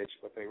bondage,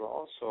 but they were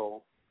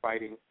also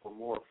fighting for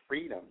more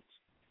freedoms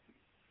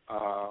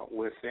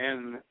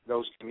within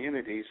those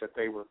communities that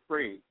they were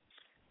free.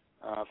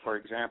 For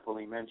example,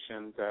 he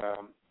mentioned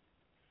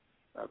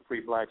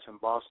free blacks in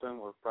Boston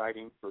were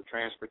fighting for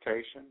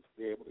transportation,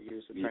 to be able to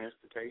use the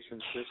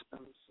transportation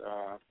systems.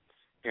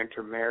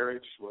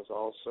 Intermarriage was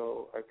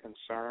also a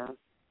concern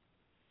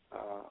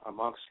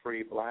amongst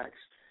free blacks.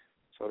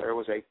 So there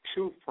was a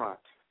two-front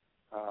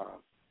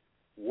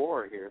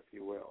war here, if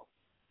you will,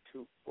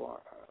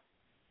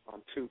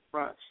 on two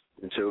fronts.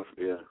 And so,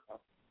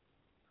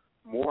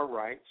 more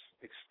rights,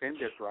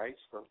 extended rights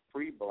for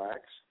free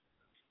blacks,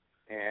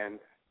 and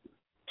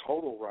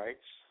total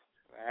rights,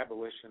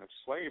 abolition of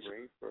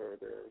slavery for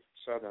their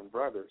Southern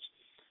brothers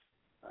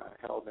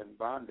held in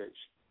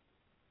bondage.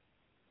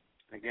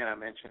 Again, I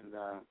mentioned,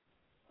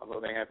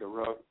 although they had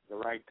the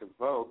right to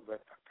vote,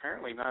 but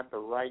apparently not the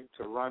right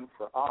to run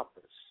for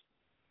office.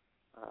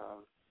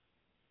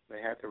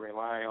 They had to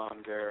rely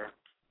on their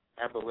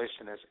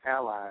abolitionist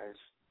allies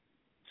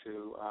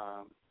to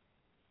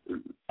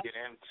get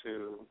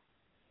into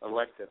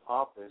elected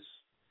office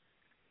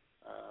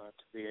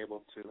to be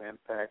able to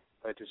impact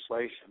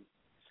legislation.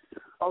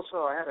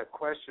 Also, I had a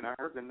question. I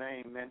heard the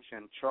name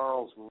mentioned,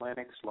 Charles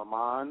Lennox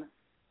Lamont.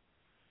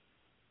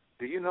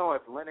 Do you know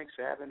if Lenox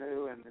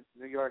Avenue in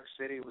New York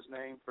City was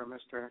named for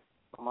Mr.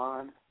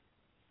 Lamont?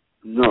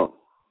 No.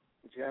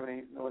 Did you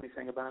know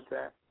anything about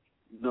that?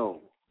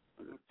 No.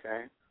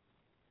 Okay.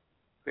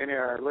 Many of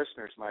our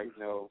listeners might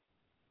know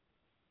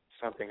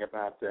something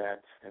about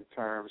that in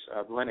terms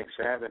of Lenox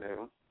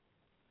Avenue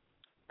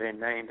being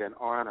named in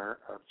honor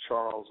of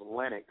Charles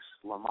Lennox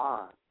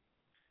Lamont,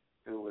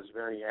 who was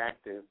very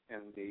active in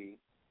the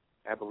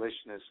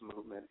abolitionist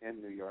movement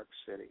in New York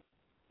City.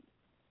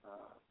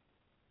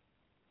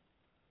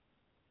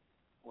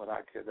 What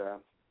I could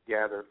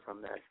gather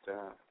from that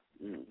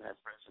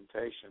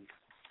presentation.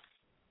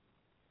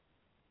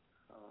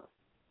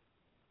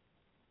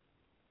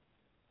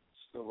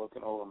 Still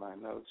looking over my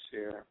notes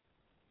here.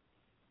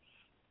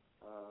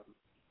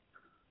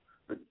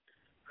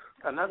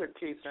 Another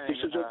key thing.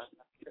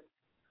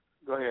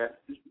 Go ahead.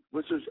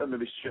 Let's just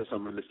maybe share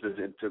some listeners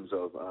in terms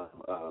of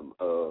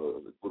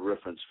good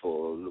reference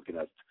for looking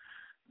at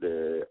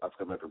the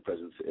African American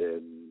presence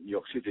in New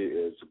York City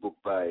is a book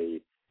by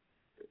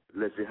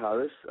Leslie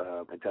Harris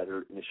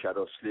entitled "In the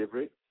Shadow of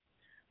Slavery: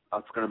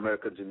 African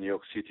Americans in New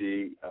York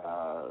City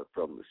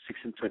from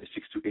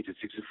 1626 to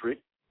 1863."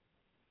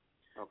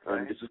 Okay.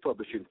 And this is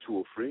published in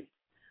 203.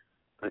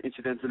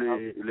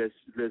 Incidentally,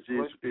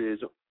 Leslie is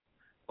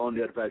on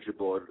the advisory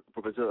board.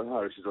 Professor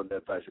Harris is on the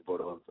advisory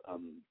board of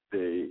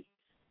the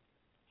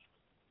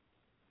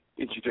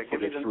Institute for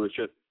the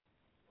Exploration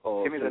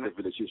of Seneca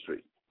Village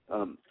History.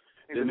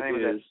 the name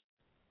of that.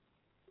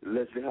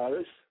 Leslie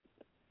Harris,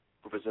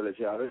 Professor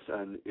Leslie Harris,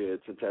 and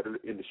it's entitled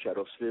In the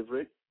Shadow of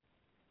Slavery.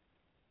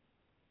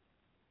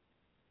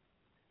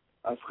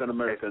 African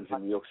Americans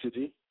in New York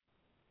City,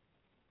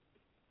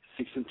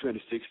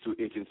 1626 to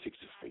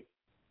 1863.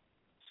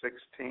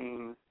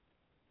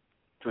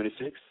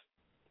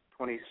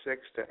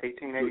 1626 to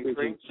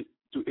 1883?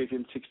 To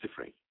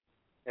 1863.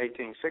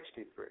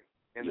 1863,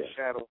 In the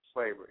Shadow of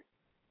Slavery.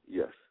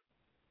 Yes.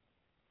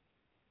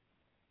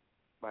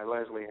 By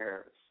Leslie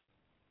Harris.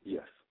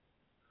 Yes.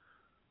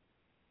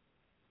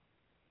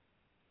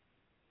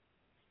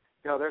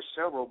 There's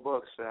several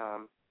books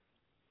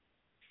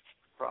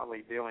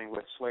probably dealing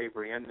with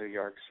slavery in New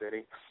York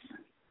City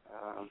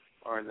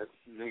or in the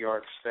New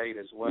York State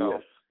as well.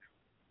 Yes.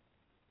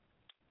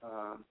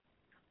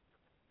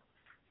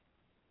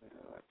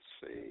 Let's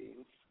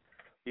see.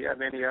 Do you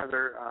have any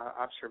other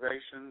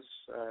observations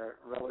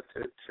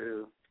relative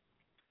to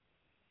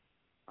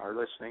our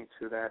listening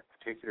to that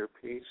particular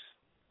piece?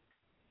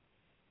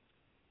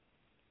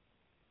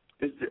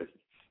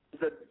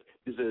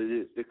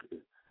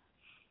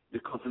 The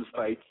constant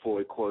fight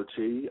for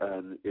equality,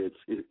 and it's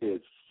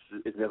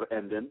never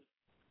ending.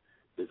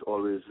 There's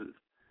always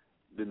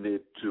the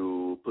need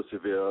to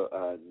persevere,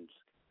 and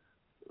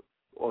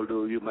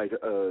although you might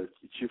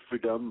achieve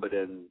freedom, but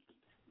then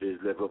there's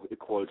a level of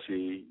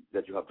equality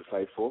that you have to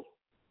fight for.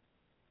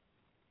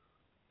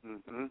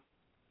 Mm-hmm.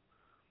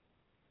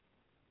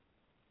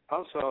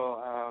 Also,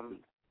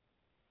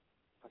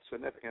 a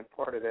significant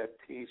part of that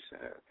piece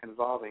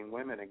involving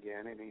women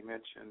again, and he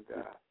mentioned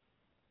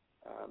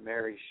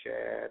Mary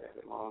Shadd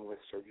along with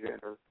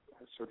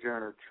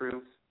Sojourner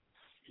Truth,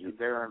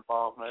 their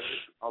involvement,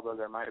 although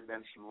there might have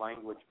been some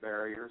language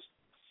barriers,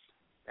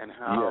 and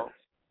how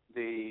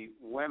the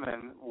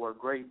women were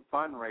great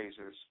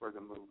fundraisers for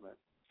the movement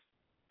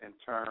in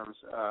terms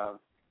of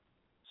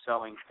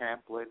selling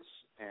pamphlets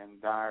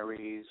and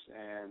diaries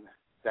and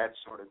that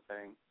sort of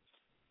thing.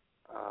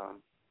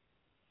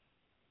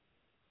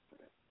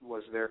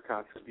 Was their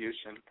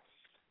contribution.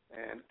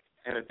 And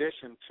in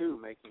addition to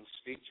making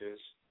speeches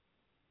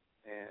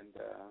and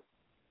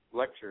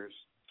lectures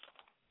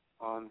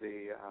on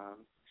the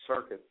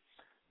circuit.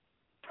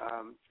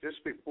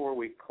 Just before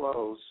we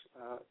close,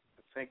 I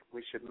think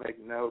we should make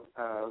note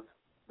of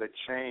the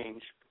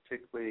change,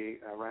 particularly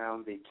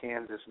around the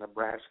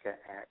Kansas-Nebraska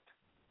Act.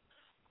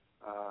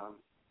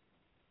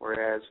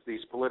 Whereas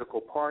these political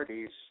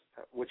parties,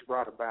 which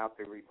brought about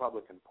the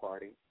Republican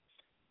Party,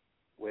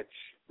 which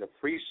the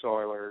Free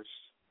Soilers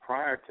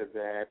prior to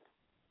that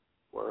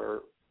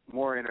were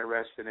more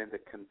interested in the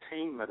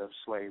containment of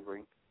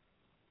slavery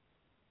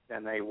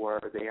than they were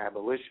the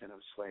abolition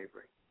of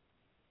slavery.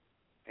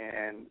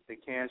 And the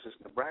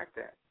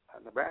Kansas-Nebraska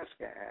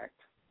Act,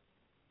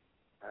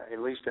 at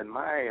least in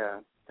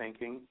my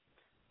thinking,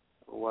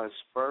 was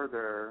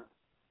further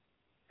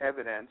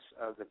evidence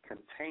of the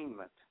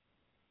containment.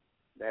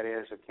 That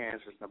is, a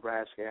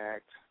Kansas-Nebraska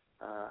Act,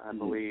 I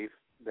believe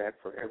that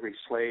for every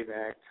slave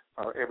act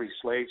or every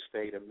slave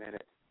state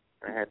amended,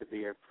 there had to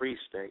be a free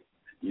state.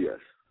 Yes.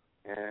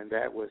 And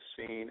that was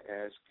seen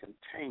as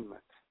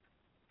containment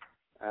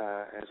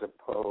as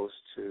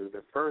opposed to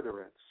the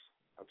furtherance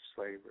of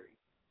slavery.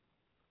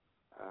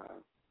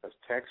 Because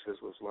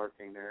Texas was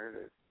lurking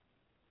there,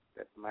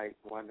 that might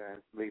one, I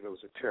believe it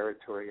was a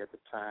territory at the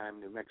time.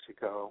 New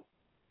Mexico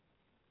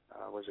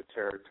was a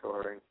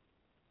territory.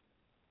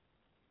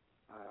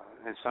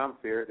 And some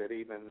fear that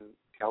even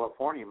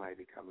California might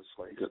become a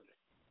slave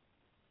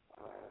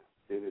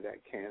due to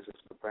that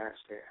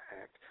Kansas-Nebraska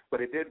Act.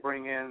 But it did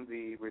bring in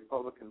the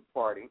Republican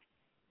Party,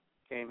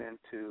 came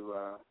into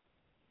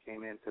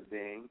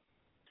being,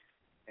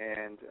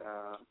 and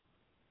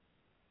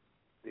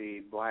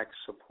the blacks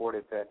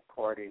supported that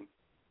party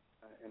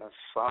in a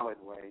solid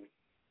way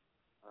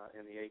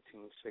in the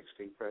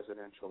 1860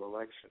 presidential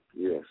election.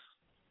 Yes.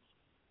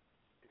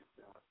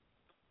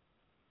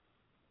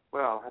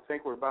 Well, I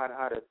think we're about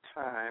out of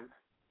time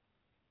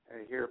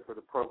here for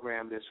the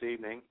program this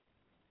evening,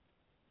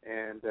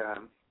 and I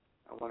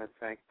want to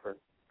thank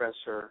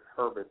Professor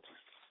Herbert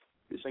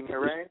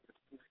Seignoret.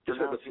 Just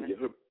Herbert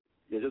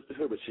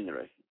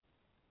Seignoret.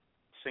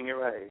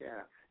 Seignoret,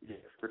 yeah. Yes.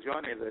 For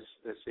joining us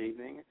this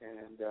evening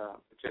and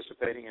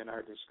participating in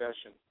our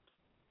discussion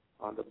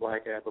on the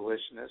Black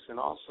Abolitionists, and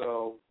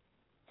also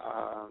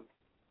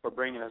for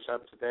bringing us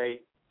up to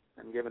date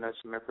and giving us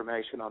some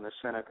information on the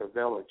Seneca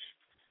Village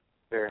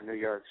there in New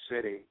York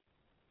City,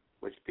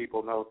 which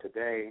people know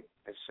today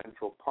as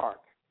Central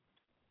Park,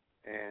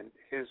 and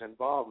his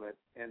involvement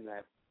in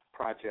that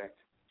project.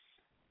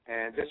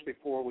 And just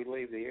before we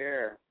leave the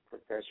air,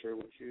 Professor,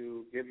 would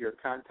you give your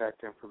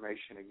contact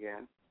information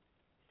again?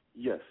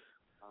 Yes.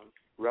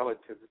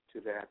 Relative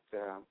to that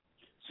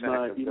Seneca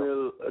My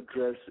email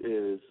address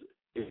is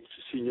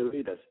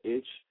hseignoret, that's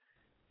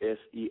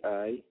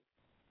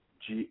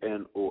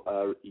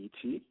HSEIGNORET,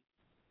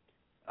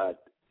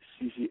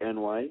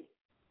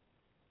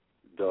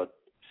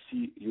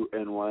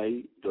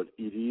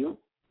 @ccy.cuny.edu.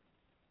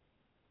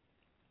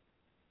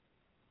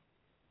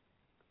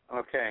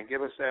 Okay,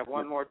 give us that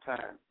one more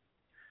time.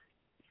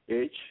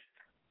 at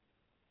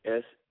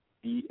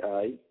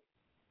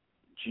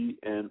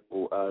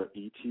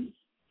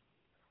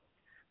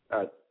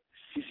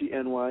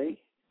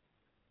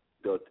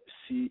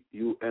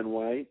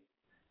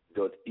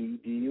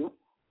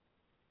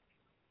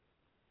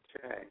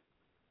Okay.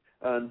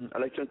 And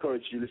I'd like to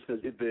encourage you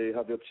listeners, if they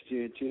have the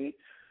opportunity,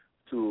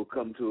 to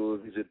come to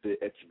visit the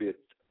exhibit,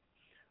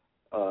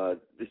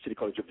 the City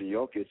College of New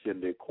York. It's in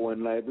the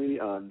Cohen Library,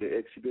 and the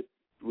exhibit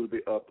will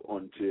be up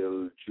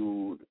until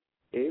June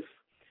 8th,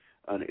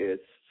 and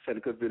it's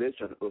Seneca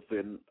Village and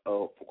within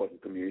our forgotten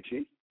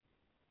community.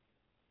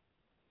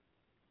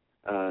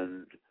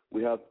 And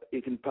we have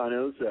 18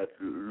 panels that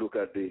look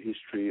at the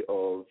history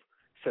of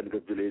Seneca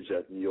Village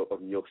of New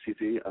York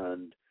City,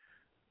 and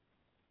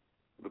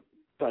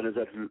panels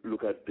that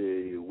look at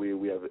the way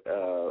we have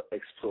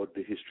explored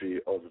the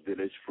history of the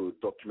village through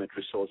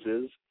documentary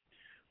sources,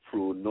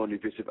 through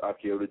non-invasive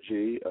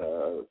archaeology,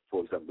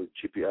 for example,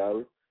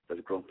 GPR,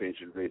 that's ground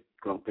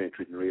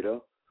penetrating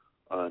radar,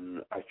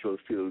 and actual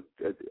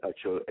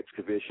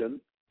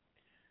excavation.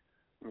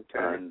 Okay.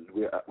 And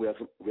we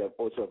have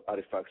also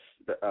artifacts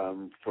that,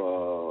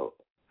 from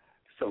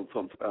some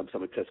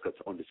test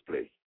cuts on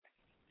display.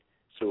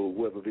 So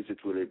whoever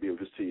visits will be able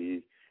to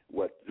see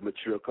what the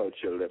material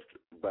culture left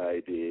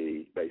by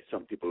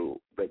some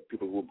people, by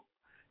people who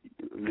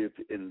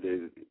lived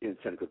in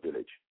Seneca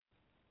Village.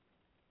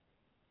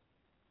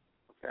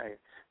 Okay.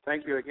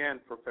 Thank you again,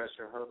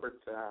 Professor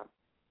Herbert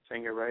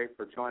Seignoret,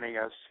 for joining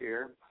us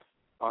here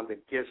on the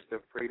Gist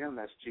of Freedom.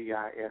 That's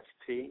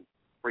GIST,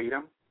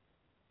 Freedom.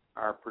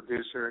 Our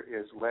producer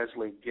is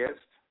Leslie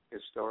Gist,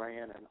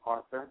 historian and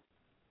author.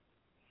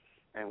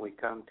 And we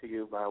come to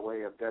you by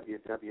way of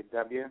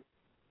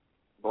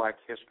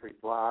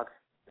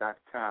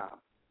www.blackhistoryblog.com.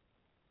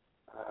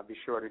 Be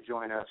sure to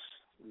join us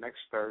next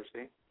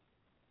Thursday,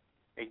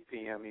 8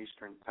 p.m.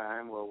 Eastern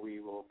Time, where we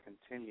will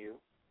continue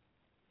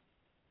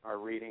our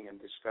reading and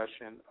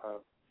discussion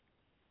of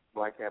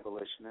Black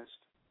Abolitionists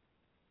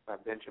by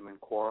Benjamin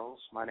Quarles.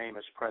 My name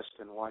is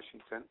Preston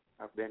Washington.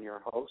 I've been your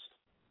host.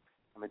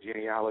 I'm a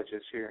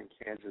genealogist here in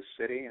Kansas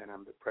City, and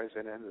I'm the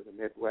president of the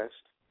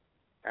Midwest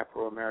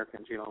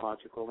Afro-American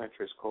Genealogical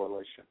Interest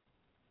Coalition.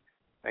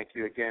 Thank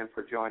you again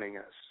for joining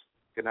us.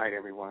 Good night,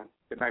 everyone.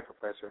 Good night,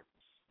 Professor.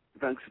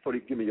 Thanks for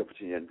giving me the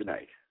opportunity, and good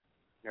night.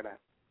 Good night.